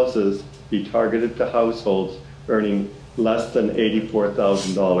houses be targeted to households earning less than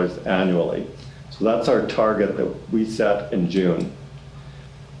 $84,000 annually. So that's our target that we set in June.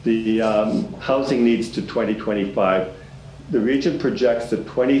 The housing needs to 2025. The region projects that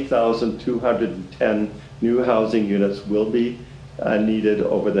 20,210 new housing units will be needed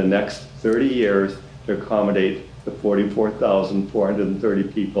over the next 30 years to accommodate the 44,430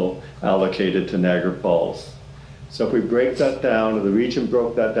 people allocated to Niagara Falls. So if we break that down, or the region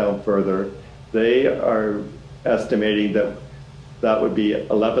broke that down further, they are estimating that that would be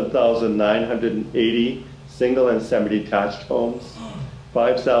 11,980 single and semi-detached homes,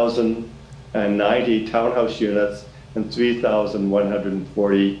 5,090 townhouse units, and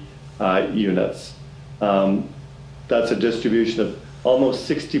 3,140 units. That's a distribution of almost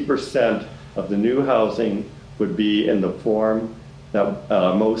 60% of the new housing would be in the form that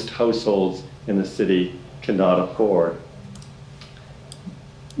most households in the city cannot afford.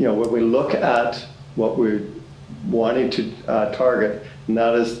 You know, when we look at what we're wanting to target, and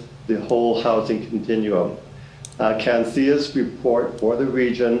that is the whole housing continuum. Cancia's report for the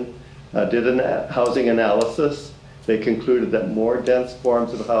region did a housing analysis. They concluded that more dense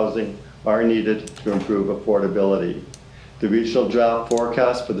forms of housing are needed to improve affordability. The regional draft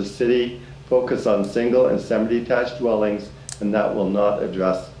forecast for the city focus on single and semi-detached dwellings, and that will not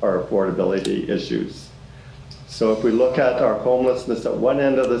address our affordability issues. So if we look at our homelessness at one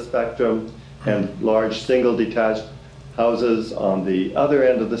end of the spectrum and large single detached houses on the other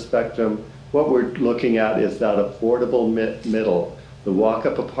end of the spectrum, what we're looking at is that affordable middle, the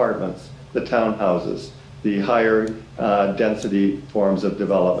walk-up apartments, the townhouses, the higher density forms of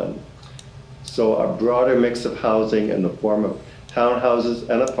development. So a broader mix of housing in the form of townhouses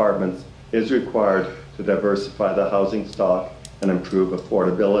and apartments is required to diversify the housing stock and improve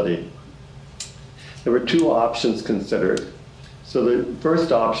affordability. There were two options considered. So the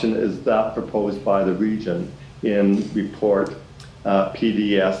first option is that proposed by the region in report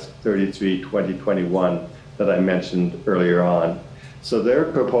PDS 33-2021 that I mentioned earlier on. So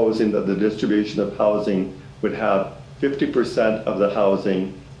they're proposing that the distribution of housing would have 50% of the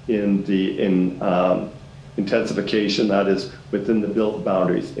housing in intensification, that is within the built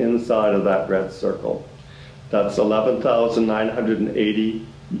boundaries, inside of that red circle. That's 11,980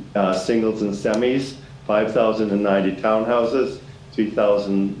 singles and semis, 5,090 townhouses,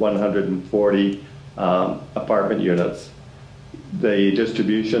 3,140 apartment units. The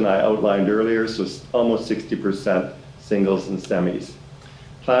distribution I outlined earlier, so almost 60% singles and semis.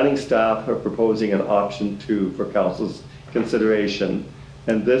 Planning staff are proposing an option 2 for council's consideration,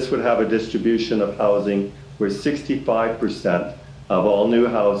 and this would have a distribution of housing where 65% of all new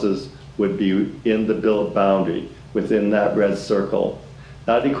houses would be in the built boundary within that red circle.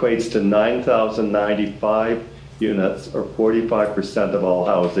 That equates to 9,095 units, or 45% of all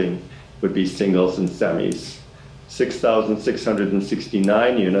housing would be singles and semis.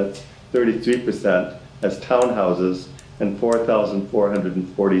 6,669 units, 33% as townhouses, and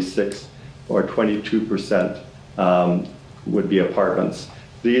 4,446, or 22%, would be apartments.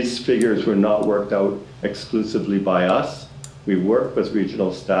 These figures were not worked out exclusively by us. We worked with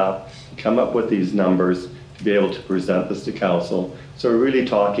regional staff to come up with these numbers to be able to present this to council. So we're really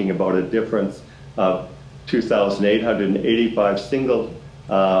talking about a difference of 2,885 single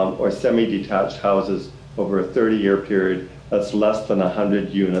or semi-detached houses over a 30-year period. That's less than 100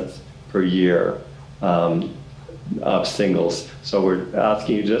 units per year of singles. So we're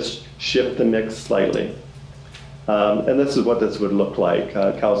asking you just shift the mix slightly. And this is what this would look like.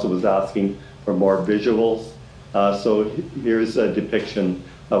 Council was asking for more visuals. So here's a depiction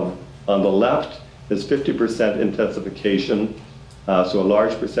of, on the left is 50% intensification, so a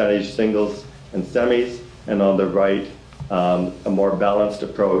large percentage singles and semis, and on the right, a more balanced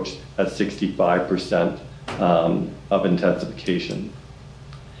approach at 65% of intensification.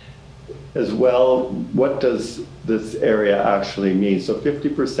 As well, what does this area actually mean? So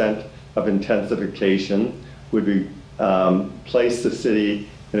 50% of intensification would be, place the city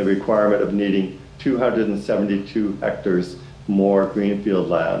in a requirement of needing 272 hectares more greenfield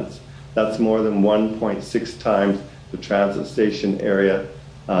lands. That's more than 1.6 times the transit station area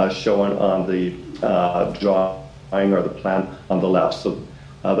shown on the drawing or the plan on the left. So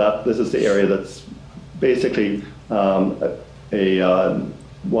this is the area that's basically a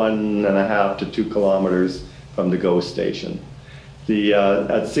 1.5 to 2 kilometers from the GO station.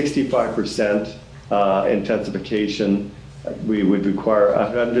 At 65% intensification, we would require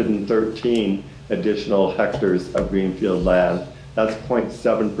 113 additional hectares of greenfield land. That's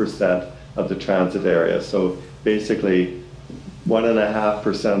 0.7% of the transit area. So basically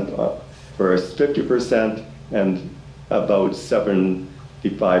 1.5% for 50% and about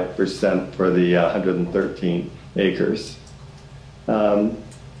 75% for the 113 acres. As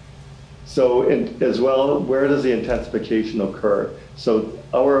well, where does the intensification occur? So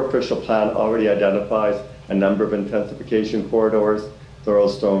our official plan already identifies a number of intensification corridors: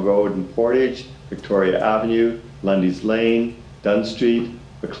 Thorlestone Road and Portage, Victoria Avenue, Lundy's Lane, Dunn Street,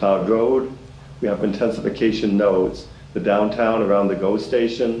 McLeod Road. We have intensification nodes, the downtown around the GO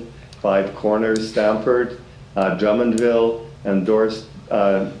station, Five Corners, Stamford, Drummondville, and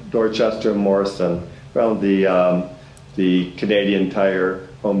Dorchester, Morrison, around the Canadian Tire,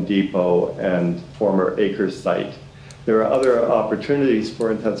 Home Depot, and former Acres site. There are other opportunities for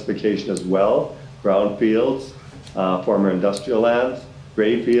intensification as well, brownfields, former industrial lands,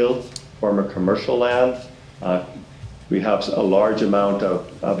 gray fields, former commercial lands. We have a large amount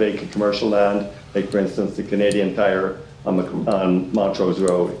of vacant commercial land, like for instance the Canadian Tire on Montrose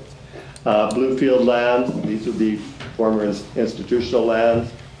Road. Bluefield lands, these would be former institutional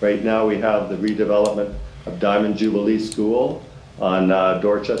lands. Right now we have the redevelopment of Diamond Jubilee School on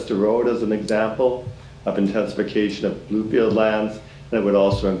Dorchester Road as an example of intensification of Bluefield lands, and it would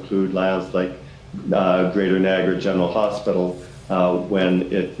also include lands like Greater Niagara General Hospital when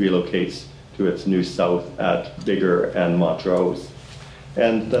it relocates to its new south at Bigger and Montrose.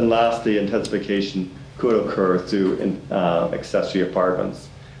 And then lastly, intensification could occur through accessory apartments.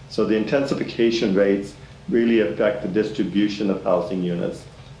 So the intensification rates really affect the distribution of housing units.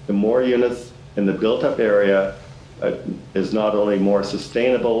 The more units in the built-up area is not only more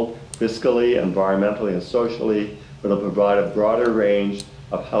sustainable fiscally, environmentally, and socially, but it'll provide a broader range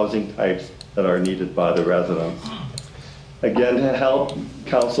of housing types that are needed by the residents. Again, to help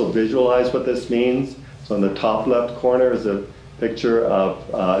council visualize what this means, so in the top left corner is a picture of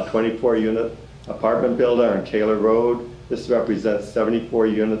a 24-unit apartment building on Kaler Road. This represents 74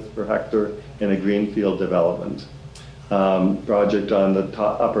 units per hectare in a greenfield development. Project on the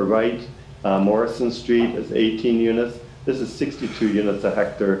upper right, Morrison Street, is 18 units. This is 62 units a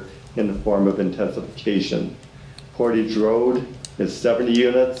hectare in the form of intensification. Portage Road is 70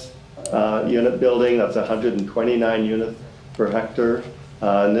 units, unit building, that's 129 units per hectare.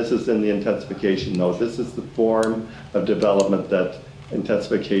 And this is in the intensification node. This is the form of development that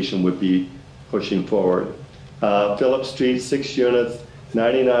intensification would be pushing forward. Phillip Street, 6 units,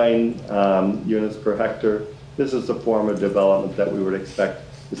 99 units per hectare. This is the form of development that we would expect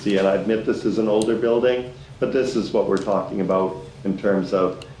to see. And I admit this is an older building, but this is what we're talking about in terms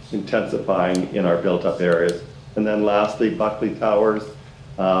of intensifying in our built-up areas. And then lastly, Buckley Towers,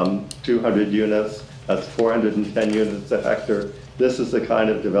 200 units, that's 410 units a hectare. This is the kind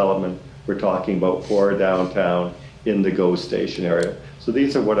of development we're talking about for downtown in the GO station area. So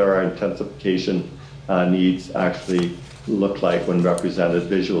these are what our intensification needs actually look like when represented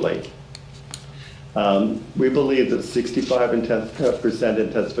visually. We believe that 65%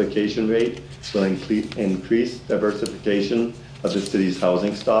 intensification rate will increase diversification of the city's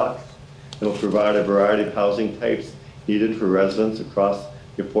housing stock. It will provide a variety of housing types needed for residents across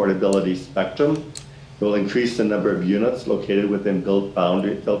the affordability spectrum. It will increase the number of units located within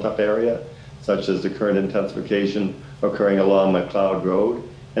built-up area, such as the current intensification occurring along McLeod Road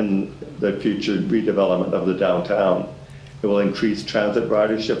and the future redevelopment of the downtown. It will increase transit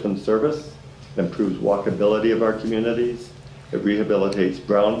ridership and service. It improves walkability of our communities. It rehabilitates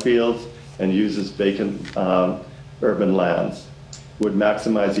brownfields and uses vacant urban lands. It would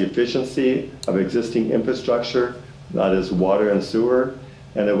maximize the efficiency of existing infrastructure, that is water and sewer,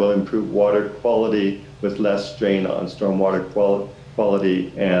 and it will improve water quality with less strain on stormwater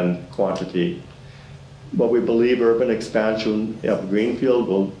quality and quantity. What we believe urban expansion of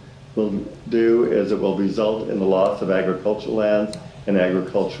greenfield will do is it will result in the loss of agricultural lands and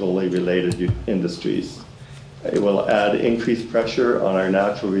agriculturally related industries. It will add increased pressure on our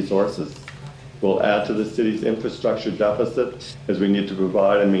natural resources. It will add to the city's infrastructure deficit as we need to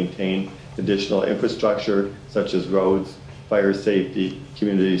provide and maintain additional infrastructure such as roads, fire safety,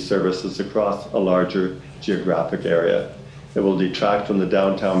 community services across a larger geographic area. It will detract from the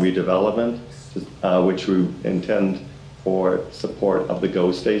downtown redevelopment, which we intend for support of the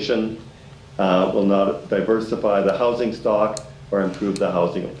GO station. Will not diversify the housing stock or improve the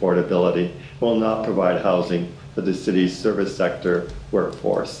housing affordability. Will not provide housing for the city's service sector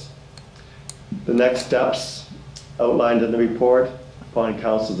workforce. The next steps outlined in the report, upon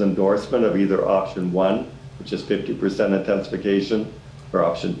council's endorsement of either option 1, which is 50% intensification, or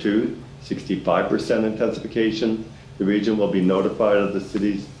option 2, 65% intensification, the region will be notified of the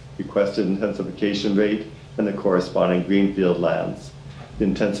city's requested intensification rate and the corresponding greenfield lands. The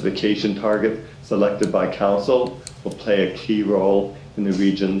intensification target selected by council will play a key role in the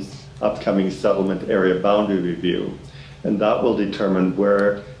region's upcoming settlement area boundary review, and that will determine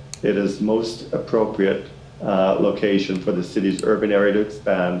where it is most appropriate location for the city's urban area to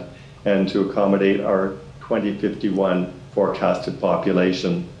expand and to accommodate our 2051 forecasted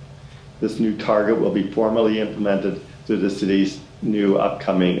population. This new target will be formally implemented through the city's new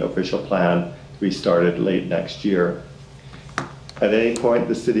upcoming official plan to be started late next year. At any point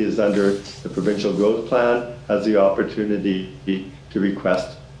the city is under the provincial growth plan has the opportunity to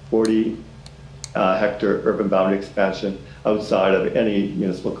request 40 hectare urban boundary expansion outside of any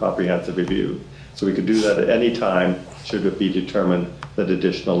municipal comprehensive review. So we could do that at any time should it be determined that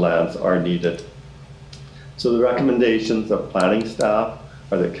additional lands are needed. So the recommendations of planning staff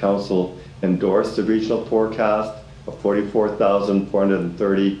are that council endorse the regional forecast of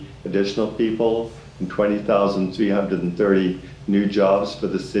 44,430 additional people and 20,330 new jobs for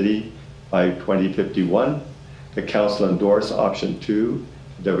the city by 2051. The council endorse option 2,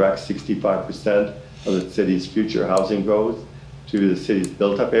 to direct 65% of the city's future housing growth to the city's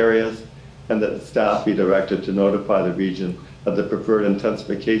built-up areas, and that staff be directed to notify the region of the preferred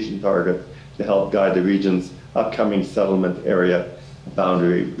intensification target to help guide the region's upcoming settlement area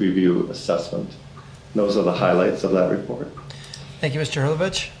boundary review assessment. And those are the highlights of that report. Thank you, Mr.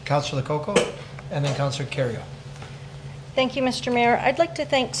 Herlovich. Councillor Lococo, and then Councillor Carrier. Thank you, Mr. Mayor. I'd like to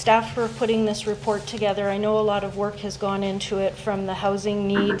thank staff for putting this report together. I know a lot of work has gone into it, from the housing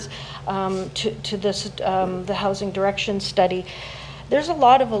needs to this, the housing direction study. There's a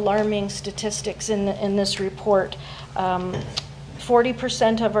lot of alarming statistics in this report.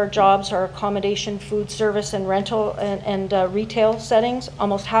 40% of our jobs are accommodation, food service, and rental and retail settings.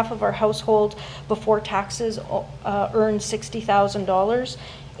 Almost half of our households before taxes earn $60,000.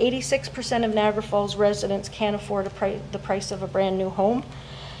 86% of Niagara Falls residents can't afford the price of a brand new home.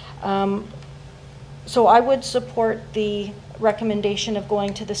 So I would support the recommendation of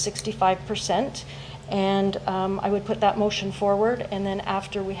going to the 65%, and I would put that motion forward, and then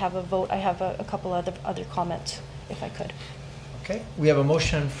after we have a vote, I have a couple other comments, if I could. Okay, we have a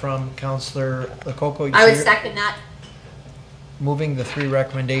motion from Councillor Lococo. I would second that. Moving the 3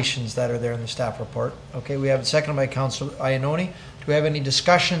 recommendations that are there in the staff report. Okay, we have a second by Councillor Iannoni. Do we have any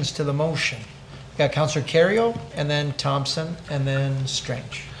discussions to the motion? We got Councillor Carrier, and then Thompson, and then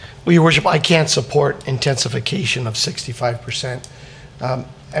Strange. Well, Your Worship, I can't support intensification of 65%.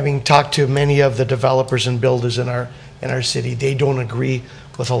 Having talked to many of the developers and builders in our city, they don't agree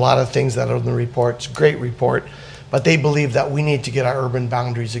with a lot of things that are in the report. It's a great report, but they believe that we need to get our urban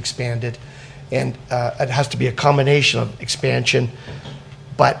boundaries expanded, and it has to be a combination of expansion,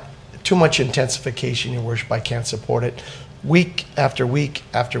 but too much intensification, Your Worship, I can't support it. Week after week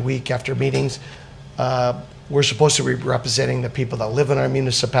after week after meetings, we're supposed to be representing the people that live in our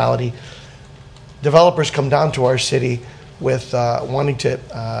municipality. Developers come down to our city with wanting to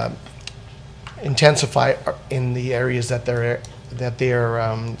intensify in the areas that they're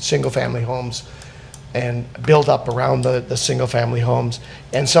single-family homes, and build up around the single-family homes.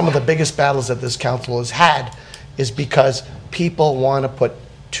 And some of the biggest battles that this council has had is because people want to put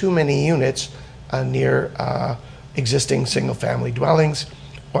too many units near existing single-family dwellings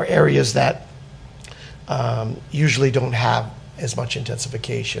or areas that usually don't have as much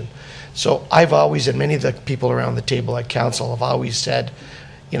intensification. So I've always, and many of the people around the table at council have always said,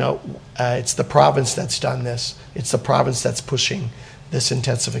 you know, it's the province that's done this. It's the province that's pushing this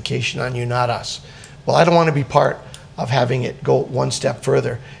intensification on you, not us. Well, I don't want to be part of having it go one step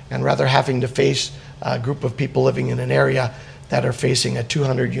further, and rather having to face a group of people living in an area that are facing a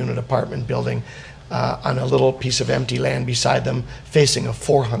 200-unit apartment building on a little piece of empty land beside them, facing a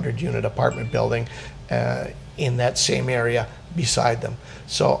 400-unit apartment building in that same area beside them.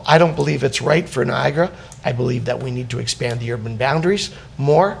 So I don't believe it's right for Niagara. I believe that we need to expand the urban boundaries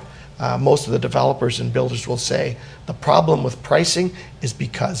more. Most of the developers and builders will say the problem with pricing is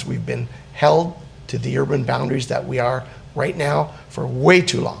because we've been held to the urban boundaries that we are right now for way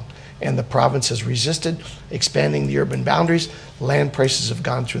too long. And the province has resisted expanding the urban boundaries. Land prices have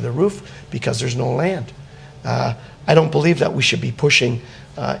gone through the roof because there's no land. I don't believe that we should be pushing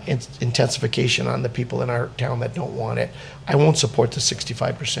intensification on the people in our town that don't want it. I won't support the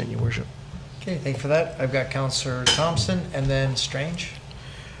 65%, Your Worship. Okay, thank you for that. I've got Councillor Thompson, and then Strange.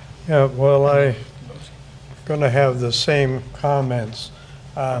 Yeah, well, I'm going to have the same comments.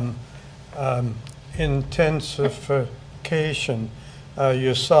 Intensification,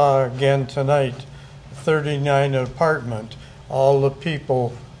 you saw again tonight, 39 apartment. All the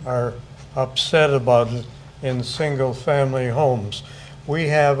people are upset about it in single-family homes. We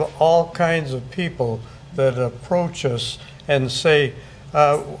have all kinds of people that approach us and say,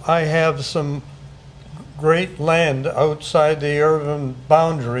 I have some great land outside the urban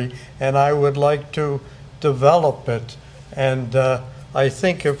boundary and I would like to develop it. And I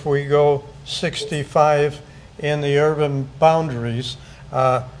think if we go 65 in the urban boundaries,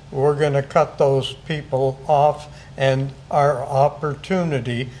 we're going to cut those people off, and our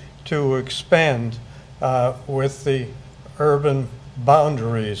opportunity to expand with the urban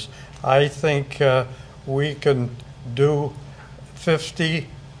boundaries. I think we can do 50,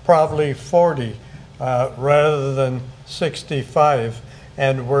 probably 40, rather than 65.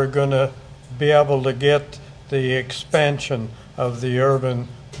 And we're going to be able to get the expansion of the urban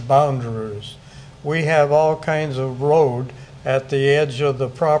boundaries. We have all kinds of road at the edge of the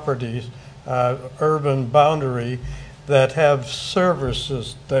properties, urban boundary, that have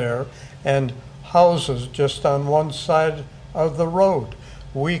services there and houses just on one side of the road.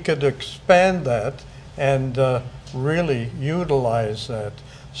 We could expand that and really utilize that.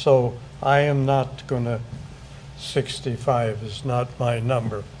 So I am not going to, 65 is not my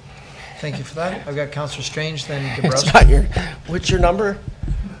number. Thank you for that. I've got Councillor Strange, then Dabrowski. It's not your, what's your number,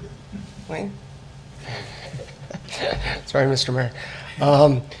 Wayne? Sorry, Mr. Mayor.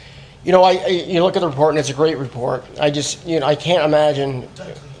 You know, you look at the report and it's a great report. I just, you know, I can't imagine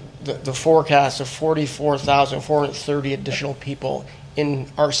the forecast of 44,430 additional people in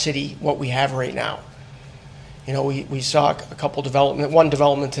our city, what we have right now. You know, we saw a couple one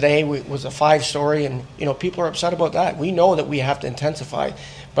development today was a 5-story, and, you know, people are upset about that. We know that we have to intensify,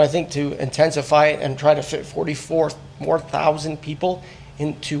 but I think to intensify it and try to fit 44,000 people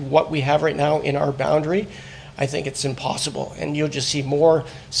into what we have right now in our boundary, I think it's impossible. And you'll just see more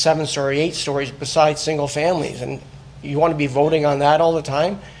 7-story, 8 stories besides single families. And you want to be voting on that all the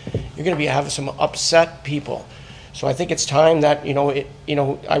time, you're going to be having some upset people. So I think it's time that, you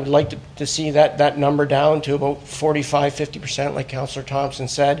know, I would like to see that number down to about 45, 50%, like Councillor Thomson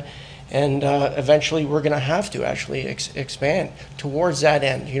said. And eventually we're going to have to actually expand towards that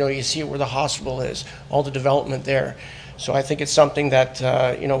end. You know, you see it where the hospital is, all the development there. So I think it's something that,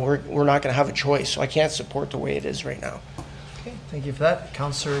 you know, we're not going to have a choice. So I can't support the way it is right now. Okay, thank you for that.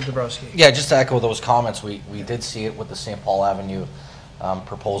 Councillor Dabrowski. Yeah, just to echo those comments, we did see it with the St. Paul Avenue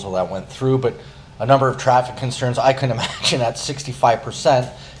proposal that went through, but a number of traffic concerns. I couldn't imagine at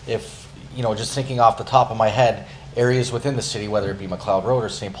 65% if, you know, just thinking off the top of my head, areas within the city, whether it be McLeod Road or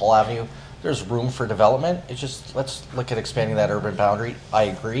St. Paul Avenue, there's room for development. It's just, let's look at expanding that urban boundary. I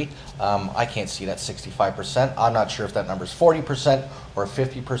agree. I can't see that 65%. I'm not sure if that number is 40% or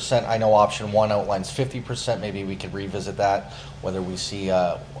 50%. I know option 1 outlines 50%. Maybe we could revisit that, whether we see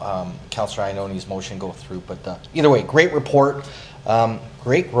Councillor Ianoni's motion go through. But either way, great report.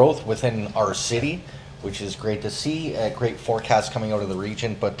 Great growth within our city, which is great to see. Great forecast coming out of the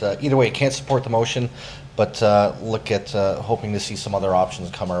region. But either way, can't support the motion, but look at hoping to see some other options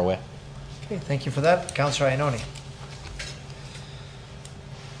come our way. Okay, thank you for that. Councillor Iannoni.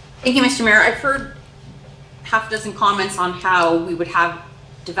 Thank you, Mr. Mayor. I've heard half a dozen comments on how we would have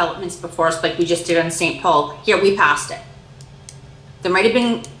developments before us like we just did on St. Paul. Here, we passed it. There might have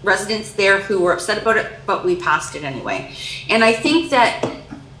been residents there who were upset about it, but we passed it anyway. And I think that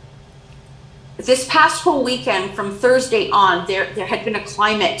this past whole weekend, from Thursday on, there had been a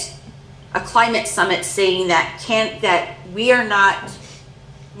climate summit saying that we are not,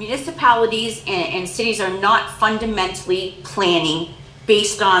 municipalities and cities are not fundamentally planning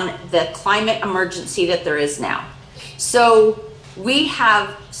based on the climate emergency that there is now. So we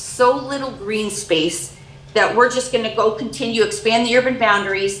have so little green space that we're just going to go continue expand the urban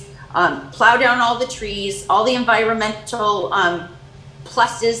boundaries, plow down all the trees, all the environmental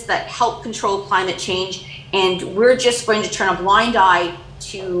pluses that help control climate change, and we're just going to turn a blind eye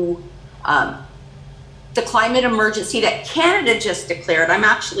to the climate emergency that Canada just declared. I'm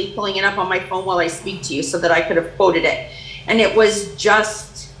actually pulling it up on my phone while I speak to you so that I could have quoted it. And it was just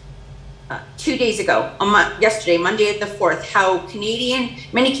 2 days ago, yesterday, Monday the 4th, how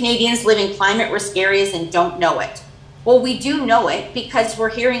many Canadians live in climate risk areas and don't know it. Well, we do know it because we're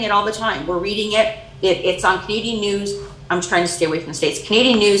hearing it all the time. We're reading it. It's on Canadian news. I'm trying to stay away from the States.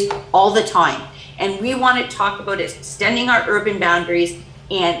 Canadian news all the time. And we want to talk about extending our urban boundaries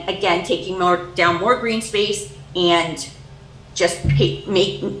and, again, taking down more green space and just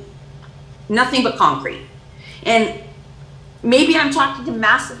make nothing but concrete. And maybe I'm talking to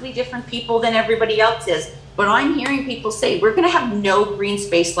massively different people than everybody else is, but I'm hearing people say we're going to have no green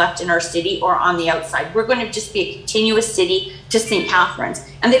space left in our city or on the outside. We're going to just be a continuous city to St. Catharines,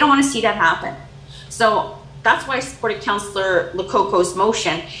 and they don't want to see that happen. So that's why I supported Councillor Lococo's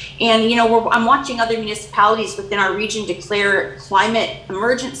motion. And, you know, I'm watching other municipalities within our region declare climate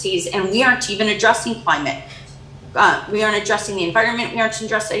emergencies, and we aren't even addressing climate. We aren't addressing the environment. We aren't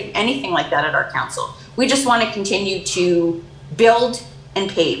addressing anything like that at our council. We just want to continue to build and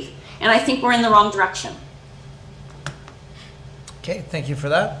pave. And I think we're in the wrong direction. Okay, thank you for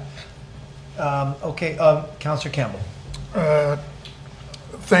that. Councillor Campbell.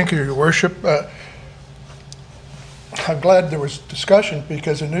 Thank you, Your Worship. I'm glad there was discussion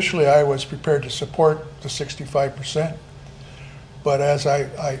because initially I was prepared to support the 65%. But as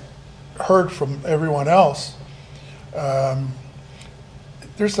I heard from everyone else,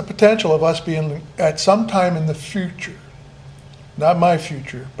 there's the potential of us being at some time in the future, not my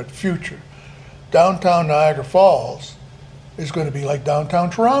future, but future, downtown Niagara Falls is going to be like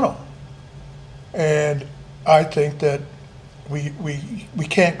downtown Toronto. And I think that we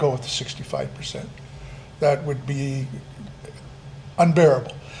can't go with the 65%. That would be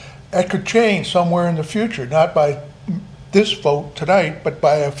unbearable. That could change somewhere in the future, not by this vote tonight, but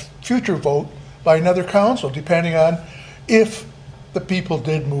by a future vote by another council, depending on if the people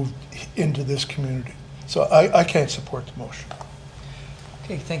did move into this community. So I can't support the motion.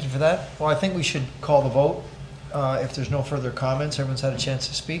 Okay, thank you for that. Well, I think we should call the vote. If there's no further comments, everyone's had a chance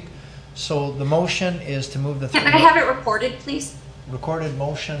to speak. So the motion is to move the... Can I have it recorded, please? Recorded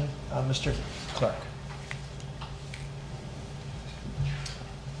motion, Mr. Clerk.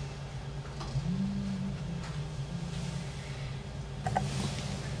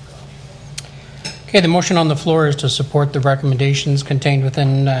 Okay, the motion on the floor is to support the recommendations contained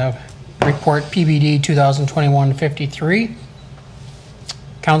within report PBD 2021-53.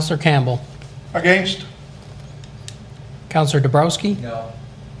 Councillor Campbell. Against. Councillor Dabrowski. No.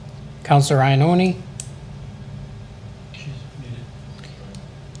 Councillor Iononi.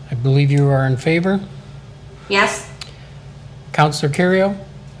 I believe you are in favor. Yes. Councillor Curio.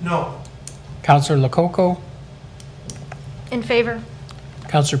 No. Councillor Lococo. In favor.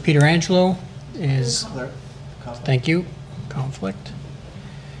 Councillor Pietrangelo is, Conflict. thank you, conflict.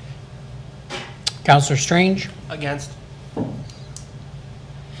 Councillor Strange. Against.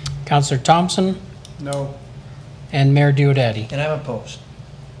 Councillor Thomson. No. And Mayor Diodati. And I'm opposed.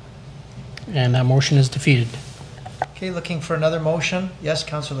 And that motion is defeated. Okay, looking for another motion. Yes,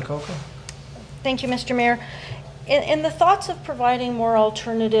 Councillor Lococo. Thank you, Mr. Mayor. In the thoughts of providing more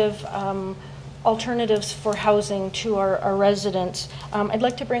alternatives for housing to our residents, I'd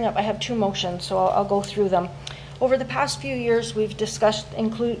like to bring up, I have two motions, so I'll go through them. Over the past few years, we've discussed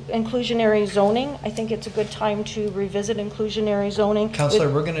inclusionary zoning. I think it's a good time to revisit inclusionary zoning. Councillor,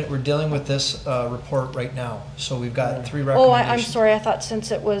 we're dealing with this report right now, so we've got three recommendations. Oh, I'm sorry. I thought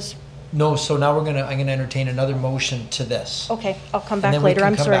since it was... No, so now I'm gonna entertain another motion to this. Okay, I'll come back later.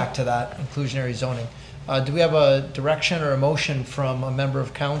 I'm sorry. And then we can come back to that inclusionary zoning. Do we have a direction or a motion from a member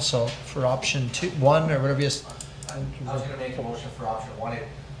of council for option 1 or whatever you... I was going to make a motion for option 1.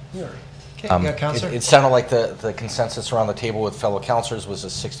 Okay, yeah, Councillor. It sounded like the consensus around the table with fellow councillors was a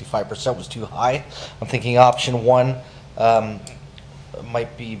 65% was too high. I'm thinking option 1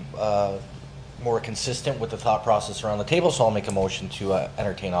 might be more consistent with the thought process around the table, so I'll make a motion to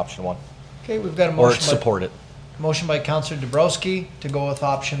entertain option 1. Okay, we've got a motion. Or support it. Motion by Councillor Dabrowski to go with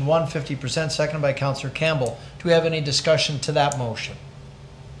option 1, 50%, seconded by Councillor Campbell. Do we have any discussion to that motion?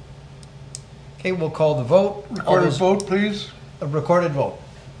 Okay, we'll call the vote. Recorded vote, please. A recorded vote.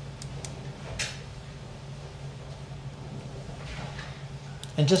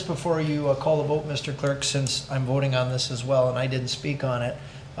 And just before you call the vote, Mr. Clerk, since I'm voting on this as well and I didn't speak on it,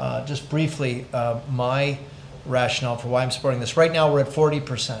 just briefly, my rationale for why I'm supporting this. Right now we're at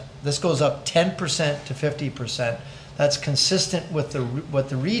 40%. This goes up 10% to 50%. That's consistent with what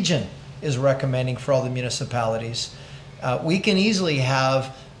the region is recommending for all the municipalities. We can easily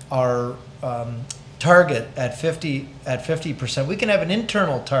have our target at 50%. We can have an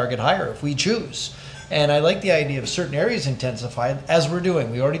internal target higher if we choose. And I like the idea of certain areas intensified, as we're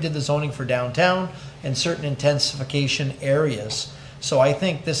doing. We already did the zoning for downtown and certain intensification areas. So I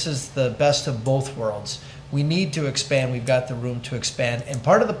think this is the best of both worlds. We need to expand. We've got the room to expand. And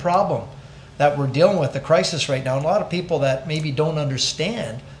part of the problem that we're dealing with, the crisis right now, and a lot of people that maybe don't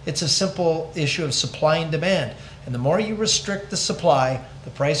understand, it's a simple issue of supply and demand. And the more you restrict the supply,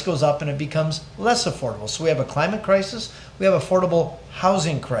 the price goes up and it becomes less affordable. So we have a climate crisis, we have affordable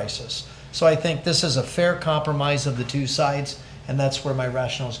housing crisis. So I think this is a fair compromise of the two sides, and that's where my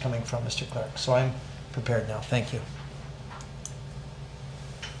rationale is coming from, Mr. Clerk. So I'm prepared now. Thank you.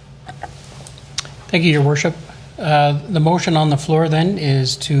 Thank you, Your Worship. The motion on the floor then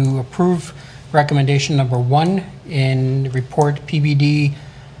is to approve recommendation number 1 in report PBD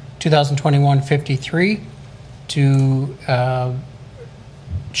 2021-53 to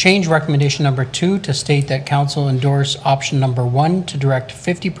change recommendation number 2 to state that council endorse option number 1 to direct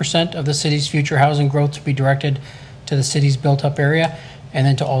 50% of the city's future housing growth to be directed to the city's built-up area, and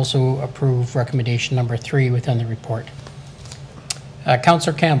then to also approve recommendation number 3 within the report.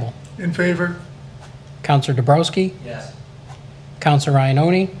 Councillor Campbell. In favor. Councillor Dabrowski. Yes. Councillor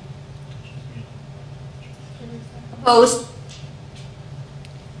Iononi. Opposed.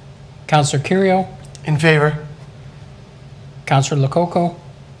 Councillor Curio. In favor. Councillor Lococo.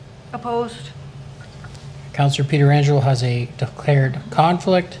 Opposed. Councillor Pietrangelo has a declared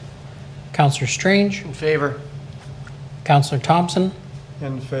conflict. Councillor Strange. In favor. Councillor Thomson.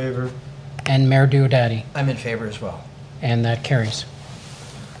 In favor. And Mayor Diodati. I'm in favor as well. And that carries.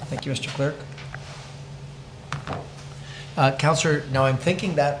 Thank you, Mr. Clerk. Councillor, now I'm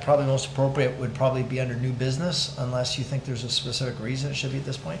thinking that probably most appropriate would probably be under new business, unless you think there's a specific reason it should be at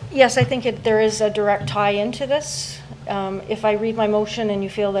this point. Yes, I think there is a direct tie into this. If I read my motion and you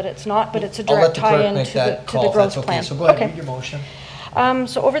feel that it's not, but it's a direct tie in to the growth plan. So go ahead, read your motion.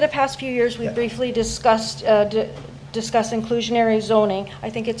 So over the past few years, we briefly discussed inclusionary zoning. I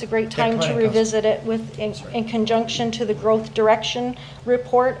think it's a great time to revisit it in conjunction to the growth direction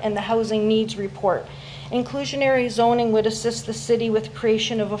report and the housing needs report. Inclusionary zoning would assist the city with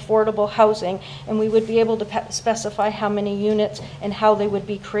creation of affordable housing, and we would be able to specify how many units and how they would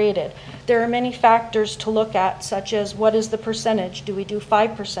be created. There are many factors to look at, such as what is the percentage? Do we do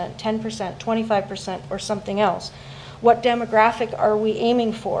 5%, 10%, 25%, or something else? What demographic are we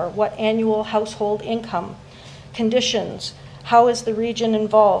aiming for? What annual household income? Conditions. How is the region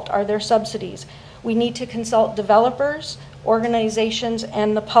involved? Are there subsidies? We need to consult developers, organizations,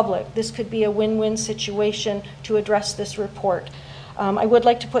 and the public. This could be a win-win situation to address this report. I would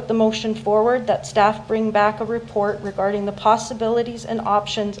like to put the motion forward that staff bring back a report regarding the possibilities and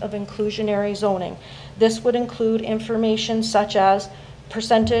options of inclusionary zoning. This would include information such as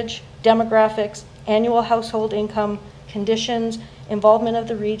percentage, demographics, annual household income, conditions, involvement of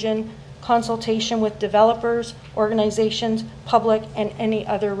the region, consultation with developers, organizations, public, and any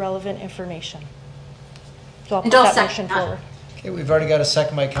other relevant information. So I'll put that motion forward. Okay, we've already got a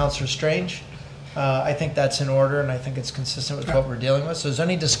second by Councillor Strange. I think that's in order, and I think it's consistent with what we're dealing with. So is there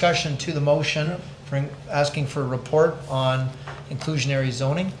any discussion to the motion for asking for a report on inclusionary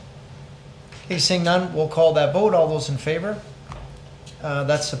zoning? Okay, seeing none, we'll call that vote. All those in favor?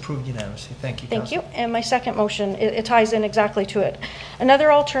 That's approved unanimously. Thank you, Councillor. Thank you. And my second motion, it ties in exactly to it.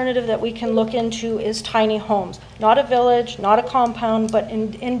 Another alternative that we can look into is tiny homes. Not a village, not a compound, but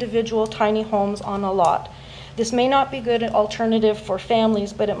individual tiny homes on a lot. This may not be a good alternative for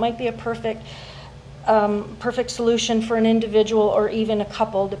families, but it might be a perfect solution for an individual or even a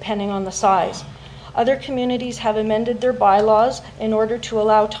couple, depending on the size. Other communities have amended their bylaws in order to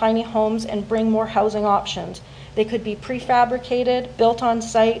allow tiny homes and bring more housing options. They could be prefabricated, built on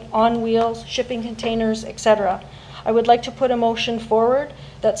site, on wheels, shipping containers, etc. I would like to put a motion forward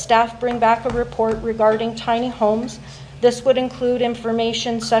that staff bring back a report regarding tiny homes. This would include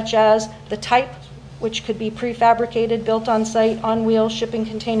information such as the type, which could be prefabricated, built on site, on wheels, shipping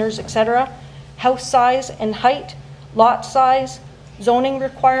containers, etc. House size and height, lot size, zoning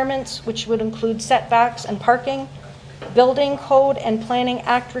requirements, which would include setbacks and parking, building code and planning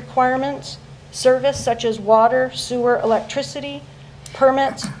act requirements, service such as water, sewer, electricity,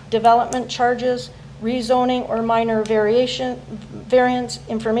 permits, development charges, rezoning or minor variance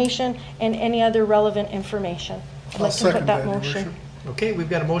information, and any other relevant information. I'd like to put that motion. Okay, we've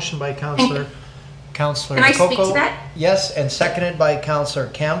got a motion by Councillor Lococo. Can I speak to that? Yes, and seconded by Councillor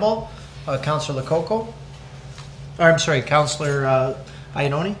Campbell. Councillor Lococo. I'm sorry, Councillor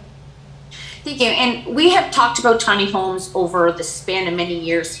Iannoni. Thank you. And we have talked about tiny homes over the span of many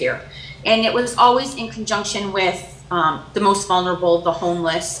years here. And it was always in conjunction with the most vulnerable, the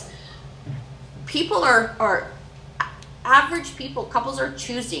homeless. People average people, couples are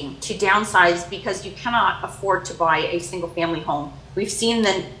choosing to downsize because you cannot afford to buy a single family home. We've seen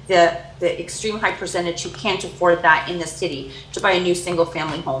the extreme high percentage who can't afford that in the city to buy a new single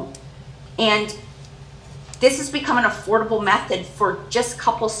family home. And this has become an affordable method for just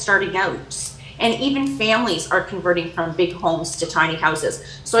couples starting out. And even families are converting from big homes to tiny houses.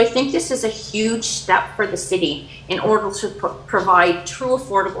 So I think this is a huge step for the city in order to provide true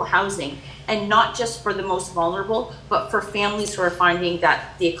affordable housing, and not just for the most vulnerable, but for families who are finding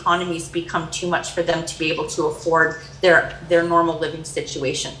that the economy's become too much for them to be able to afford their normal living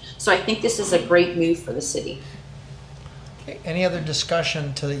situation. So I think this is a great move for the city. Okay, any other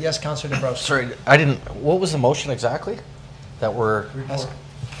discussion to the, yes, Councillor Dabrowski. Sorry, I didn't, what was the motion exactly? That we're...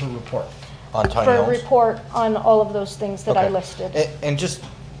 report. On tiny For homes? a report on all of those things that I Okay. listed. And just,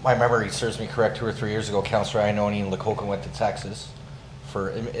 my memory serves me correct, 2 or 3 years ago, Councillor Iannoni and Lococo went to Texas for,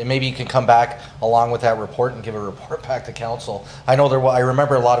 and maybe you can come back along with that report and give a report back to council. I know I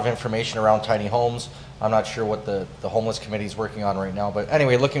remember a lot of information around tiny homes. I'm not sure what the homeless committee is working on right now, but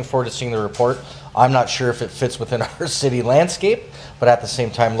anyway, looking forward to seeing the report. I'm not sure if it fits within our city landscape, but at the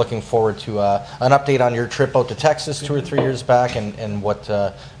same time, looking forward to an update on your trip out to Texas 2 or 3 years back, and what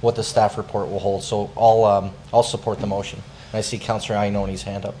the staff report will hold. So I'll support the motion. And I see Councillor Iannoni's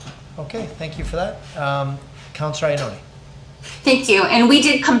hand up. Okay, thank you for that. Councillor Iannoni. Thank you. And we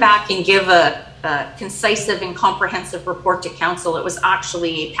did come back and give a concise and comprehensive report to council. It was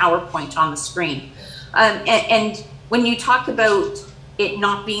actually a PowerPoint on the screen. And when you talk about it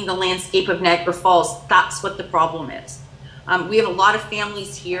not being the landscape of Niagara Falls, that's what the problem is. We have a lot of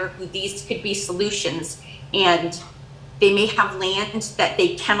families here who these could be solutions, and they may have land that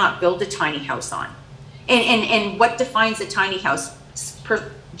they cannot build a tiny house on. And what defines a tiny house?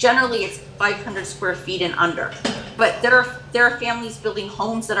 Generally, it's 500 square feet and under. But there are families building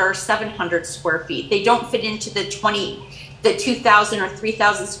homes that are 700 square feet. They don't fit into the 2,000 or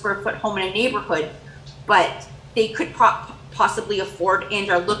 3,000 square foot home in a neighborhood, but they could possibly afford and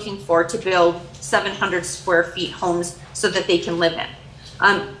are looking for to build 700 square feet homes so that they can live in.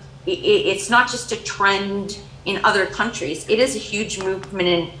 It's not just a trend in other countries. It is a huge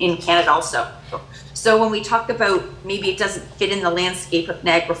movement in Canada also. So when we talk about maybe it doesn't fit in the landscape of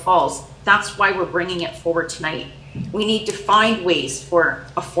Niagara Falls, that's why we're bringing it forward tonight. We need to find ways for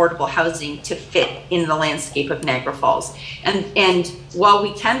affordable housing to fit in the landscape of Niagara Falls. And while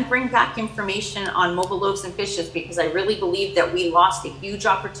we can bring back information on mobile loaves and fishes, because I really believe that we lost a huge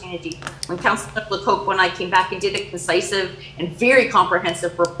opportunity when Councillor Lococo and I came back and did a concise and very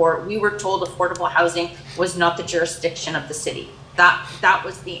comprehensive report, we were told affordable housing was not the jurisdiction of the city. That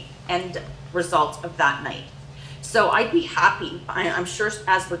was the end result of that night. So I'd be happy, I'm sure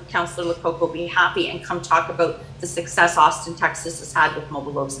as would Councillor Lococo, be happy and come talk about the success Austin, Texas has had with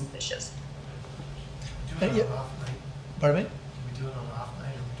mobile loaves and fishes. Pardon me? Can we do it on an off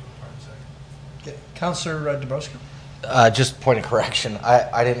night or we do it part second? Councillor Dabrowski. Just point of correction.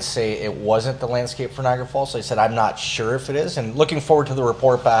 I didn't say it wasn't the landscape for Niagara Falls. I said I'm not sure if it is, and looking forward to the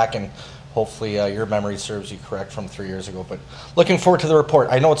report back, and hopefully your memory serves you correct from 3 years ago, but looking forward to the report.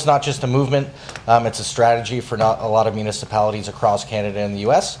 I know it's not just a movement, it's a strategy for not a lot of municipalities across Canada and the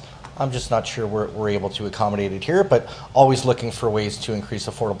US. I'm just not sure we're able to accommodate it here, but always looking for ways to increase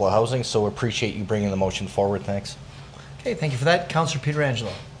affordable housing, so appreciate you bringing the motion forward. Thanks. Okay, thank you for that. Councillor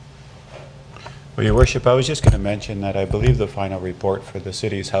Pietrangelo. Well, Your Worship, I was just going to mention that I believe the final report for the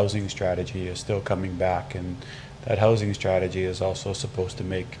city's housing strategy is still coming back, and that housing strategy is also supposed to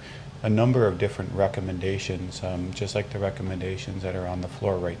make a number of different recommendations, just like the recommendations that are on the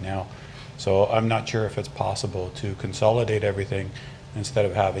floor right now. So I'm not sure if it's possible to consolidate everything instead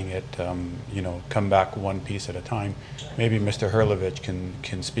of having it, come back one piece at a time. Maybe Mr. Herlovich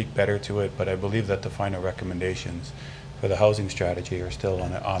can speak better to it, but I believe that the final recommendations for the housing strategy are still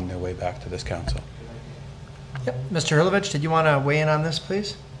on their way back to this council. Yep. Mr. Herlovich, did you want to weigh in on this,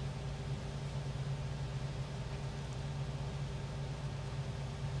 please?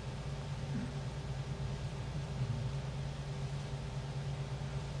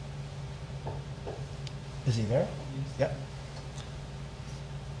 Is he there? Yep.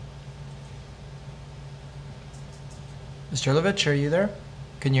 Mr. Herlovich, are you there?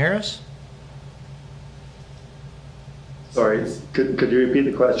 Can you hear us? Sorry, could you repeat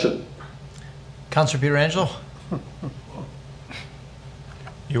the question? Councillor Pietrangelo.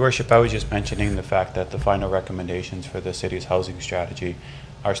 Your Worship, I was just mentioning the fact that the final recommendations for the city's housing strategy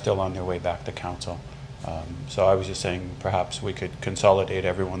are still on their way back to council. So I was just saying perhaps we could consolidate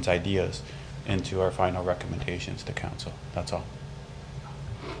everyone's ideas into our final recommendations to council. That's all.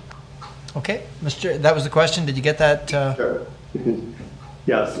 Okay, that was the question. Did you get that? Sure.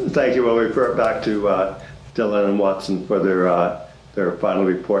 Yes, thank you. We'll refer it back to Dillon and Watson for their final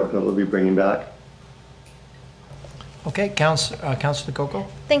report that they'll be bringing back. Okay, Councillor Lococo.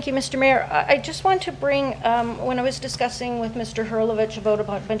 Thank you, Mr. Mayor. I just want to bring, when I was discussing with Mr. Herlovich about a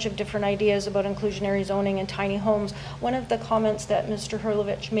bunch of different ideas about inclusionary zoning and tiny homes, one of the comments that Mr.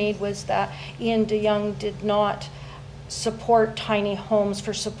 Herlovich made was that Ian DeYoung did not support tiny homes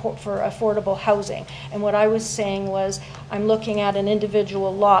for affordable housing. And what I was saying was, I'm looking at an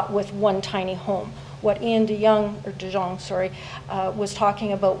individual lot with one tiny home. What Ian DeJong was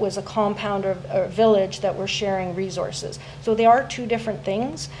talking about was a compound or a village that were sharing resources. So they are two different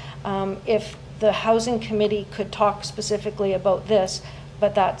things. If the housing committee could talk specifically about this,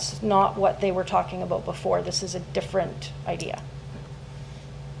 but that's not what they were talking about before. This is a different idea.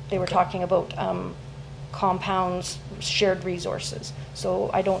 They were talking about compounds, shared resources. So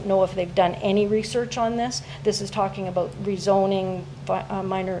I don't know if they've done any research on this. This is talking about rezoning,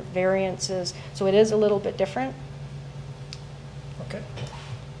 minor variances. So it is a little bit different. Okay.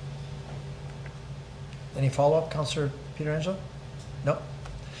 Any follow-up, Councillor Pietrangelo? No?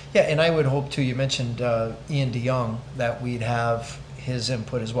 Yeah, and I would hope too, you mentioned Ian DeYoung, that we'd have his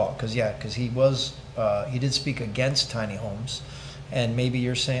input as well. Because he did speak against tiny homes. And maybe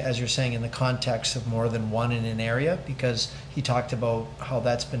you're saying, as you're saying, in the context of more than one in an area, because he talked about how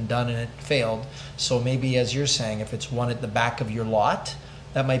that's been done and it failed. So maybe, as you're saying, if it's one at the back of your lot,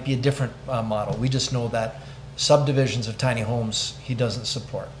 that might be a different model. We just know that subdivisions of tiny homes he doesn't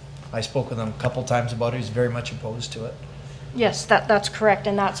support. I spoke with him a couple times about it. He's very much opposed to it. Yes, that's correct,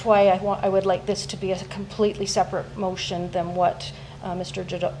 and that's why I would like this to be a completely separate motion than what Mr.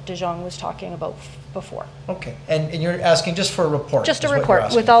 De Jong was talking about before. Okay, and you're asking just for a report? Just a is what you're report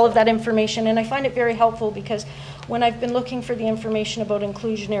asking with all for. of that information, and I find it very helpful because when I've been looking for the information about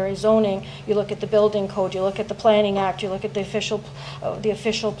inclusionary zoning, you look at the building code, you look at the planning act, you look at the official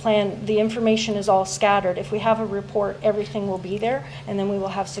plan, the information is all scattered. If we have a report, everything will be there, and then we will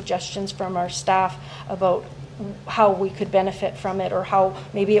have suggestions from our staff about how we could benefit from it, or how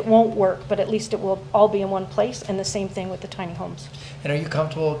maybe it won't work, but at least it will all be in one place, and the same thing with the tiny homes. And are you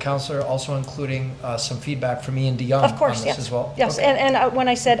comfortable, Councillor, also including some feedback from Ian DeYoung Of course, on this yes. as well? Yes, Okay. and when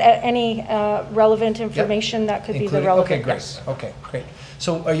I said any relevant information, that could be the relevant. Okay, great. Yes. Okay, great.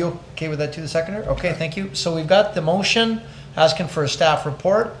 So are you okay with that to the seconder? Okay, thank you. So we've got the motion asking for a staff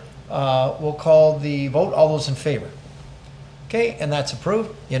report. We'll call the vote. All those in favor? Okay, and that's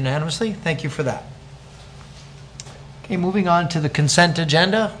approved unanimously. Thank you for that. Okay, moving on to the consent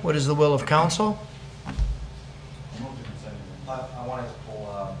agenda. What is the will of council? I wanted to pull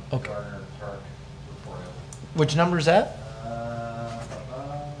Gardner Park report out. Which number is that?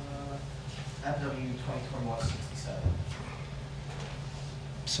 MW 2021-67.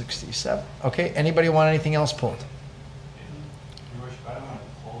 67. Okay, anybody want anything else pulled? Your Worship, I don't want to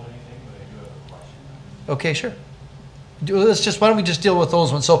pull anything, but I do have a question. Okay, sure. Why don't we just deal with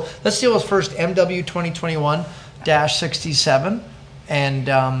those ones? So let's deal with first MW 2021-67,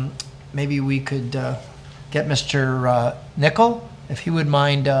 and maybe we could get Mr. Nickel, if he would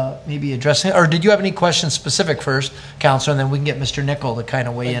mind maybe addressing it. Or did you have any questions specific first, Councillor, and then we can get Mr. Nickel to kind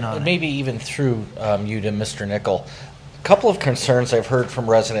of weigh in on it. Maybe even through you to Mr. Nickel. A couple of concerns I've heard from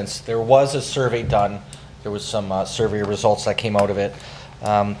residents. There was a survey done. There was some survey results that came out of it.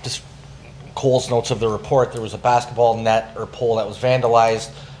 Just Cole's notes of the report, there was a basketball net or pole that was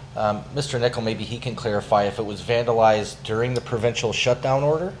vandalized. Mr. Nickel, maybe he can clarify if it was vandalized during the provincial shutdown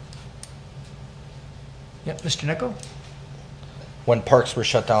order? Yep, Mr. Nickel? When parks were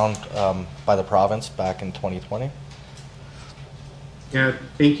shut down by the province back in 2020? Yeah,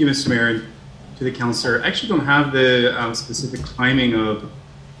 thank you, Mr. Mayor, and to the councillor. I actually don't have the specific timing of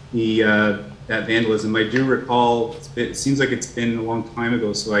the that vandalism. I do recall, it seems like it's been a long time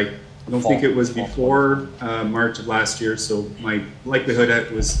ago, so I don't think it was before March of last year, so my likelihood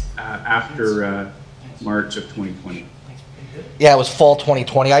it was after March of 2020. Yeah, it was fall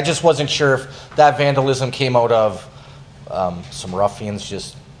 2020. I just wasn't sure if that vandalism came out of some ruffians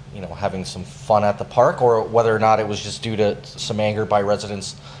just, having some fun at the park, or whether or not it was just due to some anger by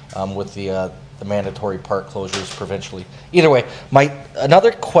residents with the mandatory park closures provincially. Either way,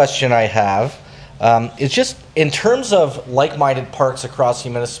 another question I have is just in terms of like-minded parks across the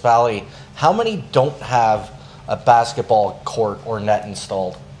municipality, how many don't have a basketball court or net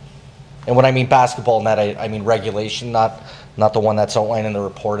installed? And when I mean basketball net, I mean regulation, not the one that's outlined in the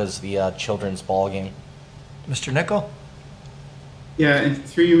report as the children's ball game. Mr. Nickel? Yeah, and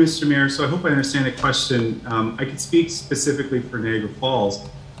through you, Mr. Mayor, so I hope I understand the question. I could speak specifically for Niagara Falls.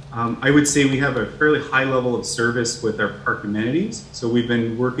 I would say we have a fairly high level of service with our park amenities. So we've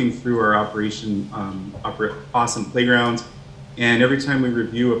been working through our operation, awesome playgrounds. And every time we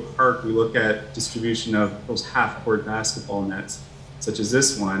review a park, we look at distribution of those half-court basketball nets, such as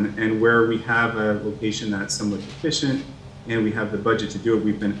this one. And where we have a location that's somewhat deficient and we have the budget to do it,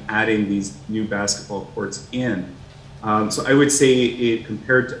 we've been adding these new basketball courts in. So I would say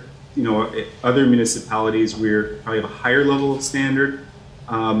compared to other municipalities, we're probably have a higher level of standard.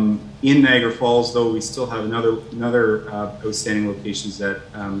 In Niagara Falls, though, we still have another outstanding locations that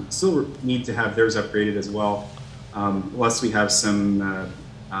still need to have theirs upgraded as well. Plus, we have some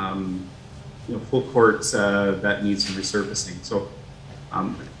full courts that need some resurfacing. So,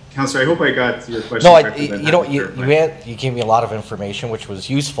 Councillor, I hope I got your question. No, you gave me a lot of information, which was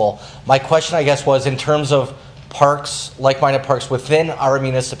useful. My question, I guess, was in terms of parks, like-minded parks within our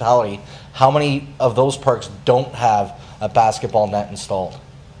municipality, how many of those parks don't have a basketball net installed?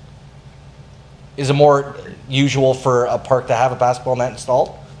 Is it more usual for a park to have a basketball net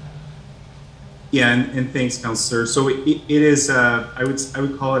installed? Yeah, and thanks, Councillor. So it is, I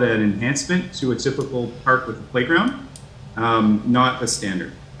would call it an enhancement to a typical park with a playground, not a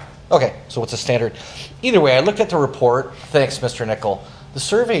standard. Okay, so it's a standard. Either way, I looked at the report. Thanks, Mr. Nickel. The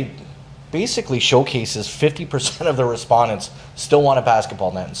survey basically showcases 50% of the respondents still want a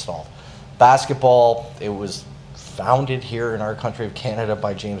basketball net installed. Basketball, it was founded here in our country of Canada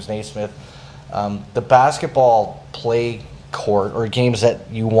by James Naismith. The basketball play court or games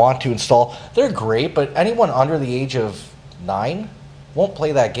that you want to install, they're great, but anyone under the age of 9 won't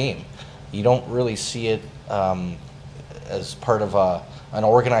play that game. You don't really see it as part of an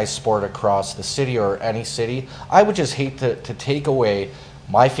organized sport across the city or any city. I would just hate to take away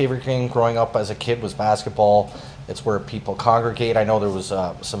my favorite game growing up as a kid was basketball. It's where people congregate. I know there was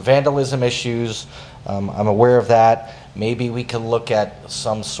some vandalism issues. I'm aware of that. Maybe we could look at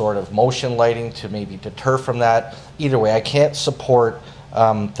some sort of motion lighting to maybe deter from that. Either way, I can't support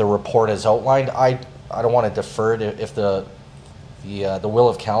the report as outlined. I don't want to defer to if the will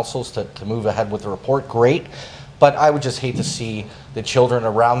of councils to move ahead with the report. Great. But I would just hate to see the children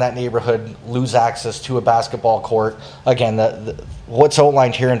around that neighborhood lose access to a basketball court. Again, what's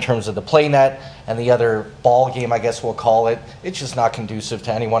outlined here in terms of the play net and the other ball game, I guess we'll call it, it's just not conducive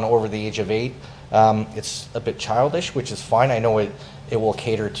to anyone over the age of 8. It's a bit childish, which is fine. I know it will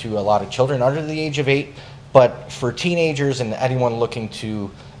cater to a lot of children under the age of 8. But for teenagers and anyone looking to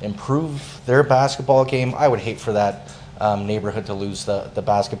improve their basketball game, I would hate for that neighborhood to lose the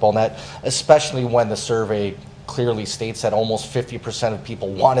basketball net, especially when the survey clearly states that almost 50% of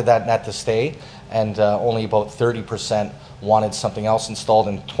people wanted that net to stay, and only about 30% wanted something else installed,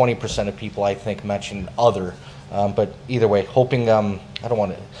 and 20% of people, I think, mentioned other. But either way, hoping, I don't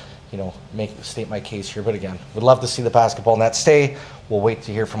want to state my case here, but again, would love to see the basketball net stay. We'll wait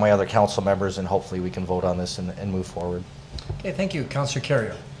to hear from my other council members, and hopefully we can vote on this and move forward. Okay, thank you. Councillor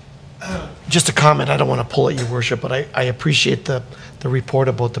Carrier. Just a comment, I don't want to pull at your worship, but I appreciate the report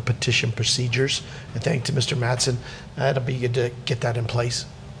about the petition procedures. And thank to Mr. Mattson. It'll be good to get that in place.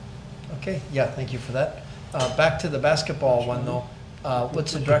 Okay, yeah, thank you for that. Back to the basketball one though.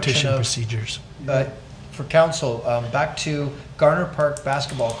 What's the direction Petition of procedures. For council? Back to Garner Park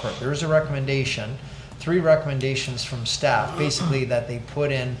basketball court. There is a recommendation, 3 recommendations from staff, basically that they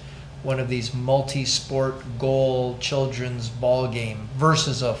put in one of these multi-sport goal children's ball game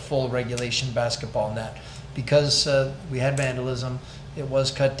versus a full regulation basketball net. Because we had vandalism, it was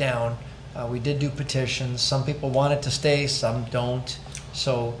cut down. We did do petitions. Some people want it to stay, some don't.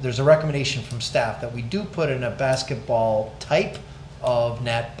 So there's a recommendation from staff that we do put in a basketball type of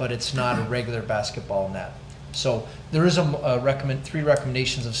net, but it's not a regular basketball net. So there is 3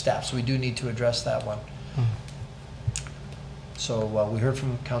 recommendations of staff, so we do need to address that one. So we heard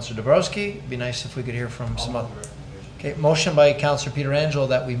from Councillor Dabrowski. It'd be nice if we could hear from some other. Okay, motion by Councillor Pietrangelo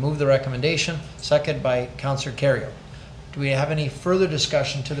that we move the recommendation, second by Councillor Carrier. Do we have any further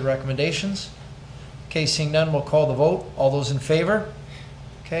discussion to the recommendations? Okay, seeing none, we'll call the vote. All those in favor?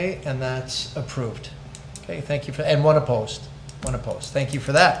 Okay, and that's approved. Okay, thank you for, and one opposed. One opposed. Thank you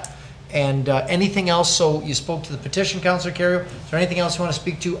for that. And anything else? So you spoke to the petition, Councillor Carrier. Is there anything else you want to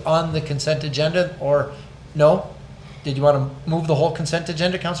speak to on the consent agenda, or no? Did you want to move the whole consent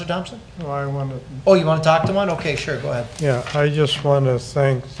agenda, Councillor Thomson? No, I want to. Oh, you want to talk to one? Okay, sure, go ahead. Yeah, I just want to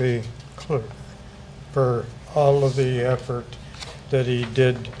thank the clerk for all of the effort that he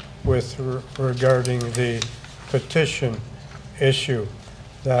did with regarding the petition issue.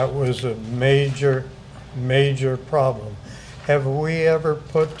 That was a major, major problem. Have we ever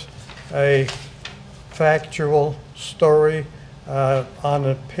put a factual story on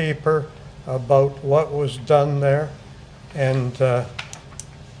a paper about what was done there? And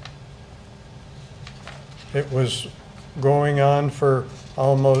it was going on for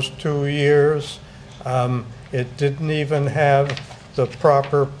almost 2 years. It didn't even have the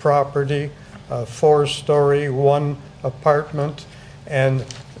proper property, a 4-story, 1 apartment, and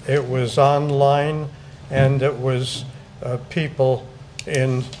it was online, and it was people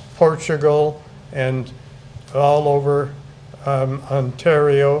in Portugal and all over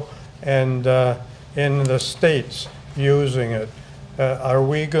Ontario and in the States using it. Are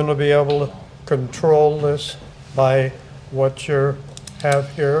we going to be able to control this by what you have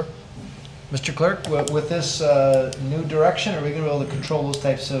here? Mr. Clerk, with this new direction, are we going to be able to control those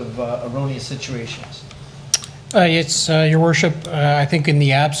types of erroneous situations? It's, Your Worship, I think in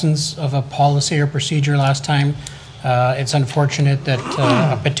the absence of a policy or procedure last time, it's unfortunate that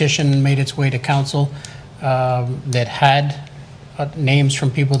a petition made its way to council that had names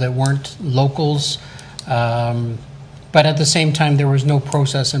from people that weren't locals. But at the same time, there was no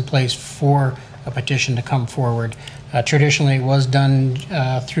process in place for a petition to come forward. Traditionally, it was done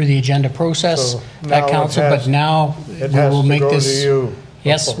through the agenda process at council, but now we will make this.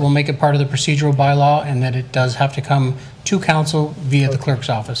 Yes, we'll make it part of the procedural bylaw, and that it does have to come to council via the clerk's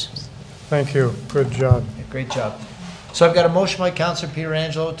office. Thank you. Good job. Great job. So I've got a motion by Councillor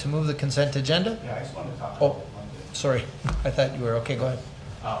Pietrangelo to move the consent agenda. Yeah, I just wanted to talk about one. Sorry, I thought you were okay. Go ahead.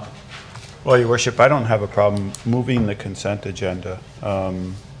 Well, Your Worship, I don't have a problem moving the consent agenda.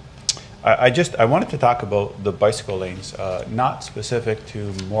 I wanted to talk about the bicycle lanes, not specific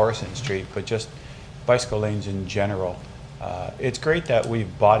to Morrison Street, but just bicycle lanes in general. It's great that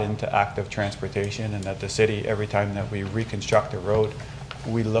we've bought into active transportation and that the city, every time that we reconstruct a road,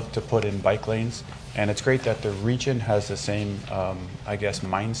 we look to put in bike lanes. And it's great that the region has the same, I guess,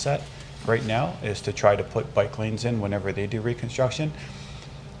 mindset right now, is to try to put bike lanes in whenever they do reconstruction.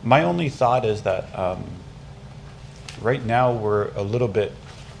 My only thought is that right now we're a little bit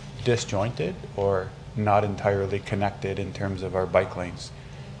disjointed or not entirely connected in terms of our bike lanes.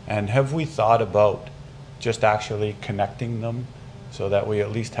 And have we thought about just actually connecting them so that we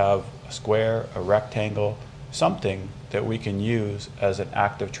at least have a square, a rectangle, something that we can use as an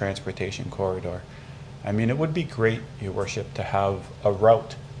active transportation corridor? I mean, it would be great, Your Worship, to have a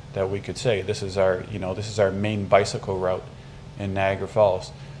route that we could say, this is our, this is our main bicycle route in Niagara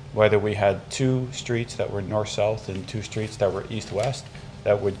Falls. Whether we had 2 streets that were north-south and 2 streets that were east-west,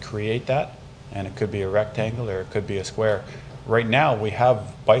 that would create that, and it could be a rectangle or it could be a square. Right now, we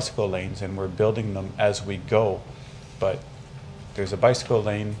have bicycle lanes and we're building them as we go, but there's a bicycle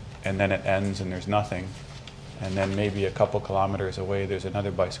lane and then it ends and there's nothing, and then maybe a couple kilometers away there's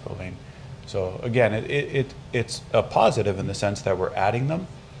another bicycle lane. So again, it's a positive in the sense that we're adding them,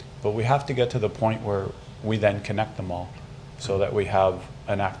 but we have to get to the point where we then connect them all so that we have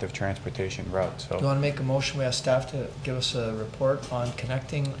an active transportation route. So, do you want to make a motion? We ask staff to give us a report on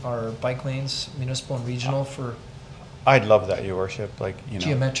connecting our bike lanes, municipal and regional, for... I'd love that, Your Worship.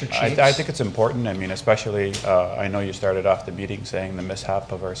 Geometric shapes. I think it's important. I mean, especially, I know you started off the meeting saying the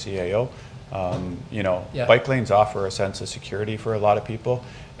mishap of our CAO. Yeah. Bike lanes offer a sense of security for a lot of people,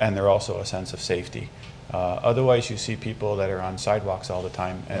 and they're also a sense of safety. Otherwise, you see people that are on sidewalks all the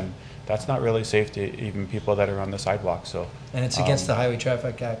time, and that's not really safe to even people that are on the sidewalk. So, and it's against the Highway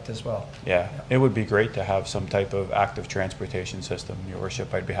Traffic Act as well. Yeah, it would be great to have some type of active transportation system, Your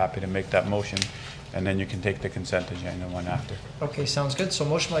Worship. I'd be happy to make that motion, and then you can take the consent agenda one after. Okay, sounds good. So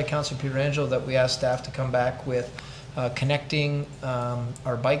motion by Councillor Pietrangelo that we ask staff to come back with connecting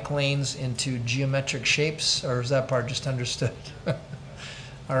our bike lanes into geometric shapes, or is that part just understood?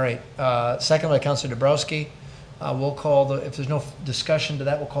 All right, second by Councillor Dabrowski. We'll call if there's no discussion to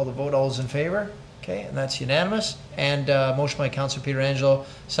that, we'll call the vote. All those in favor? Okay, and that's unanimous. And motion by Councillor Pietrangelo,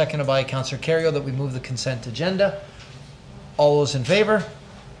 seconded by Councillor Carrier, that we move the consent agenda. All those in favor?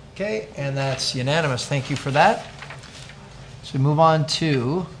 Okay, and that's unanimous. Thank you for that. So we move on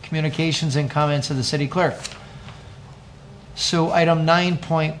to communications and comments of the city clerk. So item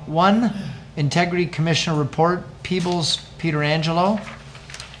 9.1, Integrity Commissioner Report, Peebles Pietrangelo.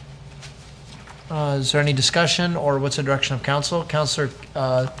 Is there any discussion, or what's the direction of council? Councillor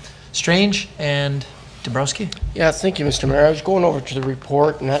Strange and Dabrowski? Yeah, thank you, Mr. Mayor. I was going over to the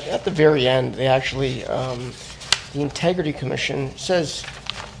report, and at the very end, they actually, the Integrity Commission says,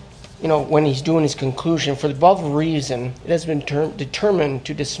 when he's doing his conclusion, for the above reason, it has been determined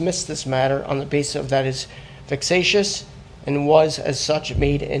to dismiss this matter on the basis of that is vexatious and was, as such,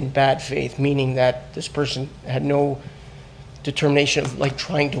 made in bad faith, meaning that this person had no determination of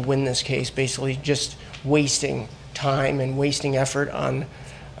trying to win this case, basically just wasting time and wasting effort on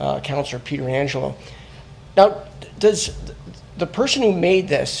Councillor Pietrangelo. Now, does the person who made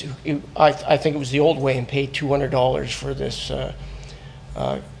this, I think it was the old way, and paid $200 for this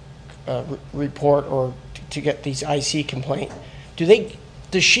report or to get these IC complaint,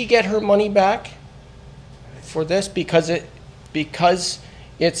 does she get her money back for this because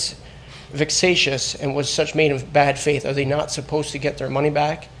it's vexatious and was such made of bad faith? Are they not supposed to get their money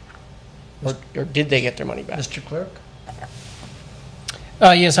back, or did they get their money back? Mr. Clerk?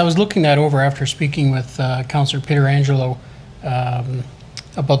 Yes, I was looking that over after speaking with Councillor Pietrangelo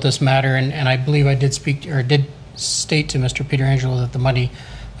about this matter, and I believe I did state to Mr. Pietrangelo that the money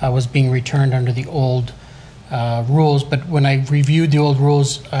was being returned under the old rules. But when I reviewed the old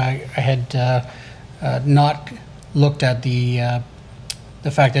rules, I had not looked at the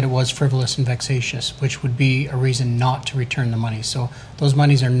fact that it was frivolous and vexatious, which would be a reason not to return the money. So those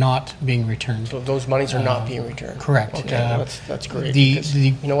monies are not being returned. So those monies are not being returned? Correct. Okay, that's great.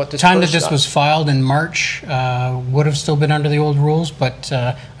 The time that this was filed in March would have still been under the old rules, but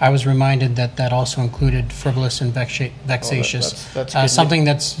I was reminded that that also included frivolous and vexatious, that's something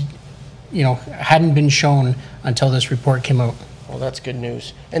that's hadn't been shown until this report came out. Well, that's good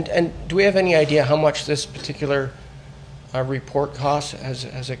news. And do we have any idea how much this particular report costs?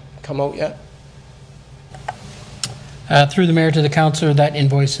 Has it come out yet? Through the mayor to the councillor, that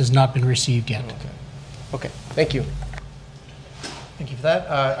invoice has not been received yet. Okay. Thank you. Thank you for that.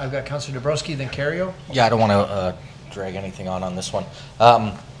 I've got Councillor Dabrowski, then Carrio. Yeah, I don't want to drag anything on this one.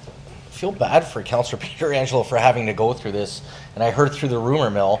 I feel bad for Councillor Pietrangelo for having to go through this. And I heard through the rumor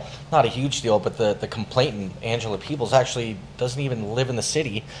mill, not a huge deal, but the complainant, Angela Peebles, actually doesn't even live in the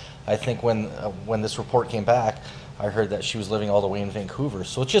city. I think when this report came back, I heard that she was living all the way in Vancouver.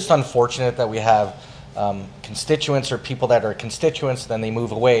 So it's just unfortunate that we have constituents or people that are constituents, then they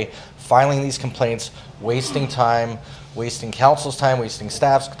move away, filing these complaints, wasting time, wasting council's time, wasting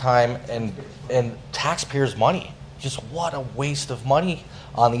staff's time, and taxpayers' money. Just what a waste of money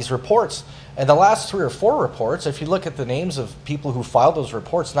on these reports. And the last 3 or 4 reports, if you look at the names of people who filed those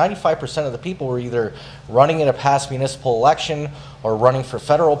reports, 95% of the people were either running in a past municipal election or running for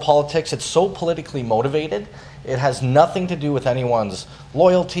federal politics. It's so politically motivated. It has nothing to do with anyone's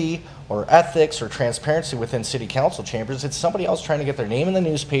loyalty or ethics or transparency within city council chambers. It's somebody else trying to get their name in the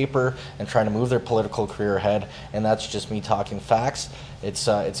newspaper and trying to move their political career ahead, and that's just me talking facts. It's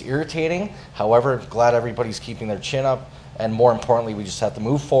irritating. However, glad everybody's keeping their chin up, and more importantly, we just have to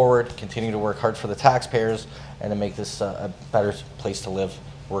move forward, continue to work hard for the taxpayers, and to make this a better place to live,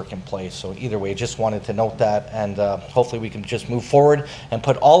 work, and play. So either way, just wanted to note that, and hopefully we can just move forward and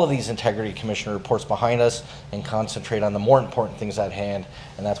put all of these Integrity Commissioner reports behind us and concentrate on the more important things at hand,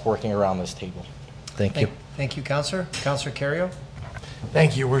 and that's working around this table. Thank you. Thank you, Councillor. Councillor Carrio?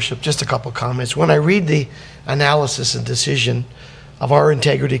 Thank you, Your Worship. Just a couple comments. When I read the analysis and decision of our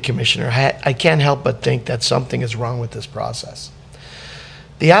Integrity Commissioner, I can't help but think that something is wrong with this process.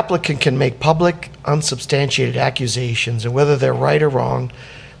 The applicant can make public, unsubstantiated accusations, and whether they're right or wrong,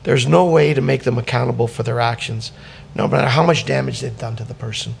 there's no way to make them accountable for their actions, no matter how much damage they've done to the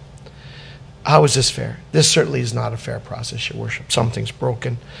person. How is this fair? This certainly is not a fair process, Your Worship. Something's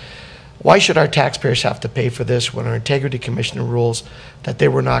broken. Why should our taxpayers have to pay for this when our Integrity Commissioner rules that they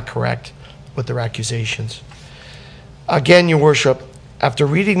were not correct with their accusations? Again, Your Worship, after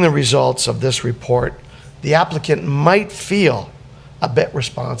reading the results of this report, the applicant might feel a bit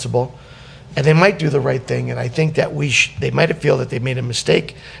responsible, and they might do the right thing, and I think that they might feel that they made a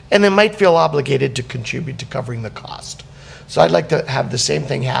mistake, and they might feel obligated to contribute to covering the cost. So I'd like to have the same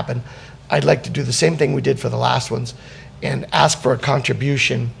thing happen. I'd like to do the same thing we did for the last ones and ask for a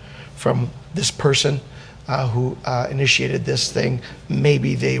contribution from this person who initiated this thing.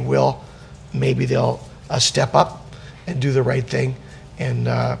 Maybe they will. Maybe they'll step up and do the right thing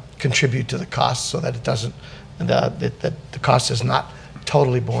and contribute to the cost so that it doesn't, that the cost is not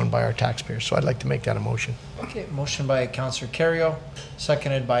totally borne by our taxpayers. So I'd like to make that a motion. Okay, motion by Councillor Carrio,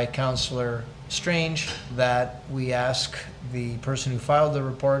 seconded by Councillor Strange, that we ask the person who filed the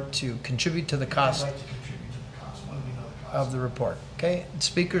report to contribute to the cost of the report. Okay,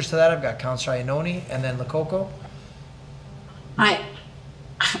 speakers to that, I've got Councillor Iannone and then Lococo. I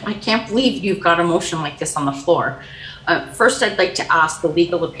can't believe you've got a motion like this on the floor. First, I'd like to ask the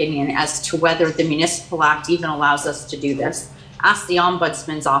legal opinion as to whether the Municipal Act even allows us to do this. Ask the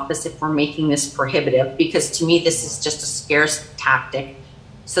Ombudsman's office if we're making this prohibitive, because to me this is just a scarce tactic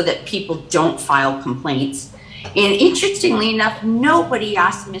so that people don't file complaints. And interestingly enough, nobody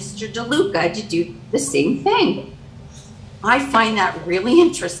asked Mr. DeLuca to do the same thing. I find that really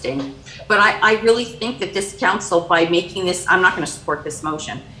interesting, but I really think that this council, by making this, I'm not going to support this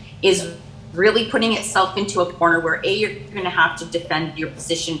motion, is really putting itself into a corner where A, you're going to have to defend your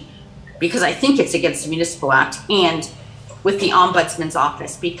position because I think it's against the Municipal Act, and with the Ombudsman's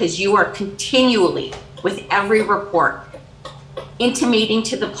office, because you are continually, with every report, intimating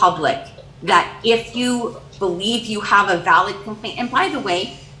to the public that if you believe you have a valid complaint, and by the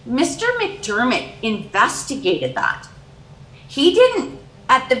way, Mr. McDermott investigated that. He didn't,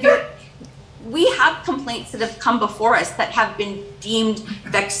 at the very, we have complaints that have come before us that have been deemed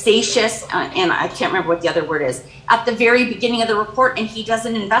vexatious, and I can't remember what the other word is, at the very beginning of the report, and he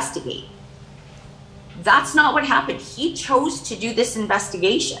doesn't investigate. That's not what happened. He chose to do this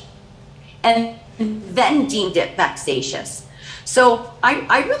investigation and then deemed it vexatious. So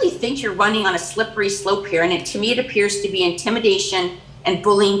I really think you're running on a slippery slope here, and to me it appears to be intimidation and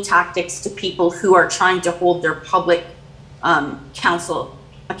bullying tactics to people who are trying to hold their public council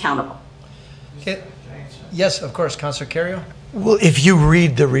accountable. Okay. Yes, of course, Councillor Carrio. Well, if you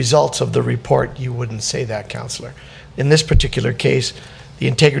read the results of the report, you wouldn't say that, Councillor. In this particular case, the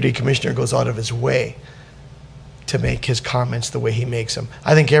Integrity Commissioner goes out of his way to make his comments the way he makes them.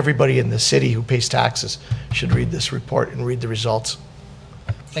 I think everybody in the city who pays taxes should read this report and read the results.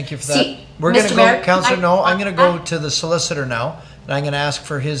 Thank you for that. We're going to go, Councillor, I'm going to go to the solicitor now, and I'm going to ask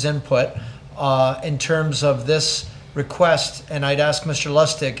for his input in terms of this request, and I'd ask Mr.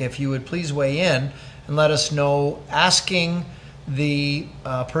 Lustig if you would please weigh in and let us know, asking the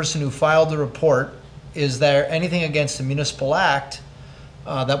person who filed the report, is there anything against the Municipal Act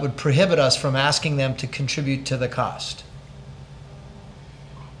that would prohibit us from asking them to contribute to the cost?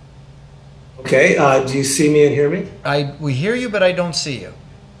 Okay, do you see me and hear me? We hear you, but I don't see you.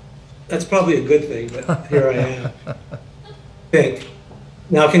 That's probably a good thing, but here I am. Okay,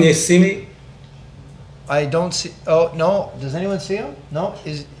 now can you see me? I don't see, oh, no, does anyone see him? No,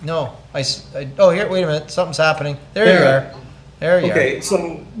 no, oh, here, wait a minute, something's happening. There you are. There you are. Okay,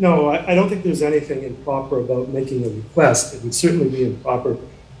 so, no, I don't think there's anything improper about making a request. It would certainly be improper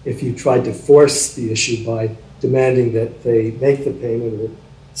if you tried to force the issue by demanding that they make the payment or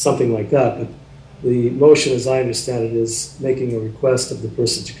something like that. But the motion, as I understand it, is making a request of the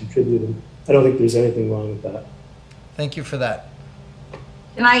person to contribute, and I don't think there's anything wrong with that. Thank you for that.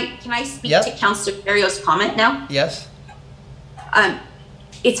 Can I speak to Councillor Carrio's comment now? Yes.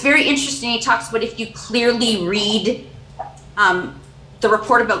 It's very interesting. He talks about if you clearly read the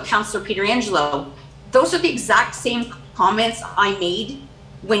report about Councillor Pietrangelo, those are the exact same comments I made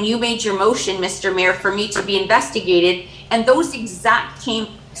when you made your motion, Mr. Mayor, for me to be investigated. And those exact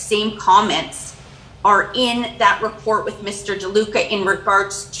same comments are in that report with Mr. DeLuca in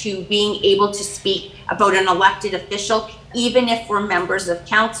regards to being able to speak about an elected official, even if we're members of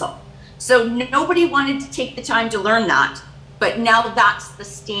council. So nobody wanted to take the time to learn that, but now that's the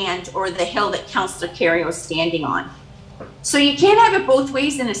stand or the hill that Councillor Carrio is standing on. So you can't have it both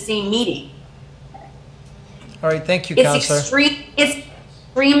ways in the same meeting. All right, thank you, Councillor. It's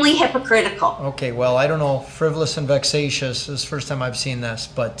extremely hypocritical. Okay, well, I don't know, frivolous and vexatious is the first time I've seen this,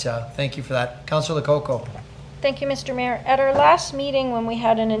 but thank you for that. Councillor Lococo. Thank you, Mr. Mayor. At our last meeting, when we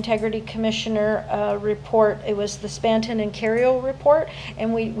had an Integrity Commissioner report, it was the Spanton and Carrio report,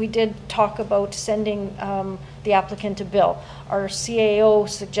 and we did talk about sending the applicant a bill. Our CAO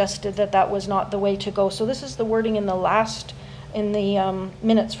suggested that that was not the way to go. So this is the wording in the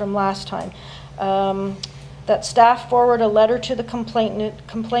minutes from last time. That staff forward a letter to the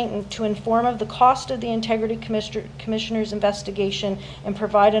complainant to inform of the cost of the Integrity Commissioner's investigation and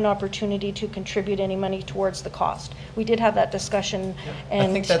provide an opportunity to contribute any money towards the cost. We did have that discussion. And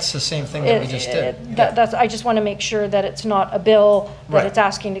I think that's the same thing that we just did. I just want to make sure that it's not a bill that Right. it's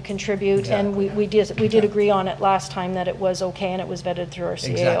asking to contribute. Exactly. And we did agree on it last time that it was okay and it was vetted through our CAO.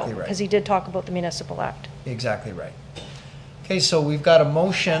 Exactly right. Because he did talk about the Municipal Act. Exactly right. Okay, so we've got a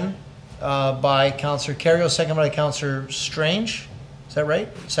motion by Councillor Carrio, seconded by Councillor Strange. Is that right?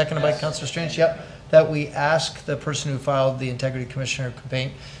 Seconded by Councillor Strange, yep. That we ask the person who filed the Integrity Commissioner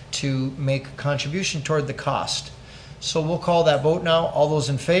complaint to make a contribution toward the cost. So we'll call that vote now. All those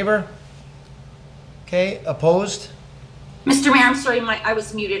in favor? Okay, opposed? Mr. Mayor, I'm sorry, I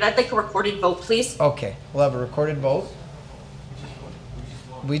was muted. I'd like a recorded vote, please. Okay, we'll have a recorded vote.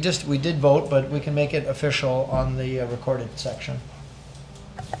 We did vote, but we can make it official on the recorded section.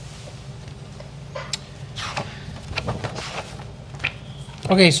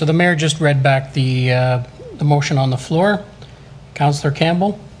 Okay, so the mayor just read back the motion on the floor. Councillor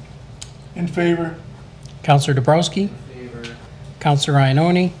Campbell? In favor. Councillor Dabrowski? In favor. Councillor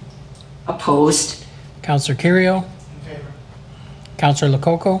Iononi? Opposed. Councillor Carrio? In favor. Councillor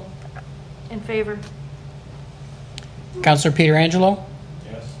Lococo? In favor. Councillor Pietrangelo?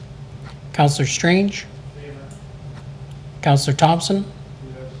 Yes. Councillor Strange? In favor. Councillor Thomson?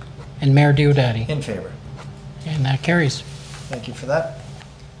 Yes. And Mayor Diodati? In favor. And that carries. Thank you for that.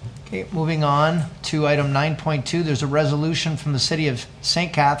 Okay, moving on to item 9.2, there's a resolution from the City of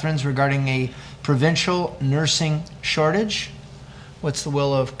St. Catharines regarding a provincial nursing shortage. What's the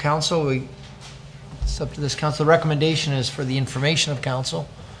will of council? It's up to this council. The recommendation is for the information of council.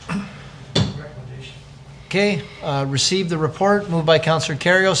 Okay, receive the report, moved by Councillor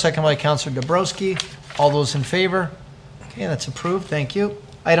Carrio, second by Councillor Dabrowski. All those in favor? Okay, that's approved, thank you.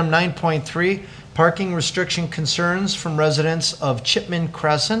 Item 9.3, parking restriction concerns from residents of Chipman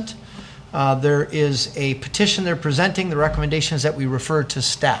Crescent. There is a petition they're presenting. The recommendation is that we refer to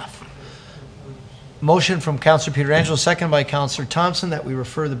staff. Motion from Councillor Pietrangelo, second by Councillor Thomson, that we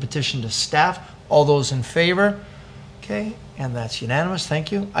refer the petition to staff. All those in favor? Okay, and that's unanimous,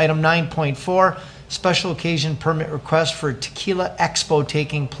 thank you. Item 9.4, special occasion permit request for a tequila expo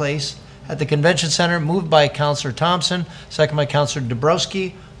taking place at the Convention Center, moved by Councillor Thomson, second by Councillor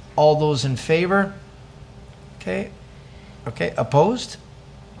Dabrowski. All those in favor? Okay. Okay, opposed?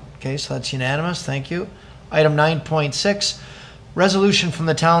 Okay, so that's unanimous, thank you. Item 9.6, resolution from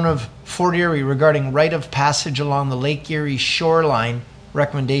the town of Fort Erie regarding right of passage along the Lake Erie shoreline.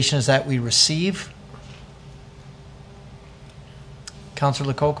 Recommendation is that we receive.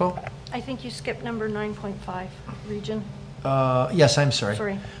 Councillor Lococo? I think you skipped number 9.5, region. Yes, I'm sorry.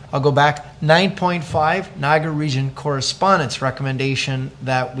 Sorry. I'll go back. 9.5, Niagara Region Correspondence, recommendation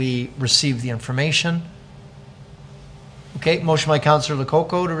that we receive the information. Okay, motion by Councillor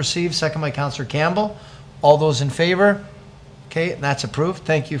Lococo to receive, second by Councillor Campbell. All those in favor? Okay, that's approved.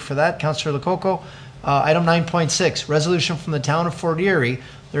 Thank you for that, Councillor Lococo. Item 9.6, resolution from the town of Fort Erie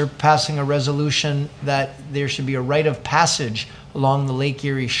They're passing a resolution that there should be a right of passage along the Lake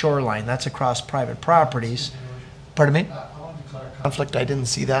Erie shoreline. That's across private properties. Pardon me? Conflict, I didn't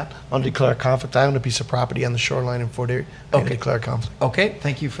see that. I'll declare conflict. I own a piece of property on the shoreline in Fort Erie. I declare conflict. Okay,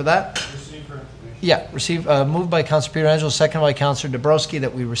 thank you for that. Yeah, moved by Councillor Pietrangelo, seconded by Councillor Dabrowski,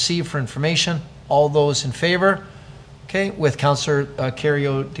 that we receive for information. All those in favor? Okay, with Councillor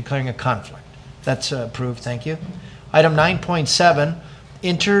Carrio declaring a conflict. That's approved, thank you. Item 9.7,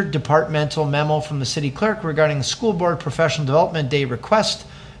 interdepartmental memo from the city clerk regarding the school board professional development day request.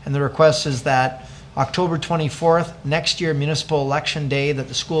 And the request is that October 24th, next year, municipal election day, that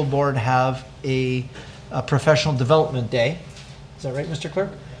the school board have a professional development day. Is that right, Mr.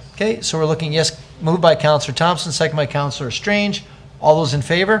 Clerk? Okay, so we're looking, yes, moved by Councillor Thomson, second by Councillor Strange. All those in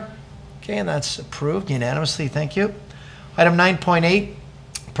favor? Okay, and that's approved unanimously, thank you. Item 9.8,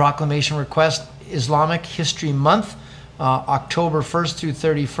 proclamation request, Islamic History Month, October 1st through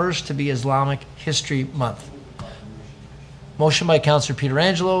 31st to be Islamic History Month. Motion by Councillor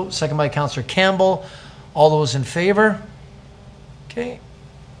Pietrangelo, second by Councillor Campbell. All those in favor? Okay.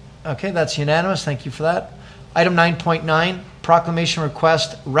 Okay, that's unanimous. Thank you for that. Item 9.9, proclamation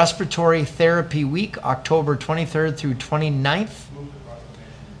request, Respiratory Therapy Week, October 23rd through 29th.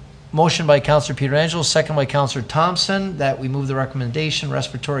 Motion by Councillor Pietrangelo, second by Councillor Thomson, that we move the recommendation,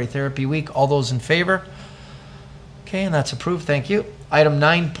 Respiratory Therapy Week. All those in favor? Okay, and that's approved. Thank you. Item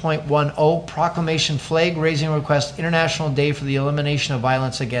 9.10, proclamation flag raising request, International Day for the Elimination of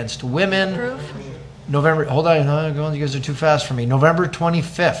Violence Against Women. Approve. November, hold on, you guys are too fast for me. November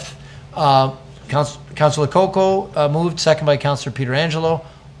 25th. Councillor Lococo moved, second by Councillor Pietrangelo.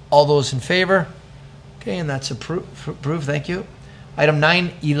 All those in favor? Okay, and that's approved. Thank you. Item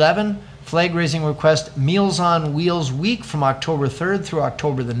 9.11, flag raising request, Meals on Wheels Week from October 3rd through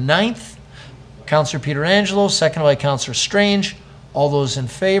October the 9th. Councillor Pietrangelo, second by Councillor Strange. All those in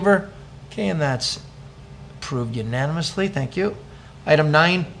favor? Okay, and that's approved unanimously. Thank you. Item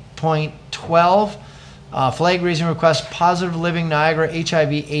 9.12, flag raising request, Positive Living Niagara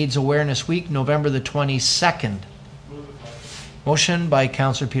HIV/AIDS Awareness Week, November the 22nd. Motion by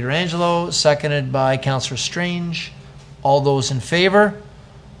Councillor Pietrangelo, seconded by Councillor Strange. All those in favor?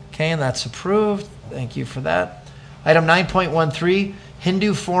 Okay, and that's approved. Thank you for that. Item 9.13,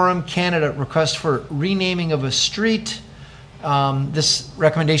 Hindu Forum Canada request for renaming of a street. This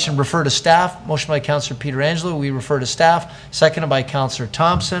recommendation refer to staff. Motion by Councillor Pietrangelo, we refer to staff. Seconded by Councillor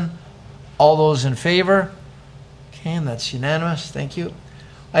Thomson. All those in favor? Okay, and that's unanimous. Thank you.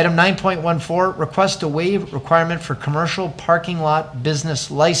 Item 9.14, request to waive requirement for commercial parking lot business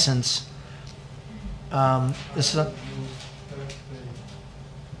license. This is a...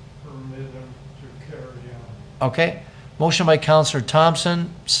 Okay. Motion by Councillor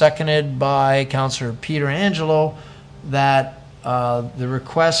Thomson, seconded by Councillor Pietrangelo, that the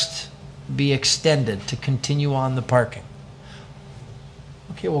request be extended to continue on the parking.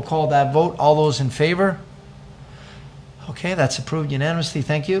 Okay, we'll call that vote. All those in favor? Okay, that's approved unanimously.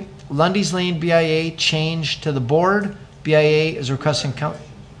 Thank you. Lundy's Lane BIA change to the board. BIA is requesting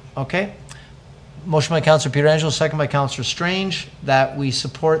okay. Motion by Councillor Pietrangelo, second by Councillor Strange, that we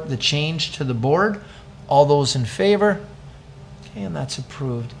support the change to the board. All those in favor? Okay, and that's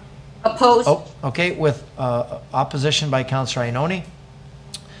approved. Opposed. Oh, okay, with opposition by Councillor Ioannoni.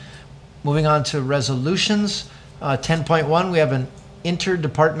 Moving on to resolutions. 10.1, we have an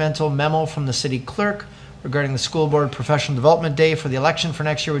interdepartmental memo from the city clerk regarding the school board professional development day for the election for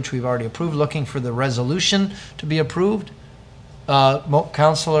next year, which we've already approved. Looking for the resolution to be approved.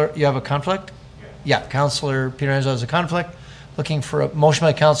 Councillor, you have a conflict? Yeah, Councillor Pietrangelo has a conflict. Looking for a motion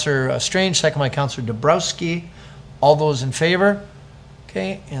by Councillor Strange, second by Councillor Dabrowski. All those in favor?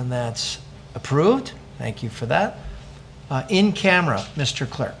 Okay, and that's approved. Thank you for that. In camera, Mr.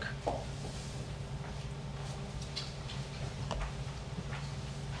 Clerk.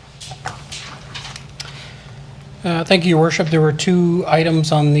 Thank you, Your Worship. There were two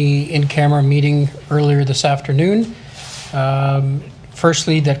items on the in-camera meeting earlier this afternoon.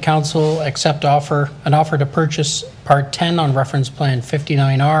 Firstly, that council accept an offer to purchase Part 10 on reference plan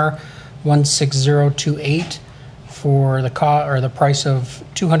 59R 16028 for the price of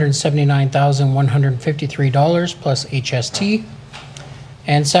 $279,153 plus HST.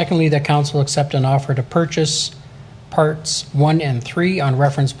 And secondly, that council accept an offer to purchase Parts 1 and 3 on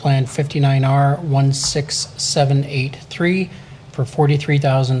reference plan 59R 16783 for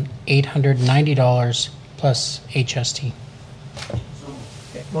 $43,890 plus HST.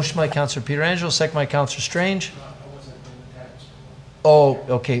 Motion by Councillor Pietrangelo, second by Councillor Strange. Oh,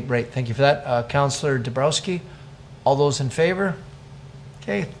 okay, right. Thank you for that. Councillor Dabrowski, all those in favor?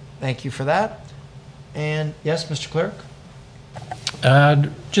 Okay, thank you for that. And yes, Mr. Clerk?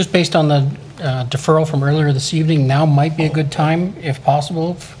 Just based on the deferral from earlier this evening, now might be a good time, if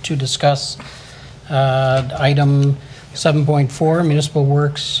possible, to discuss item 7.4, Municipal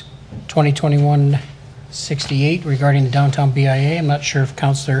Works 2021-68 regarding the downtown BIA. I'm not sure if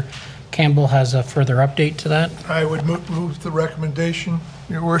Councillor Campbell has a further update to that. I would move the recommendation,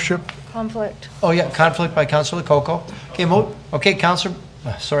 Your Worship. Conflict. Oh, yeah, conflict by Councillor Lococo. Okay,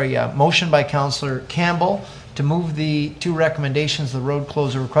 motion by Councillor Campbell to move the two recommendations, the road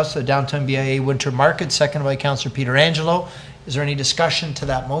closure request of the downtown BIA Winter Market, seconded by Councillor Pietrangelo. Is there any discussion to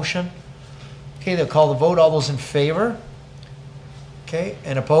that motion? Okay, they'll call the vote. All those in favor? Okay,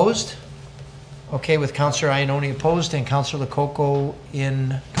 and opposed? Okay, with Councillor Iannone opposed and Councillor Lococo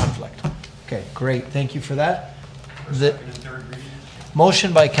in conflict. Okay, great. Thank you for that. The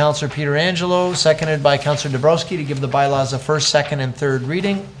motion by Councillor Pietrangelo, seconded by Councillor Dabrowski to give the bylaws a first, second, and third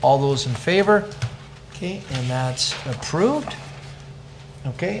reading. All those in favor? Okay, and that's approved.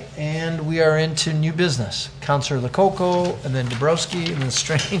 Okay, and we are into new business. Councillor Lococo, and then Dabrowski, and then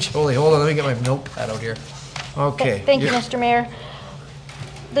Strange. Hold on, let me get my notepad out here. Okay. Thank you, Mr. Mayor.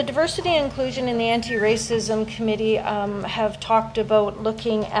 The Diversity and Inclusion and the Anti-Racism Committee have talked about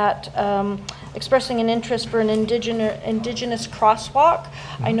looking at expressing an interest for an indigenous crosswalk.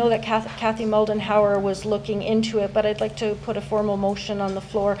 I know that Kathy Moldenhauer was looking into it, but I'd like to put a formal motion on the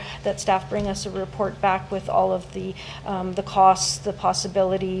floor that staff bring us a report back with all of the costs, the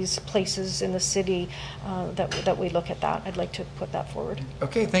possibilities, places in the city that we look at that. I'd like to put that forward.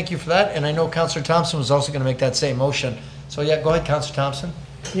 Okay, thank you for that. And I know Councillor Thomson was also going to make that same motion. So yeah, go ahead, Councillor Thomson.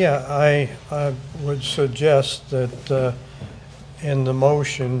 Yeah, I would suggest that in the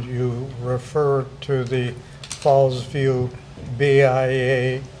motion you refer to the Fallsview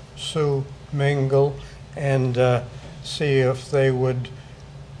BIA Sioux Mingle and see if they would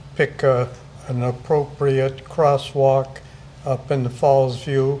pick an appropriate crosswalk up in the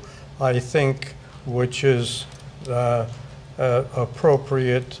Fallsview, I think, which is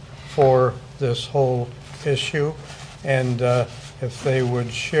appropriate for this whole issue, and if they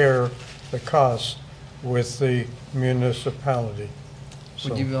would share the cost with the municipality.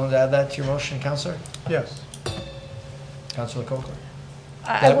 Would you be willing to add that to your motion, Councillor? Yes. Councillor Lococo.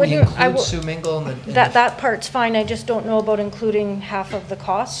 I would Sioux Mingle in the that part's fine. I just don't know about including half of the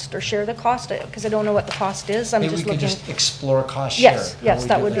cost or share the cost because I don't know what the cost is. Maybe we could just explore cost share. Yes,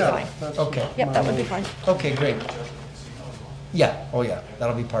 that would be fine. Okay. Yep, that would be fine. Okay, great. Yeah, oh yeah,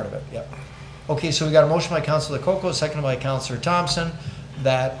 that'll be part of it, yep. Okay, so we got a motion by Councillor Lococo, seconded by Councillor Thomson,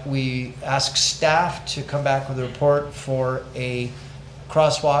 that we ask staff to come back with a report for a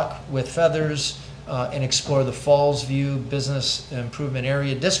crosswalk with feathers and explore the Fallsview Business Improvement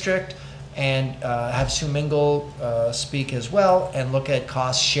Area District and have Sioux Mingle speak as well and look at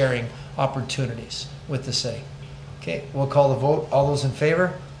cost sharing opportunities with the city. Okay, we'll call the vote. All those in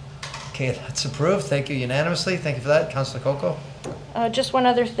favor? Okay, that's approved. Thank you unanimously. Thank you for that. Councillor Lococo. Just one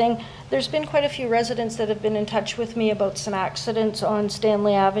other thing. There's been quite a few residents that have been in touch with me about some accidents on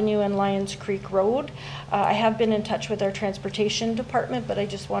Stanley Avenue and Lions Creek Road. I have been in touch with our transportation department, but I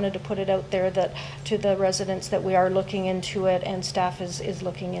just wanted to put it out there that to the residents that we are looking into it and staff is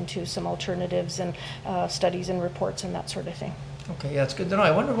looking into some alternatives and studies and reports and that sort of thing. Okay, yeah, it's good to know.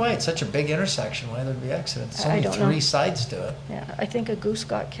 I wonder why it's such a big intersection, why there'd be accidents. There's only three sides to it. Yeah, I think a goose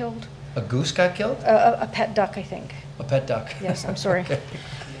got killed. A goose got killed? A pet duck, I think. A pet duck. Yes, I'm sorry. Okay.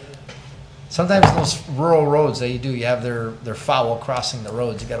 Sometimes those rural roads that you have, they're foul crossing the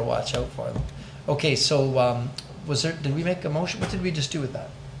roads. You got to watch out for them. Okay, so did we make a motion? What did we just do with that?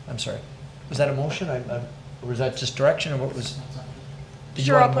 I'm sorry. Was that a motion? Or was that just direction, or what was?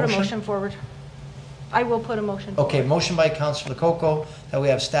 Sure, I'll put a motion forward. I will put a motion forward. Okay, motion by Councillor Lococo that we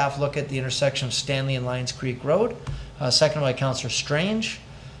have staff look at the intersection of Stanley and Lions Creek Road. Second by Councillor Strange.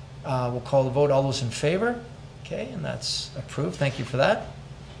 We'll call the vote. All those in favor? Okay, and that's approved. Thank you for that.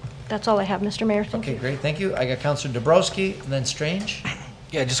 That's all I have, Mr. Mayor. Thank you. Okay, great. Thank you. I got Councillor Dabrowski and then Strange.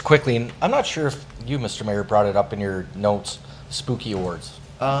 Yeah, just quickly, and I'm not sure if you, Mr. Mayor, brought it up in your notes, Spooky Awards.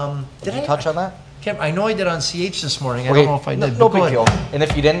 Did you touch on that? I know I did on CH this morning. I don't know if I did. No big deal. And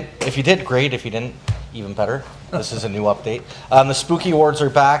if you did, great. If you didn't, even better. This is a new update. The Spooky Awards are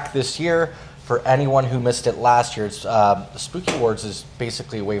back this year. For anyone who missed it last year, the Spooky Awards is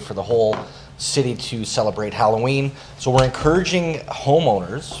basically a way for the whole city to celebrate Halloween. So we're encouraging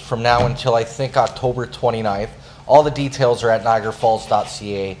homeowners from now until I think October 29th. All the details are at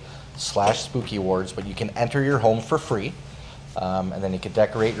niagarafalls.ca/Spooky Awards, but you can enter your home for free. And then you can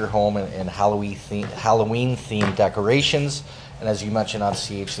decorate your home in Halloween-themed decorations. And as you mentioned on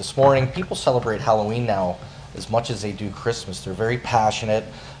CH this morning, people celebrate Halloween now as much as they do Christmas. They're very passionate.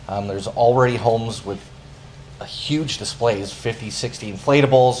 There's already homes with huge displays, 50, 60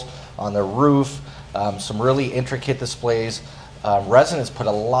 inflatables on the roof, some really intricate displays. Residents put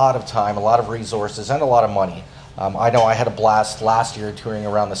a lot of time, a lot of resources, and a lot of money. I know I had a blast last year touring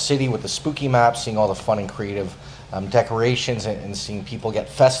around the city with the spooky map, seeing all the fun and creative decorations and seeing people get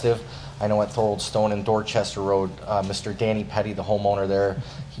festive. I know at Thorold Stone and Dorchester Road, Mr. Danny Petty, the homeowner there,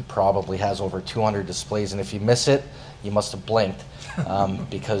 he probably has over 200 displays, and if you miss it, you must have blinked,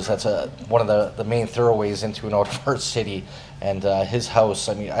 because that's one of the main thoroughways into and out of our city. And his house,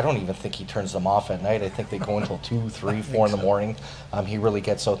 I mean, I don't even think he turns them off at night. I think they go until 2, 3, 4 in the morning. He really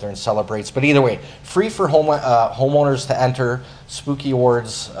gets out there and celebrates. But either way, free for homeowners to enter. Spooky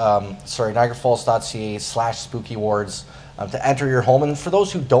Awards, NiagaraFalls.ca/Spooky Awards to enter your home. And for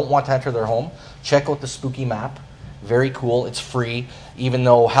those who don't want to enter their home, check out the spooky map. Very cool. It's free, even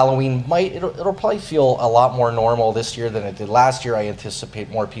though Halloween it'll probably feel a lot more normal this year than it did last year. I anticipate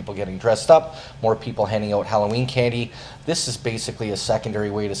more people getting dressed up, more people handing out Halloween candy. This is basically a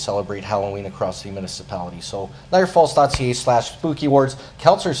secondary way to celebrate Halloween across the municipality. So NiagaraFalls.ca/Spooky Awards.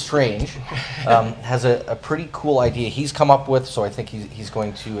 Councillor Strange has a pretty cool idea he's come up with, so I think he's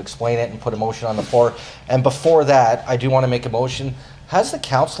going to explain it and put a motion on the floor. And before that, I do want to make a motion. Has the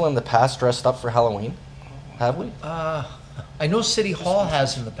council in the past dressed up for Halloween? Have we? I know City Hall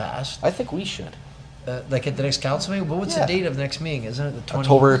has in the past. I think we should. Like at the next council meeting? But what's the date of the next meeting? Isn't it the 20th?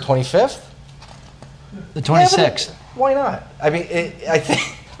 October 25th? The 26th. Yeah, why not? I mean, I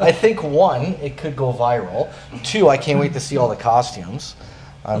think one, it could go viral. Two, I can't wait to see all the costumes.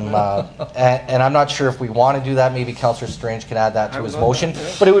 And I'm not sure if we want to do that. Maybe Councillor Strange can add that to his motion.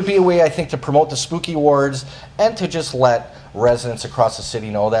 But it would be a way, I think, to promote the Spooky Awards and to just let residents across the city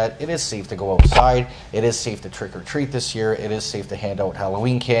know that it is safe to go outside. It is safe to trick or treat this year. It is safe to hand out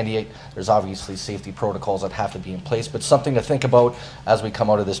Halloween candy. There's obviously safety protocols that have to be in place, but something to think about as we come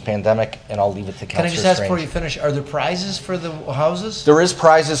out of this pandemic. And I'll leave it to Councillor Strange. Can I just ask before you finish, are there prizes for the houses? There is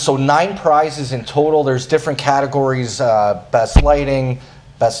prizes, so 9 prizes in total. There's different categories: best lighting,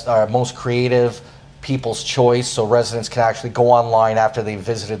 best, most creative, people's choice, so residents can actually go online after they've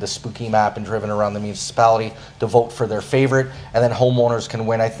visited the spooky map and driven around the municipality to vote for their favorite, and then homeowners can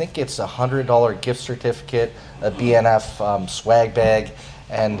win. I think it's a $100 gift certificate, a BNF swag bag,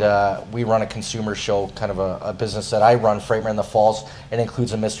 and we run a consumer show, kind of a business that I run, Frightmare in the Falls. It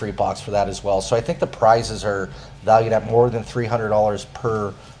includes a mystery box for that as well. So I think the prizes are valued at more than $300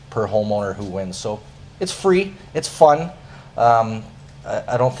 per homeowner who wins. So it's free, it's fun.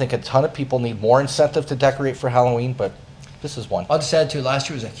 I don't think a ton of people need more incentive to decorate for Halloween, but this is one. I'll just add to, last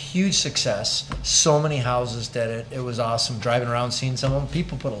year was a huge success. So many houses did it. It was awesome. Driving around, seeing some of them.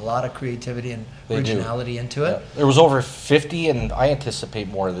 People put a lot of creativity and originality into it. Yeah. There was over 50, and I anticipate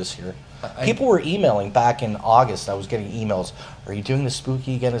more this year. People were emailing back in August. I was getting emails. Are you doing the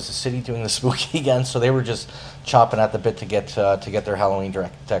spooky again? Is the city doing the spooky again? So they were just chomping at the bit to get their Halloween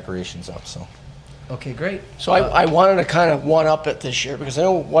decorations up. So. Okay, great. So I wanted to kind of one-up it this year because I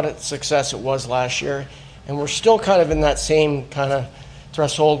know what a success it was last year, and we're still kind of in that same kind of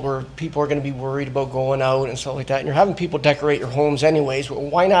threshold where people are going to be worried about going out and stuff like that, and you're having people decorate your homes anyways. Well,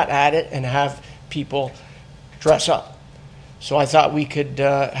 why not add it and have people dress up? So I thought we could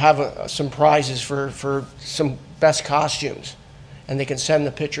have some prizes for some best costumes, and they can send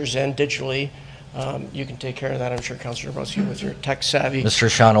the pictures in digitally. You can take care of that, I'm sure, Councillor Brosky, with your tech savvy. Mr.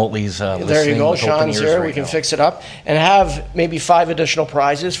 Sean Oatley's listening. There you go, with open Sean's ears there. right We can now. fix it up and have maybe 5 additional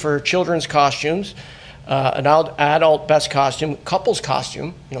prizes for children's costumes, an adult best costume, couple's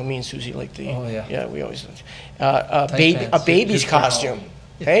costume. You know, me and Susie like the. Oh yeah. Yeah, we always. A baby's costume.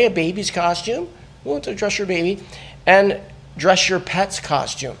 Okay, a baby's costume. We want to dress your baby, and dress your pet's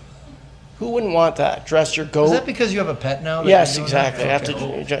costume. Who wouldn't want that? Dress your goat. Is that because you have a pet now? Yes, exactly. I have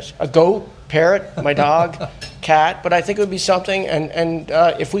to dress a goat, parrot, my dog, cat. But I think it would be something, and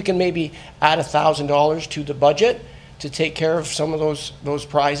if we can maybe add $1,000 to the budget to take care of some of those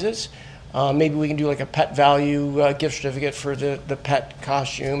prizes, maybe we can do like a pet value gift certificate for the pet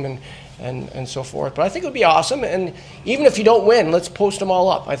costume and so forth. But I think it would be awesome. And even if you don't win, let's post them all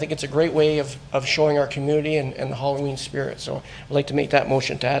up. I think it's a great way of showing our community and the Halloween spirit. So I'd like to make that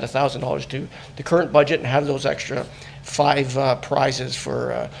motion to add $1,000 to the current budget and have those extra 5 prizes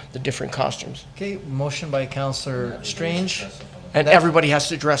for the different costumes. Okay, motion by Councillor Strange. And everybody has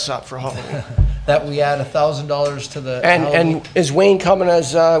to dress up for Halloween. That we add $1,000 to the. And is Wayne coming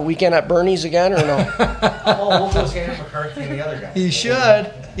as Weekend at Bernie's again, or no? Oh, hopefully it's Andrew McCarthy and the other guy. He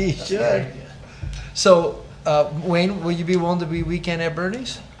should. He should. So, Wayne, will you be willing to be Weekend at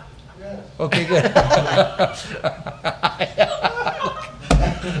Bernie's? Yeah. Okay, good.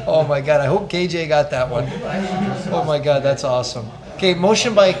 Oh my God! I hope KJ got that one. Oh my God, that's awesome. Okay,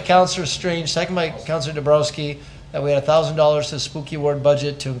 motion by Councillor Strange, second by Councillor Dabrowski, that we had $1,000 to the Spooky Award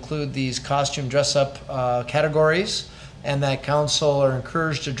budget to include these costume dress-up categories, and that council are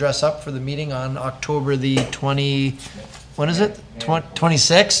encouraged to dress up for the meeting on October the when is it?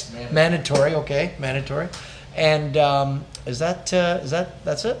 26th? Mandatory, okay, mandatory. And that's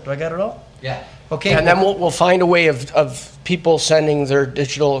it? Do I got it all? Yeah. Okay. And then we'll find a way of people sending their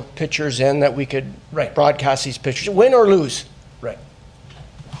digital pictures in that we could broadcast these pictures, win or lose. Right.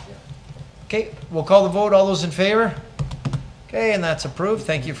 Okay, we'll call the vote. All those in favor? Okay, and that's approved.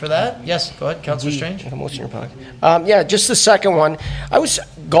 Thank you for that. Yes, go ahead, Councillor Strange. Yeah, just the second one. I was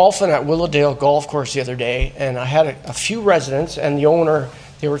golfing at Willowdale Golf Course the other day, and I had a few residents and the owner,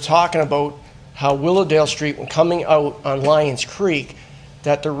 they were talking about how Willowdale Street, when coming out on Lions Creek,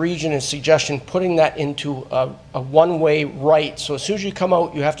 that the region is suggesting putting that into a one-way right. So as soon as you come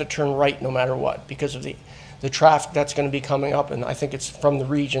out, you have to turn right no matter what, because of the traffic that's going to be coming up. And I think it's from the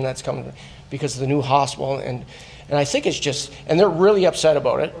region that's coming because of the new hospital. And I think it's just, and they're really upset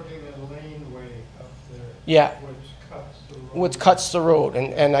about it. Putting a laneway up there. Yeah. Which cuts the road.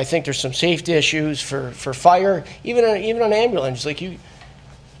 And I think there's some safety issues for fire, even an ambulance. Like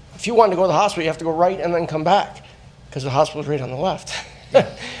if you wanted to go to the hospital, you have to go right and then come back because the hospital's right on the left.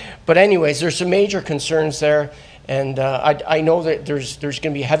 But anyways, there's some major concerns there. And I know that there's going to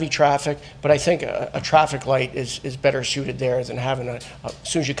be heavy traffic, but I think a traffic light is better suited there than having as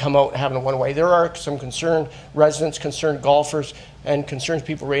soon as you come out, having a one-way. There are some concerned residents, concerned golfers, and concerned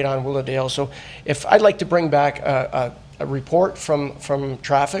people right on Willowdale. So if I'd like to bring back a report from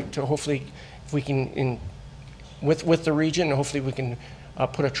traffic to hopefully, if we can, with the region, and hopefully we can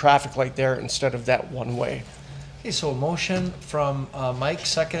put a traffic light there instead of that one-way. Okay, so a motion from Mike,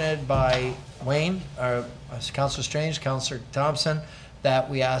 seconded by Wayne, Councillor Strange, Councillor Thomson, that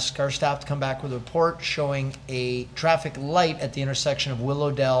we ask our staff to come back with a report showing a traffic light at the intersection of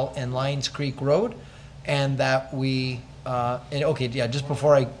Willowdale and Lions Creek Road, and that we, just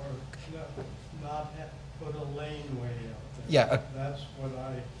before I... Not put a laneway up there. Yeah. That's what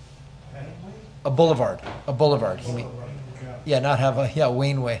A boulevard, you mean? Yeah, not have a,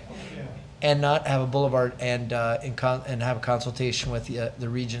 Wayneway. And not have a boulevard and have a consultation with the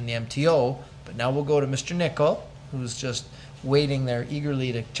region, the MTO. But now we'll go to Mr. Nickel, who's just waiting there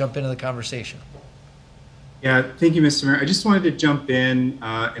eagerly to jump into the conversation. Yeah, thank you, Mr. Mayor. I just wanted to jump in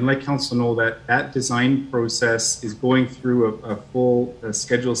and let Council know that design process is going through a full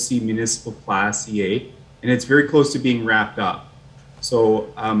Schedule C municipal class EA, and it's very close to being wrapped up.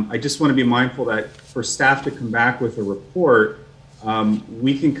 So I just want to be mindful that for staff to come back with a report,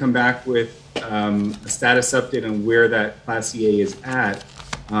 we can come back with a status update on where that Class EA is at,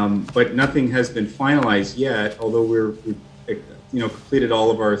 but nothing has been finalized yet, although we've completed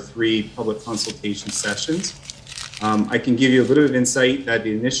all of our 3 public consultation sessions. I can give you a little bit of insight that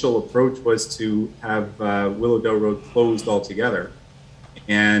the initial approach was to have Willowdale Road closed altogether.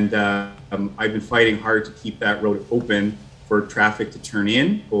 And I've been fighting hard to keep that road open for traffic to turn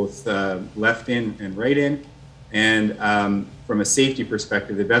in, both left in and right in. And from a safety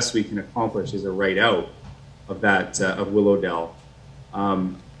perspective, the best we can accomplish is a right out of that of Willowdale.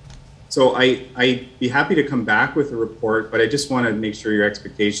 So I'd be happy to come back with a report, but I just want to make sure your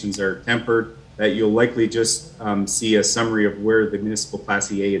expectations are tempered, that you'll likely just see a summary of where the municipal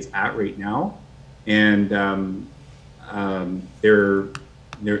Class EA is at right now. And the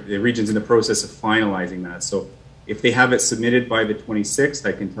region's in the process of finalizing that. So if they have it submitted by the 26th,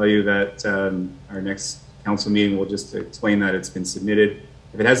 I can tell you that our next council meeting will just explain that it's been submitted.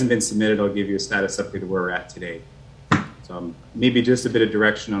 If it hasn't been submitted, I'll give you a status update of where we're at today. So maybe just a bit of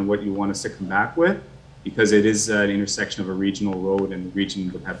direction on what you want us to come back with, because it is an intersection of a regional road and the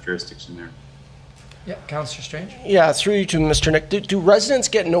region would have jurisdiction there. Yeah, Councillor Strange? Yeah, through you to Mr. Nick. Do residents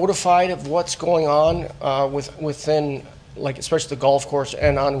get notified of what's going on within, like especially the golf course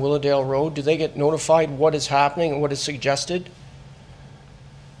and on Willowdale Road? Do they get notified what is happening and what is suggested?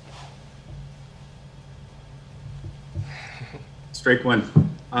 Strike one.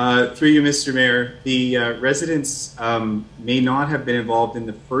 Through you, Mr. Mayor, the residents may not have been involved in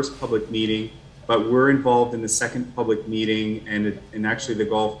the first public meeting, but were involved in the second public meeting, and actually the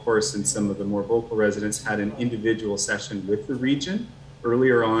golf course and some of the more vocal residents had an individual session with the region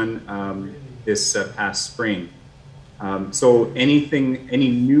earlier on this past spring. So any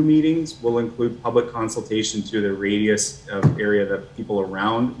new meetings will include public consultation to the radius of area that people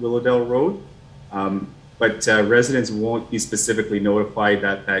around Willowdale Road. But residents won't be specifically notified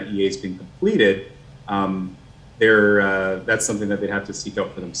that that EA has been completed. That's something that they'd have to seek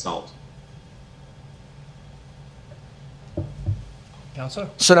out for themselves. Councillor?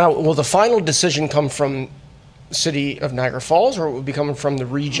 So now, will the final decision come from city of Niagara Falls, or it would be coming from the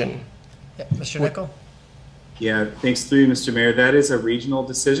region? Yeah, Mr. Nickel? Yeah, thanks through you, Mr. Mayor. That is a regional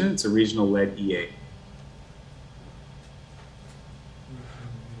decision. It's a regional-led EA.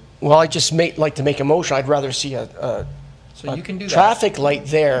 Well, I just like to make a motion. I'd rather see a So you can do that. traffic light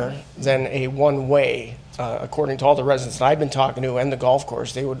there than a one-way. According to all the residents that I've been talking to and the golf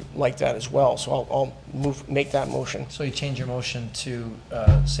course, they would like that as well. So I'll make that motion. So you change your motion to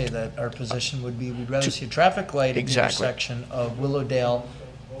say that our position would be, we'd rather see a traffic light at the intersection of Willowdale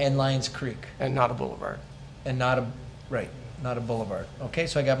and Lions Creek. And not a boulevard. And not a, right, not a boulevard. Okay,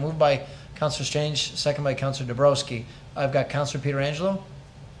 so I got moved by Councillor Strange, second by Councillor Dabrowski. I've got Councillor Pietrangelo.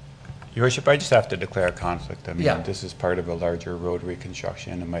 Your Worship, I just have to declare a conflict. I mean, Yeah. this is part of a larger road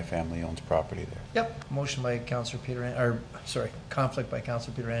reconstruction, and my family owns property there. Yep, motion by Councillor conflict by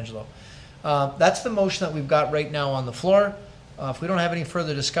Councillor Pietrangelo. That's the motion that we've got right now on the floor. If we don't have any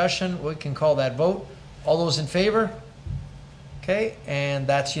further discussion, we can call that vote. All those in favor? Okay, and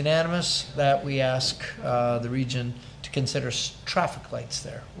that's unanimous that we ask the region to consider traffic lights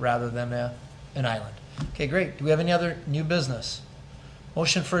there rather than an island. Okay, great. Do we have any other new business?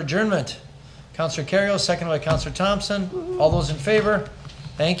 Motion for adjournment. Councillor Carrier, second by Councillor Thomson. All those in favor?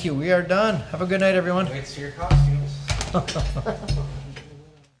 Thank you. We are done. Have a good night, everyone. Wait for your costumes.